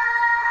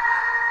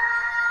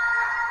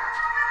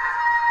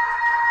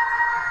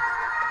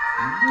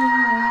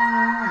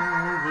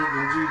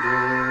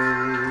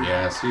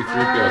 Yeah,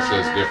 C3PO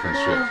says different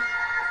shit.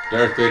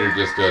 Darth Vader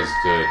just does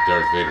the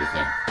Darth Vader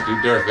thing.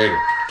 Do Darth Vader.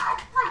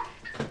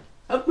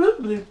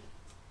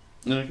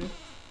 Okay.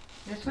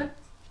 This one?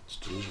 It's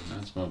delicious.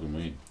 Not smoking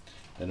weed.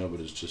 I know, but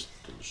it's just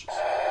delicious.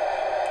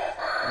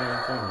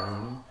 Yeah,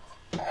 fine,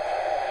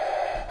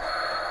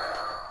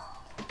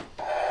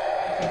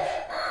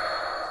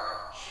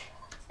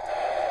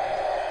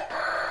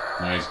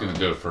 No, he's gonna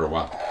do it for a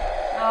while.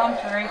 Oh, I'm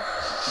sorry.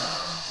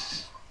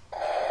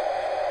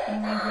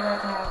 Didn't mean for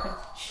that to happen.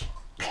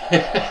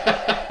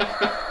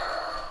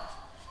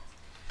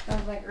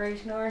 Sounds like Ray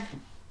snore.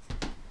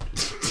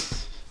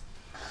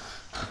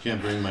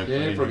 Can't bring my Yeah,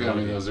 plane. you forgot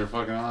me. to Those are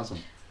fucking awesome.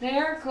 They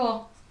are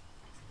cool.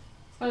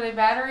 What, are they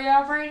battery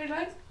operated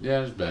like? Yeah,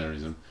 there's batteries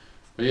in them.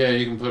 But yeah,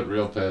 you can put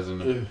real Pez in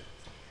them.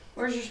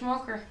 Where's your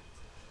smoker?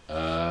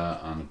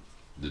 On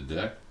the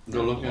deck.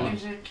 Go look at it.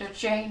 Is it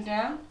chained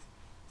down?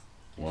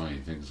 Why,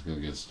 you think it's gonna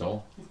get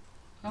stole?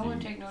 I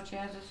wouldn't You- take no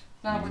chances.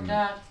 Not with you-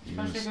 that. you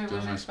gonna Especially if it steal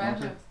was my smoker?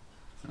 expensive.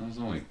 It was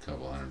only a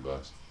couple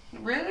 $100.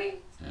 Really?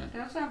 Yeah.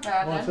 That's not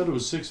bad Oh, I then. thought it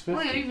was Well,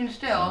 $650. even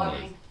still, I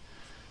Solid. mean,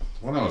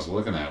 One I was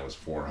looking at was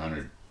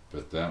 400,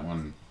 but that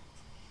one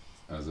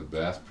was a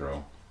Bass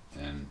Pro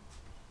and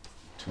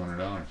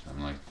 $200.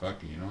 I'm like,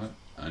 fuck it, you know what?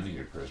 I need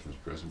a Christmas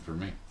present for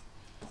me.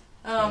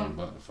 So I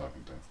bought the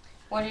fucking thing.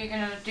 what are you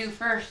gonna do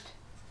first?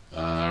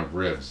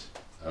 Ribs.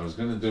 I was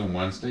gonna do them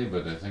Wednesday,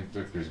 but I think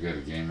Victor's got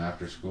a game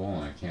after school,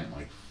 and I can't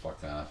like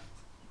fuck off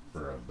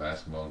for a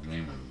basketball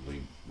game and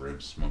leave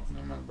ribs smoking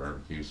on my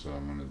barbecue, so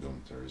I'm gonna do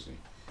them Thursday.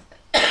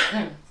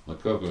 La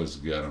Coco's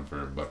got them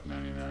for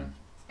 $1.99.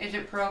 Is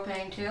it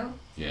propane too?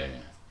 Yeah.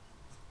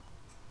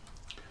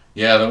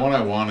 Yeah, the one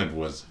I wanted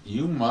was,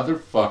 you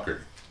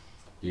motherfucker.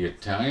 The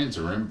Italians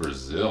are in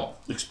Brazil.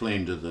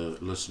 Explain to the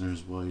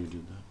listeners why you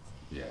did that.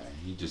 Yeah,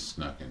 he just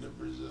snuck into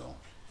Brazil.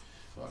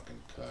 Fucking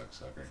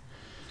cocksucker.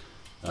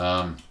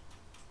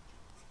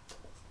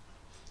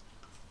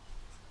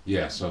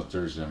 Yeah, so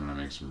Thursday I'm gonna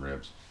make some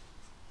ribs.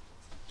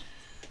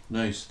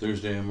 Nice.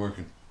 Thursday I'm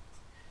working.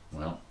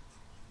 Well,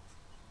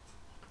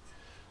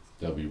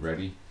 they'll be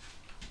ready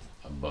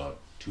about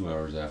 2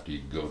 hours after you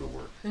go to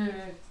work, and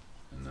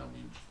they'll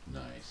be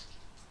nice.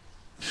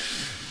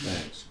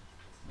 Thanks.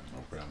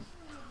 No problem.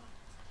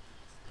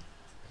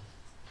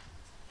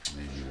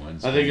 Maybe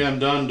Wednesday. I think I'm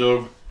done,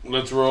 Doug.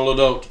 Let's roll it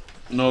out.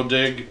 No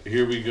dig.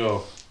 Here we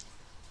go.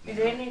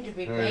 They need to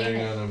be All right, hang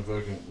painted. on. I'm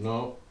fucking.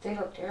 No, They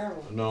look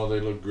terrible. no, they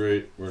look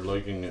great. We're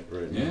liking it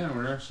right now. Yeah,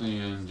 we're actually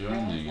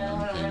enjoying the Yeah, I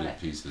wanna unpainted run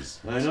it. pieces.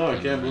 I know. I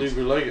It's can't kinda believe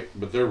we like it,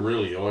 but they're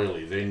really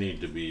oily. They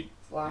need to be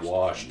Washed.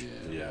 washed. Yeah,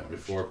 Yeah, washed.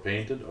 before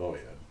painted. Oh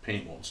yeah,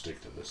 paint won't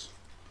stick to this.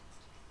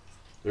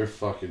 They're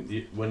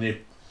fucking. When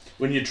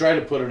you try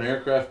to put an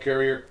aircraft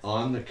carrier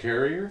on the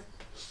carrier.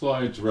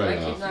 Slides I right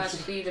could off. not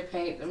see to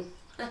paint them.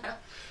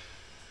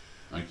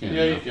 I can't.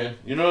 Yeah, now. you can.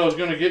 You know, what I was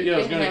gonna get you. I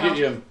was gonna Yeah. get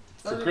you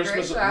for Those are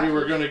Christmas. great We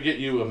were glasses. gonna get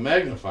you a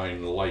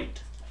magnifying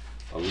light.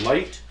 A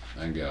light.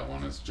 I got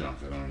one. It's junk.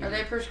 I don't Are know.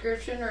 they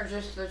prescription or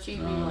just the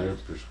cheapy No, they're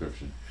ones?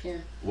 prescription.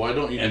 Why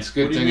don't you? It's a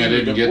good what do you thing I mean you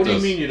didn't don't- get What do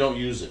those. you mean you don't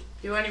use it?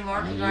 Do anymore?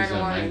 I Because use I don't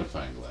that want to.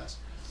 magnifying glass.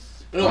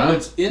 No, Huh?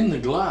 it's in the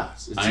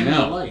glass. It's I in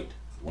know. the light.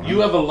 When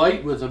You I'm- have a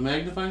light with a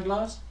magnifying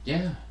glass?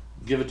 Yeah.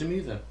 Give it to me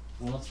then.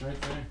 Well, it's right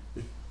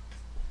there.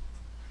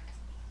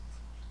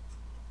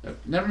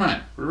 Never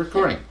mind. We're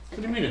recording. What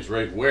do you mean it's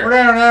right We're where?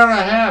 down an hour and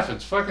a half.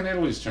 It's fucking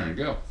Italy's turn.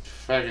 Go.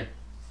 Faggot.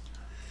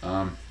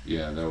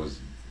 Yeah, that was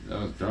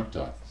drunk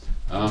talk.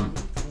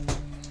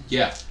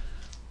 Yeah,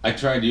 I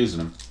tried using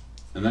them,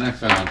 and then I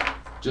found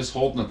just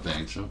holding the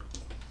thing. Sure.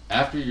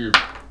 After you're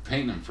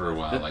painting them for a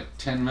while, like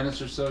 10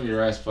 minutes or so,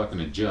 your eyes fucking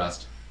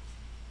adjust,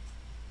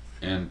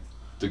 and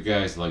the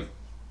guy's like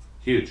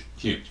Huge.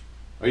 huge.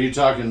 Are you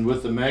talking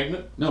with the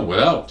magnet? No,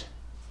 without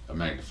a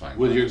magnifying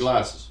With your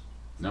glass. glasses?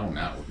 No,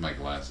 not with my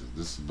glasses.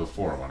 This is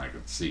before when I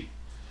could see.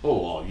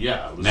 Oh, well,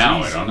 yeah. It was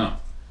Now easy. I don't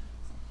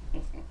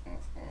know.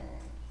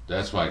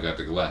 That's why I got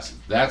the glasses.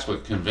 That's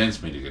what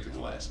convinced me to get the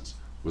glasses.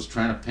 Was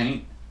trying to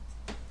paint.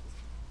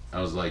 I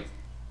was like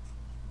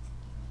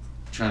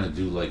trying to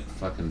do like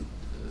fucking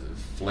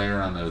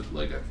flare on a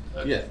like a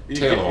Yeah. You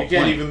tail of a can't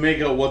plane. even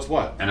make out what's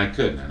what. And I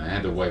couldn't, and I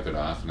had to wipe it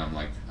off. And I'm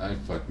like, I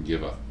fucking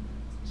give up.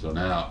 So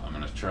now I'm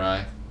gonna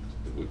try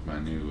with my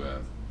new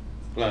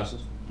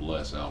Glasses.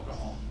 less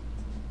alcohol.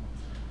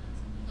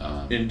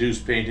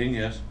 Induced painting,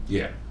 yes.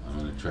 Yeah, I'm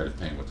gonna try to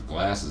paint with the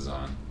glasses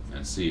on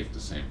and see if the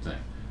same thing.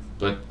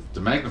 But the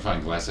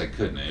magnifying glass, I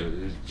couldn't.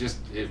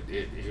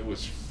 It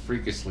was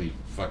freakishly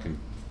fucking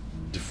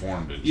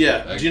deformed. And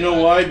Yeah. shit. Do you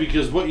know why?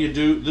 Because what you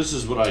do, this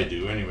is what I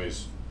do,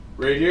 anyways.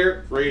 Right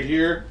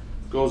here,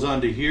 goes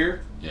onto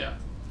here. Yeah,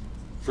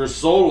 For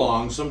so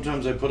long,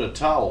 sometimes I put a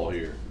towel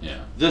here. yeah.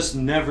 This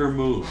never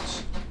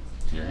moves.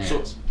 Your hands.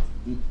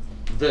 So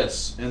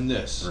this and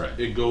this, Right.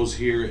 it goes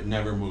here. It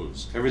never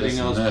moves. Everything this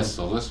else. and this,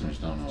 the listeners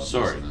don't know what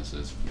Sorry. this and this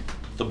is.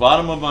 The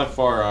bottom of my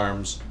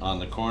forearms on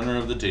the corner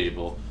of the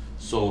table,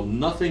 so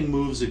nothing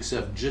moves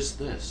except just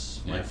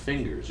this, my Yeah.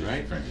 fingers, Just right?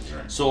 your fingers,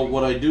 right. So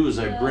what I do is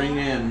I bring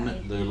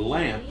in the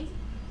lamp,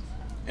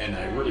 and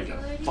I really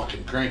gotta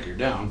fucking crank her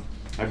down.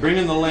 I bring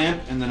in the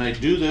lamp, and then I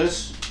do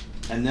this,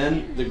 and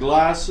then the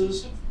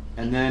glasses,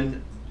 and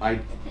then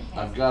I've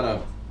got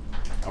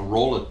a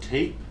roll of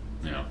tape,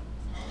 Yeah.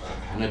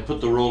 and I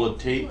put the roll of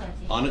tape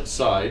on its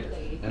side,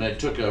 and I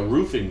took a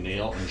roofing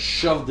nail and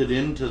shoved it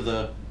into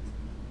the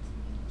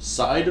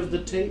side of the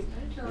tape.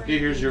 Okay,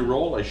 here's your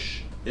roll.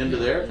 Into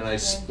there, and I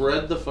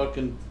spread the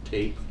fucking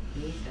tape,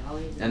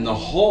 and the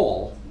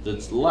hole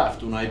that's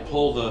left when I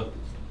pull the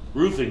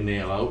roofing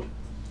nail out,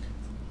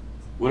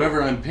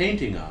 whatever I'm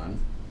painting on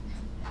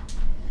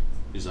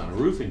is on a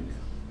roofing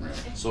nail.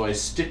 Right. So I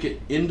stick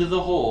it into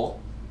the hole,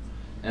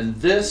 and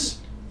this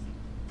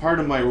part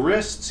of my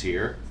wrists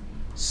here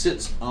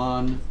sits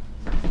on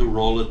the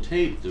roll of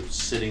tape that's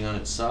sitting on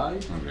its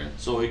side. Okay.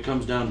 So it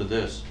comes down to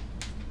this.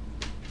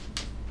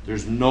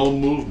 There's no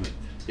movement.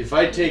 If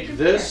I take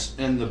this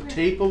and the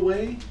tape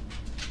away,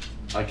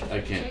 I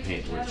can't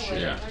paint with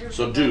shit. Yeah.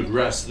 So dude,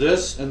 rest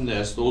this and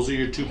this. Those are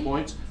your 2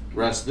 points.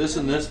 Rest this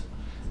and this.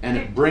 And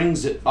it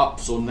brings it up.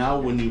 So now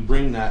when you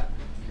bring that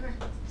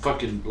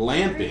fucking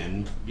lamp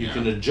in, you Yeah.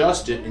 can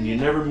adjust it and you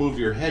never move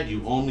your head.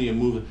 You only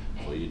move it.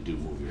 Well, you do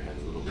move your head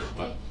a little bit,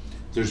 but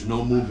there's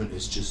no movement.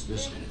 It's just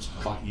this and it's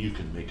fuck. You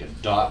can make a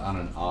dot on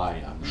an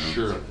eye. I'm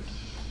sure of it.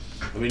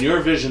 I mean, your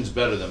vision's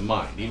better than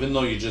mine. Even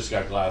though you just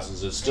got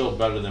glasses, it's still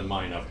better than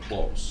mine up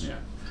close. Yeah.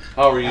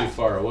 How are you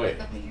far away?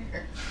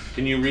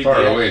 Can you read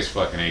Far the away is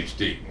fucking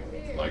HD.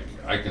 Like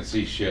I can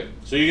see shit.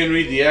 So you can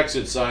read the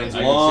exit signs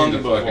I long can see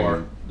the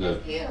before.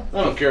 fucking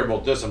I don't care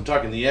about this. I'm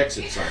talking the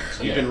exit signs.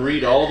 You Yeah. can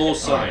read all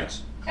those Oh, yeah.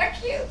 signs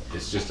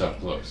It's just up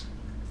close.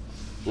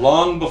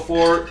 long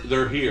before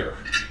they're here.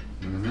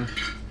 Mm-hmm.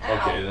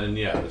 Okay, then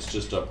yeah, it's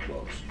just up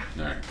close.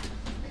 All right.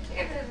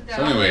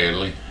 So anyway,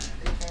 Italy,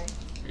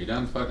 are you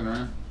done fucking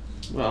around?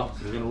 Well,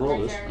 we're gonna roll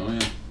this. Oh yeah.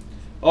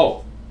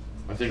 Oh,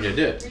 I think I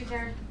did.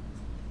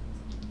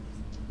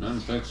 I don't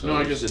think so. No,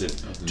 I guess I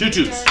did. Nothing. 2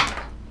 twos.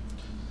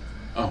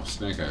 Oh,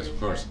 snake eyes, of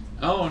course.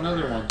 Oh,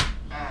 another one.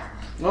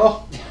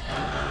 Oh,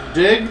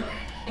 dig.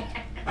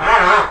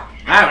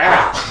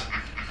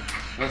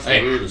 That's the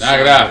Hey, weirdest knock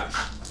it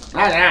sound.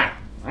 out.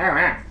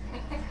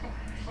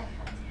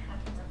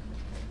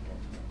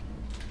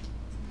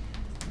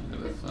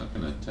 Look at the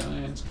fucking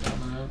Italians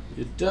coming out.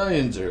 The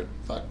Italians are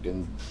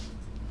fucking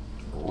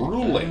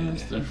ruling.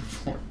 Italians, they're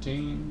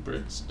 14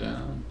 bricks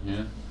down.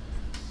 Yeah.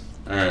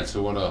 All right.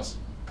 So what else?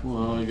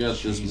 Well, I got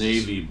this Jesus.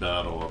 Navy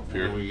battle up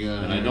here, What do we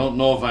got and I here? don't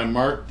know if I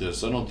marked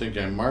this. I don't think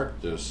I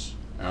marked this.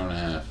 Hour and a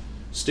half.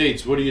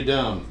 States, what are you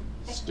down?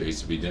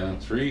 States to be down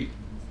 3.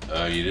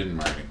 You didn't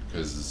mark it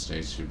because the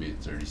states should be at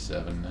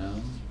 37 now.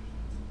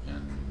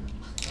 And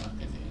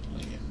fucking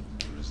Italy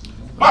and Brazil.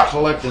 I'm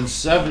collecting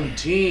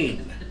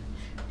 17.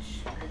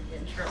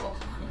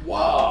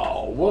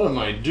 Wow, what am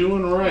I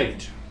doing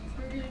right?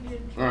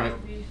 Alright,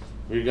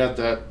 we got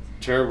that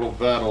terrible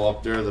battle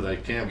up there that I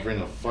can't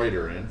bring a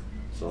fighter in,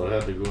 so I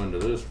had to go into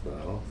this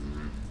battle.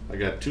 I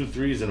got 2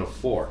 3s and a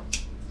 4.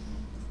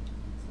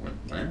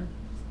 Where?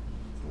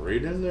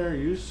 Right in there,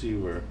 you see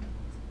where.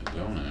 I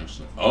don't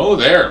actually. Oh,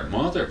 there,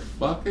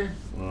 motherfucker.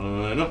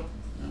 I know.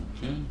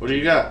 Okay. What do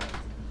you got?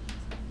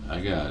 I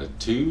got a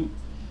 2,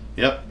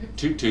 Yep,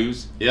 2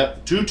 2s,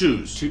 yep, 2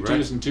 2s. 2 right?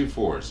 2s and 2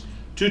 4s.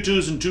 2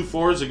 2s and 2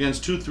 4s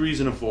against 2 3s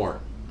and a 4. All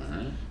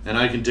right. And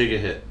I can take a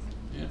hit.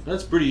 Yeah.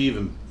 That's pretty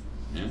even.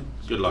 Yeah.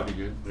 it's Good luck. pretty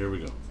good. There we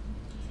go.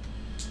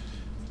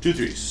 2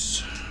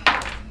 3s.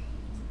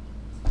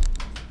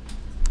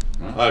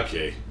 Well,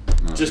 Okay.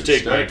 not a Just good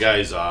take my start.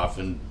 guys off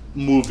and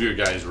move your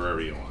guys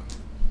wherever you want.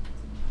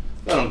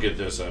 If I don't get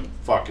this, I'm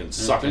fucking I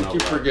sucking think out you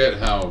loud. forget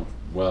how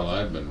well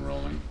I've been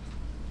rolling.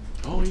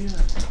 Oh, yeah.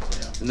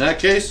 Yeah. In that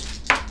case,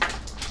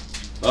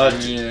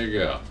 There you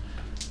go.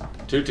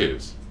 2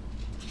 2s.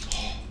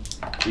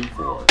 2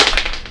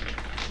 4s.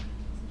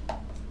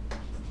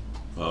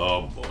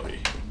 oh boy.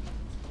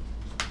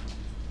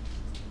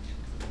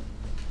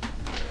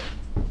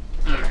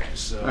 Okay,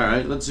 so.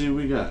 Alright, let's see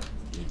what we got.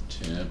 You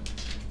tipped.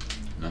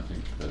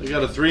 Nothing. We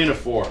got a 3 and a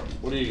 4.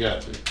 What do you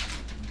got?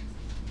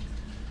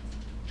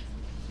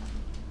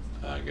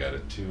 I got a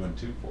 2 and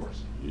 2 4s.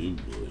 You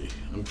boy.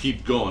 I'm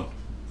keep going.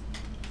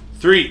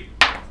 3.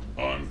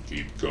 On,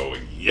 keep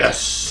going.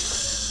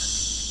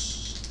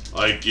 Yes.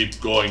 I keep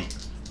going.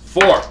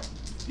 4.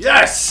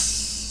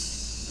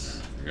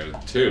 Yes. I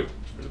got a 2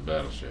 for the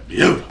battleship.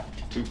 Beautiful.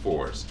 2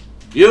 4s.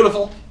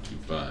 Beautiful. 2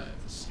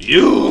 5s.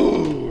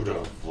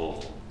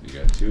 Beautiful. You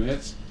got 2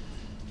 hits?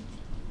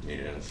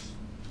 Yes.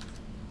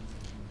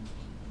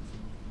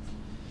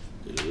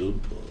 Oh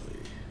boy.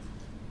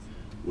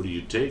 What do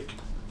you take,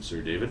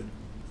 Sir David?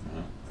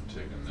 I'm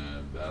taking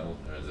the battle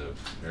or the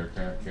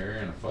aircraft carrier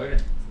and a fighter.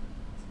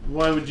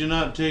 Why would you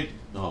not take?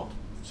 Oh,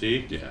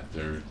 see? Yeah,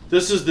 they're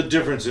This is the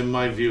difference in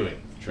my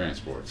viewing.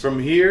 transports. From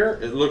here,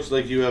 it looks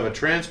like you have a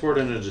transport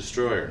and a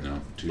destroyer.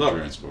 No, 2 Look.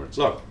 transports.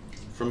 Look,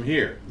 from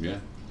here. Yeah.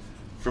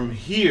 From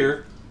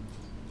here,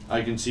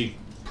 I can see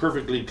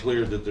perfectly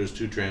clear that there's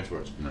 2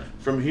 transports. Right.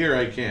 From here,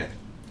 I can't.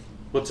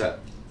 What's that?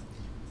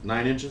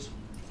 9 inches?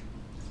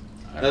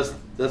 I don't know.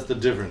 That's the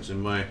difference in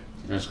my.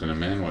 You're asking a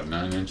man what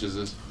 9 inches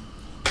is?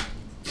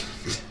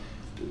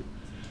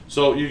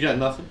 So you got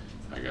nothing?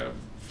 I got a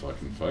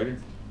fucking fighter.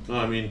 No,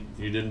 I mean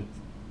you didn't.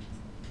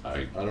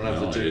 I don't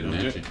have no, to I take- didn't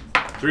hit okay.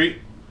 you. 3.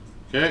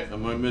 Okay, I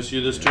might miss you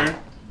this turn.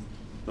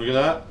 Look at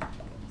that.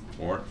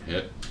 4,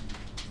 hit.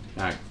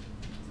 Alright.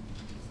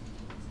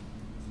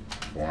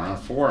 4 on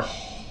 4.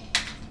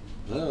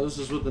 Well, this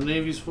is what the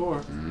Navy's for.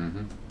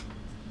 Mm-hmm.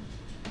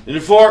 In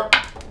 4.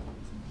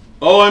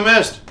 Oh, I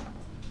missed.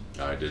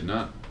 I did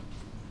not.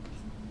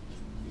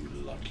 You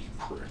lucky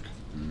prick.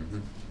 Mm-hmm.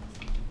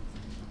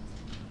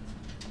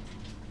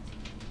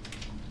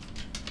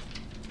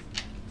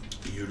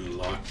 You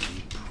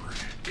lucky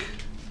prick.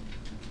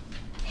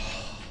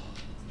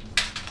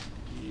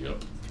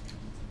 Yep.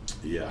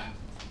 Yeah.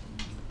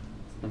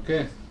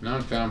 Okay,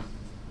 non-com.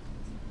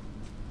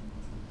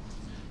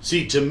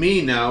 See, to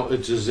me now,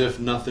 it's as if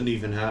nothing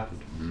even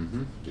happened.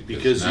 Mm-hmm.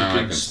 Because now you I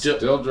can can still-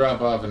 still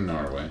drop off in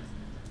Norway,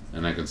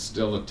 and I can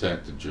still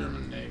attack the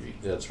German Navy.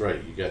 That's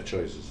right. You got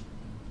choices.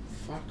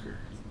 Fucker.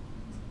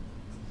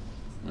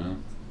 Well,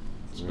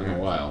 it's been Yeah. a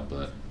while,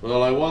 but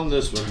Well, I won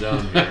this one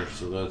down here,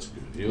 so that's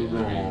good. He'll Yeah, go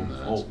I mean, home.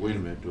 that's Oh, wait a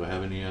minute. Do I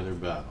have any other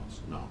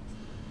battles? No.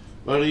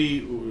 But he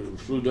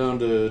flew down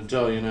to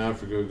Italian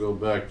Africa, go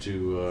back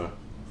to.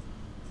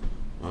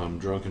 I'm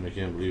drunk and I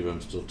can't believe I'm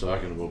still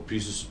talking about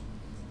pieces.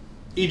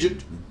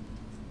 Egypt.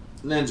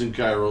 Lands in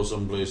Cairo,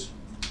 someplace.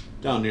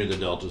 Down near the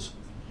deltas.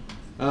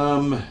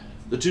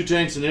 The 2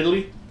 tanks in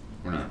Italy.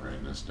 we're not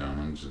writing this down.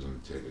 I'm just gonna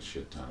take a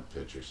shit ton of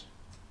pictures.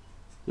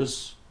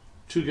 This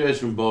 2 guys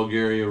from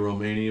Bulgaria,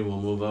 Romania will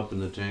move up, and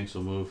the tanks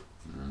will move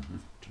Mm-hmm.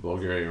 to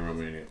Bulgaria and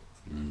Romania.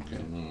 Okay.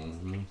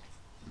 Mm-hmm.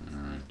 All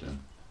right then.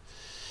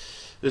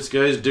 This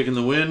guy's dick in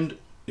the wind.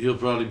 He'll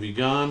probably be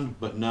gone,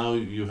 but now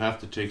you have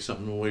to take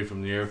something away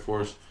from the Air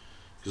Force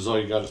because all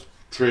you got is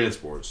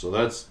transport. So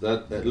that's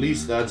at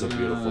least that's a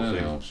beautiful that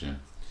thing. helps you.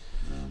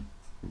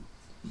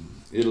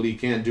 Italy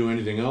can't do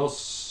anything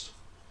else.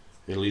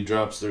 Italy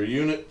drops their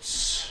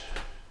units.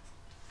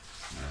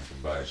 I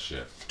can buy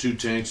shit. 2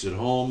 tanks at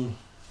home.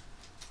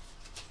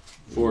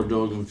 4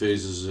 Dogan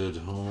phases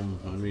at home.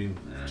 I mean,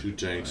 Yeah, 2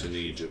 tanks buy in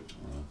shit. Egypt.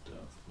 What the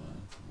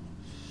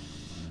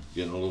fuck?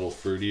 Getting a little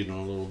fruity and a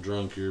little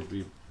drunk here,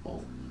 people.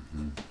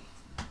 Mm-hmm.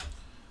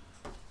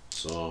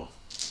 So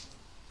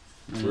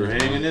we're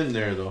hanging in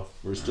there, though.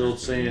 We're still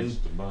saying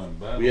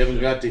we we haven't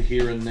got to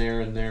here and there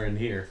and there and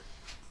here.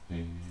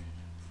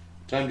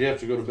 Time do you have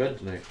to go to bed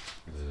tonight?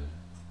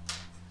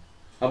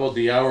 How about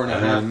the hour and a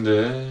half? And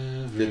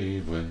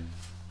everywhere.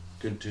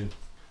 Good tune.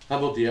 How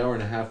about the hour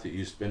and a half that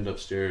you spend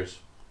upstairs?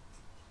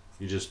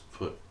 You just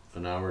put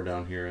an hour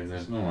down here and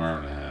There's then. no hour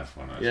and a half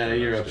when I Yeah,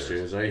 spend you're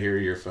upstairs. I hear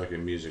your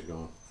fucking music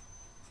going.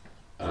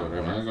 When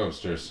Whatever. I go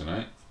upstairs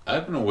tonight,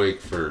 I've been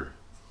awake for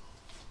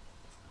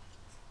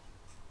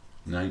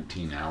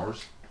 19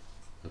 hours.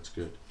 That's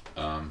good.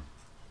 I'm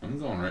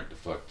going right to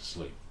fuck to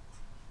sleep.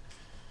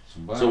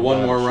 bye So one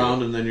bye more shit.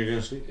 round and then you're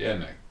gonna sleep. Yeah,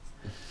 Nick.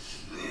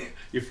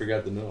 You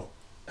forgot the note.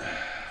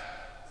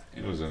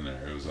 It was in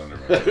there. It was under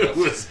my breath. It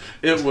was.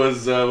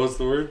 What's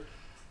the word?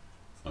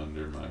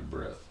 Under my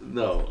breath.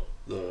 No,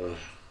 the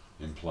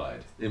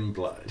Implied.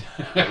 implied.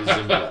 It was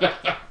implied.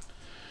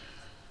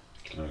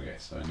 Okay,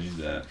 so I need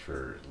that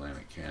for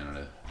Atlantic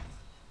Canada.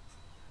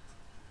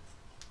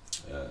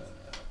 What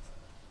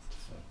the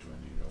fuck do I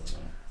need over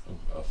there?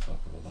 Oh, a fuck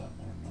of a lot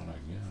more than what I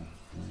got.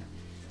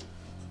 Maybe,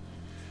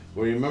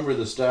 Well, you remember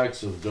the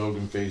stacks of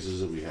Dogan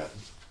phases that we had?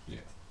 Yeah.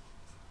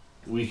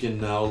 We can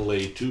now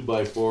lay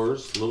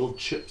 2x4s, little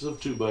chips of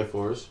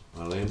 2x4s.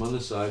 I lay them on the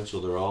side so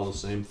they're all the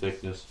same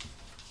thickness.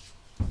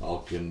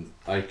 Alkin.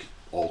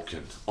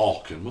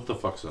 What the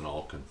fuck's an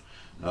Alkin?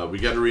 We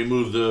got to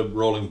remove the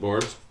rolling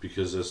boards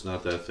because it's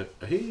not that thick.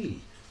 Hey,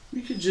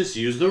 we could just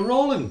use the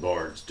rolling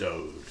boards,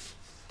 dude.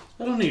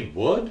 I don't need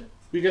wood.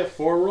 We got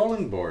 4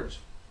 rolling boards.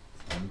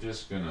 I'm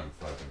just gonna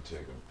fucking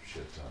take a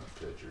shit ton of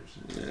pictures.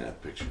 Yeah,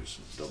 pictures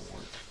don't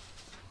work.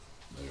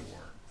 They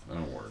work. They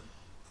don't work.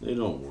 They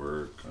don't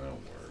work. They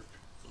don't work.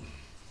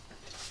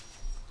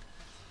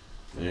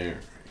 There.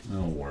 They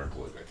don't work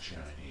like a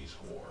Chinese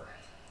whore.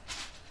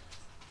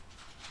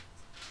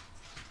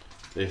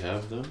 They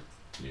have them?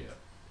 Yeah.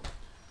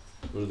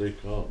 What are they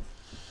called?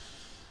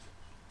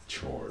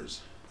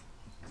 Chores.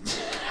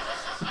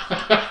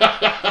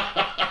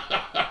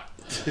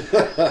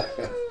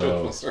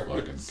 That was fucking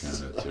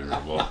kind of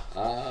terrible.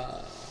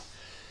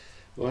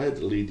 Well, I had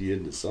to lead you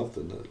into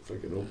something that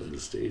fucking opened the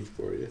stage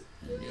for you.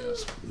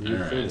 Yes. You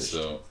All right. finished.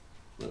 So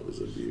That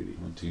was a beauty.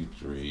 1, 2,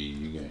 3.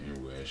 You got your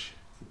wish.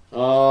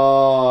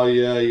 Oh,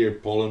 yeah, you're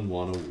pulling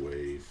one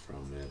away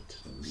from it.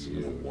 This is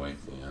gonna wipe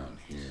me out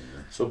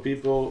here. So,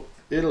 people,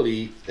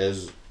 Italy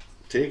has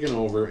taken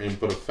over and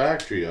put a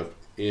factory up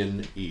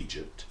in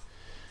Egypt.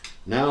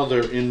 Now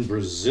they're in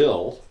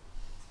Brazil,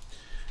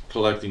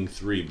 collecting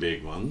 3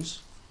 big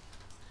ones.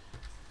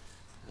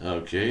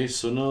 Okay,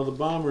 so now the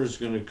bomber is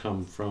going to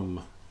come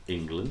from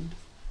England.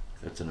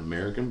 That's an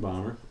American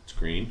bomber. It's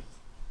green.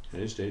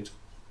 United States.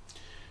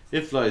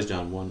 It flies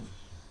down 1,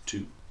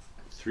 2,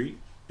 3.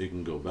 It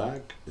can go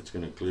back. It's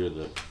going to clear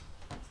the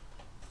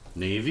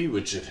Navy,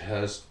 which it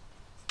has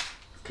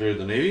cleared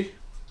the Navy.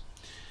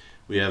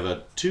 We have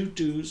a 2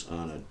 2s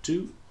on a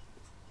 2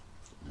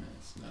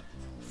 That's nothing.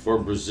 for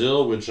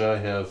Brazil, which I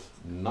have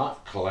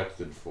not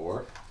collected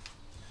for.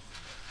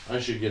 I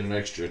should get an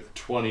extra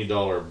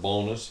 $20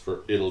 bonus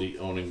for Italy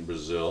owning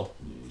Brazil.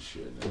 You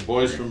should. The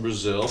boys from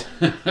Brazil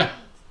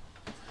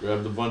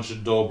grabbed a bunch of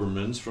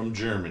Dobermans from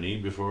Germany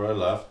before I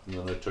left, and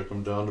then I took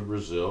them down to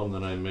Brazil, and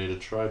then I made a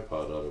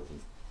tripod out of them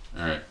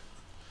All right.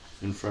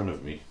 in front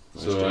of me.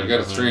 So I stand got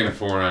a behind 3 and a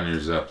them. 4 on your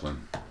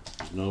Zeppelin.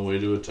 There's no way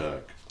to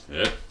attack.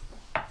 Hit.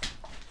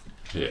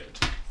 Hit.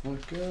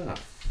 Fuck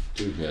off.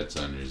 2 hits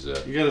on your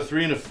Zep. You got a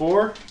 3 and a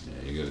 4?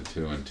 Yeah, you got a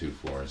 2 and 2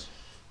 4s.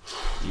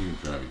 You can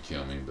probably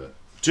kill me, but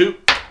 2.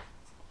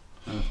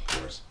 of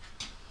course.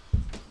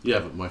 Yeah,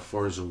 but my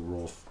fours will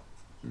roll.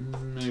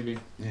 Maybe.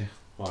 Yeah,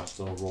 watch,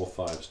 they'll roll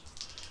fives.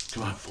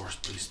 Come on, fours,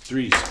 please.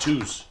 Threes,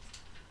 twos,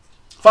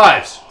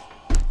 fives.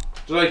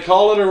 Did I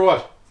call it or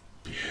what?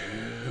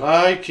 Yeah.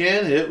 I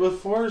can't hit with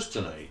fours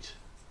tonight.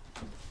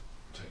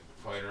 Take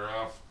the fighter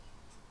off.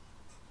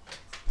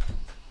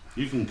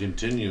 You can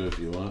continue if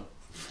you want.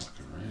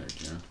 Fucking right, I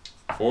can.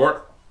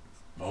 4.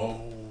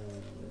 Oh,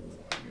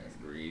 I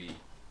got greedy.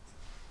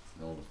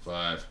 Rolled a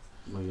 5.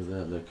 Look at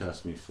that. That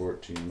cost me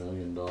 $14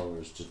 million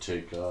to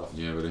take off.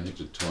 Yeah, but I hit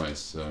you twice,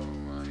 so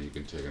you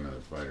can take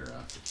another fighter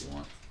off if you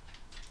want.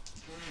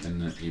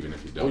 And then, even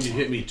if you don't. Oh, you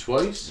hit me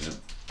twice? Yep.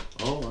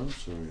 Oh, I'm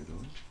sorry,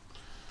 Don.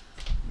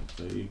 I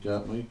thought you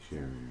got my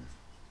carrier.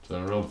 So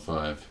I rolled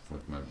 5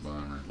 with my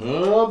bomber.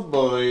 Oh,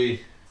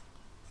 boy.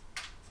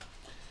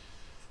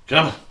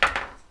 Come on.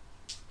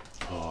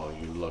 Oh,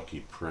 you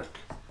lucky prick.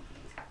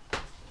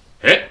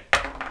 Hit!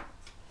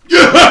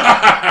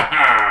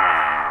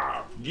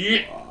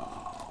 Yeah!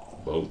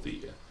 Both of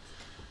you.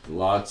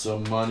 Lots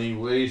of money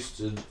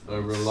wasted. I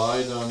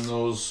relied on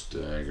those.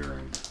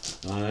 Staggering.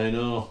 I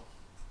know.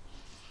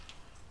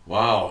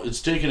 Wow, it's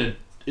taken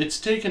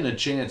a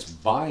chance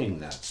buying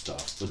that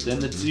stuff, but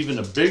then it's even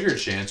a bigger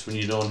chance when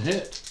you don't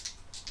hit.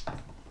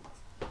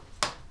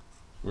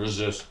 Where's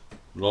this?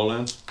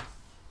 Lowlands?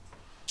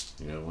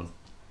 You got one?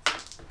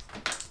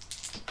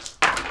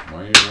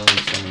 Why are you rolling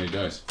so many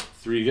dice?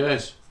 3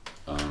 guys.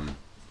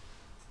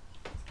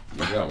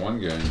 You got one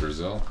guy in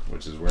Brazil,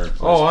 which is where.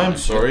 Oh, I'm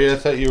sorry. I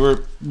thought you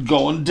were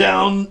going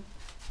down.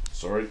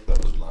 Sorry,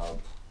 that was loud.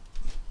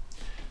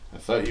 I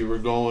thought you were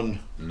going.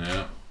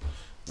 No.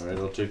 All right,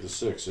 I'll take the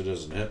 6. It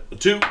doesn't hit. A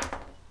 2.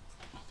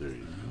 There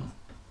you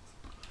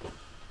go.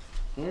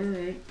 All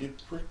right, you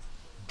prick.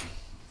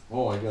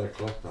 Oh, I gotta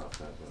collect off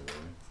that, by the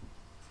way.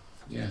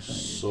 Yeah.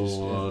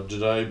 So,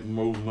 did I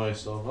move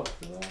myself up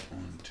for that?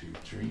 1, 2,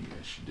 3.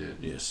 Yes, you did.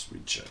 Yes, we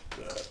checked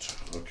that.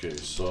 Okay,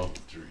 so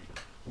 3.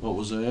 what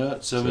was I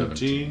at?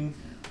 17.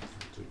 Yeah.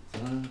 Take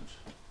that.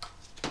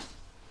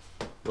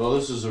 Well,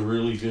 this is a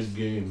really good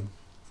game.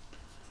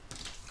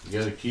 You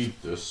gotta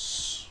keep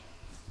this.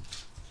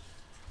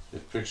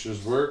 If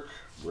pictures work,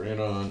 bring it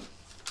on.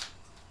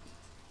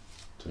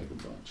 Take a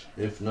bunch.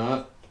 If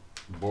not,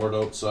 board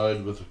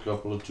outside with a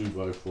couple of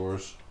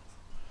 2x4s.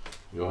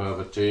 You'll have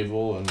a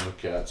table and the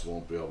cats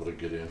won't be able to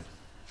get in.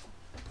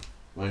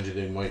 Mind you,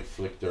 they might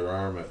flick their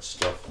arm at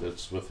stuff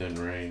that's within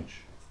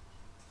range.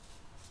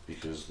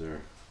 Because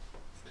they're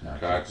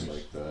cocks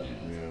like that,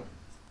 yeah.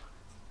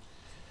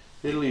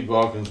 Italy,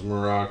 Balkans,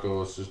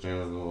 Morocco, it's just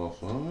down the off.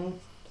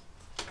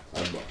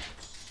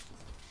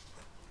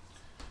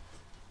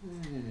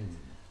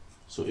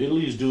 So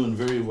Italy's doing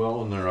very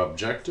well in their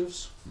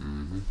objectives.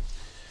 Mm-hmm.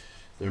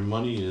 Their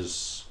money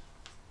is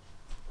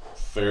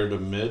fair to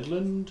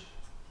Midland.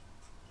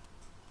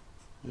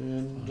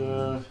 And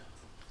I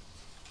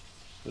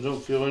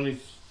don't feel any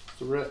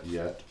threat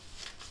yet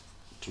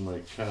to my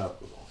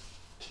capital.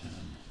 10,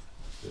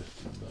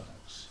 50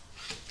 bucks.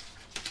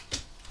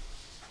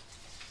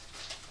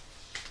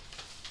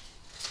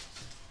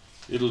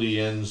 Italy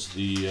ends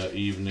the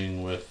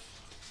evening with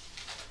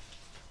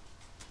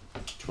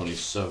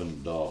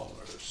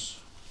 $27.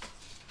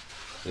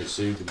 They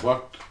saved a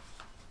buck.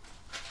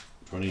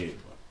 28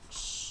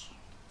 bucks.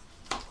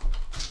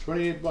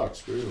 28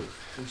 bucks, really.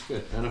 That's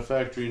good. And a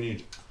factory in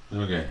Egypt.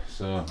 Okay,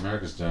 so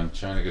America's done.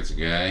 China gets a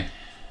guy.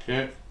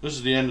 Okay, this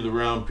is the end of the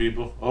round,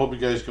 people. I hope you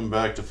guys come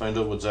back to find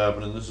out what's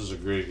happening. This is a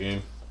great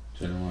game.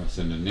 China walks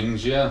into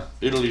Ningxia.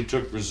 Italy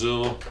took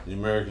Brazil. The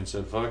Americans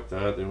said, fuck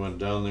that. They went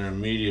down there,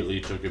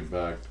 immediately took it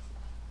back.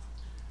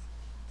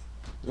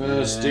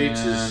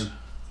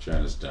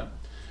 China's done.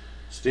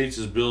 States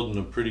is building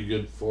a pretty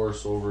good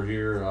force over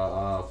here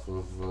off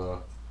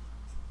of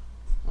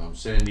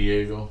San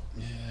Diego.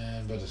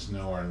 Yeah, but it's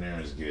nowhere near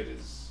as good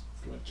as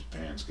what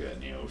Japan's got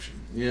in the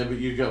ocean. Yeah, but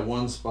you got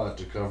one spot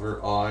to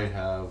cover. I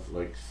have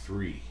like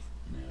 3.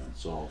 Yeah.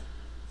 So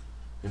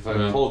if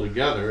I pull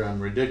together, I'm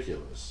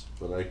ridiculous.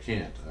 But I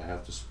can't. I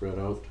have to spread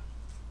out.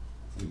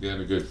 We've got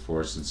a good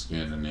force in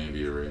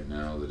Scandinavia right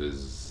now that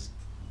is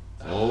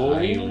Oh,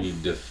 highly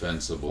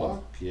defensible.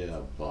 Fuck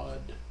yeah,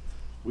 bud.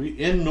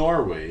 In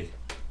Norway,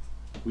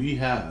 we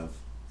have,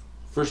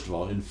 first of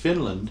all, in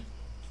Finland,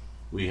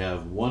 we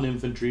have 1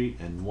 infantry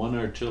and 1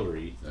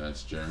 artillery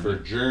That's Germany. for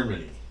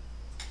Germany.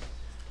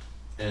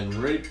 And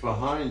right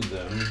behind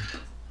them,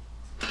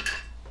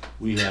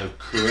 we have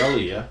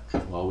Karelia.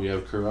 Well, we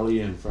have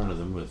Karelia in front of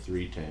them with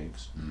 3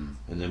 tanks. Mm.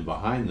 And then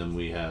behind them,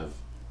 we have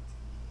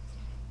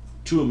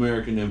 2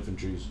 American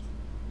infantries,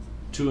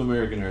 2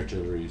 American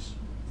artilleries,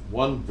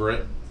 1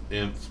 Brit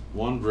inf,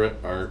 1 Brit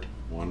art,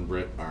 1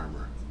 Brit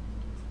armor.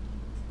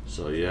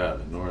 So yeah,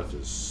 the north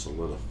is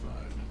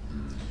solidified.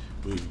 Mm.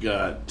 We've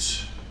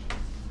got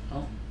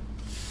Oh.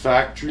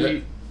 factory,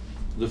 Yeah.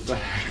 the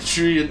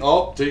factory in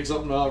take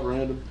something out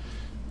random.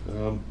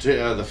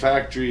 The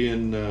factory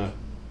in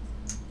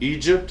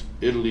Egypt,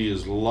 Italy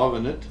is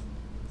loving it,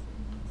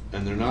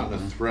 and they're not in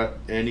a threat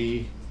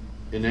in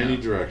any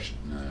direction,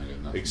 No, I got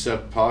nothing.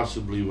 except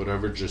possibly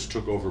whatever just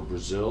took over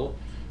Brazil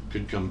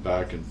could come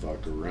back and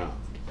fuck around.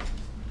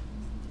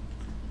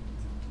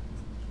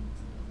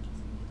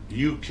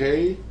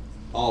 UK,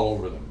 all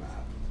over the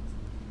map.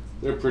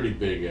 They're pretty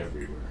big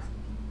everywhere.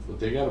 But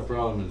they got a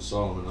problem in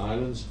Solomon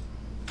Islands.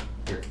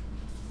 Here.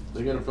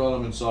 They got a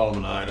problem in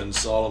Solomon Islands.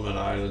 Solomon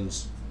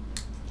Islands.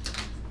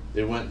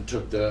 They went and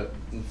took that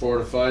and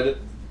fortified it.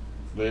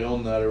 They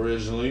owned that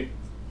originally.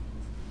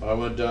 I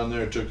went down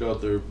there, took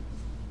out their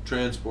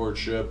transport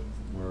ship,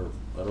 or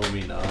I don't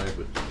mean I,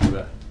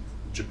 but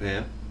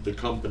Japan, the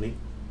company.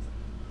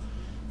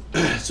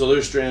 So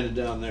they're stranded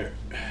down there.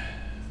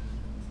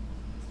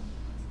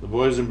 The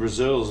boys in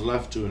Brazil is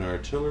left to an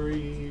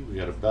artillery. We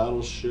got a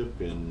battleship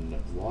in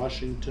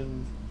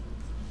Washington.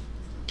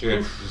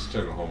 Okay, just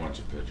took a whole bunch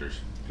of pictures.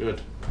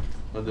 Good.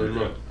 How do they Pretty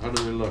look? How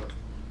do they look?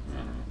 I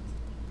don't know.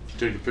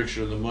 Take a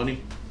picture of the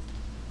money.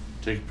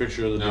 Take a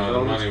picture of the No, the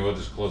developments. money, we'll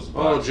just close the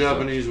Oh, box.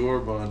 Japanese war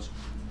bonds.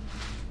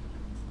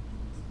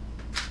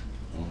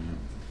 Oh, yeah.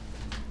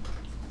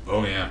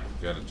 Oh, yeah.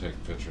 Gotta take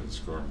a picture of the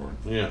scoreboard.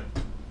 Yeah.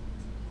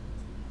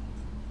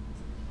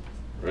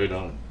 Right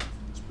on.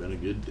 It's been a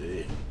good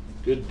day.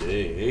 Good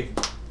day,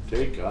 eh?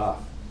 Take off.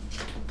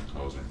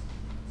 Hoser.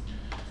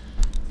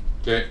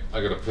 Okay,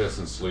 I gotta piss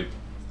and sleep.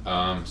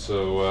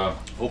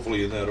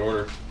 Hopefully in that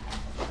order.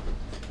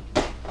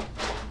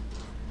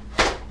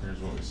 Here's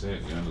what we say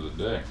at the end of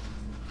the day.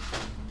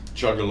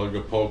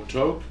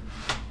 Chug-a-lug-a-poke-toke.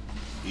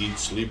 Eat,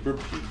 sleep,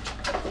 repeat.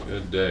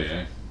 Good day,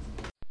 eh?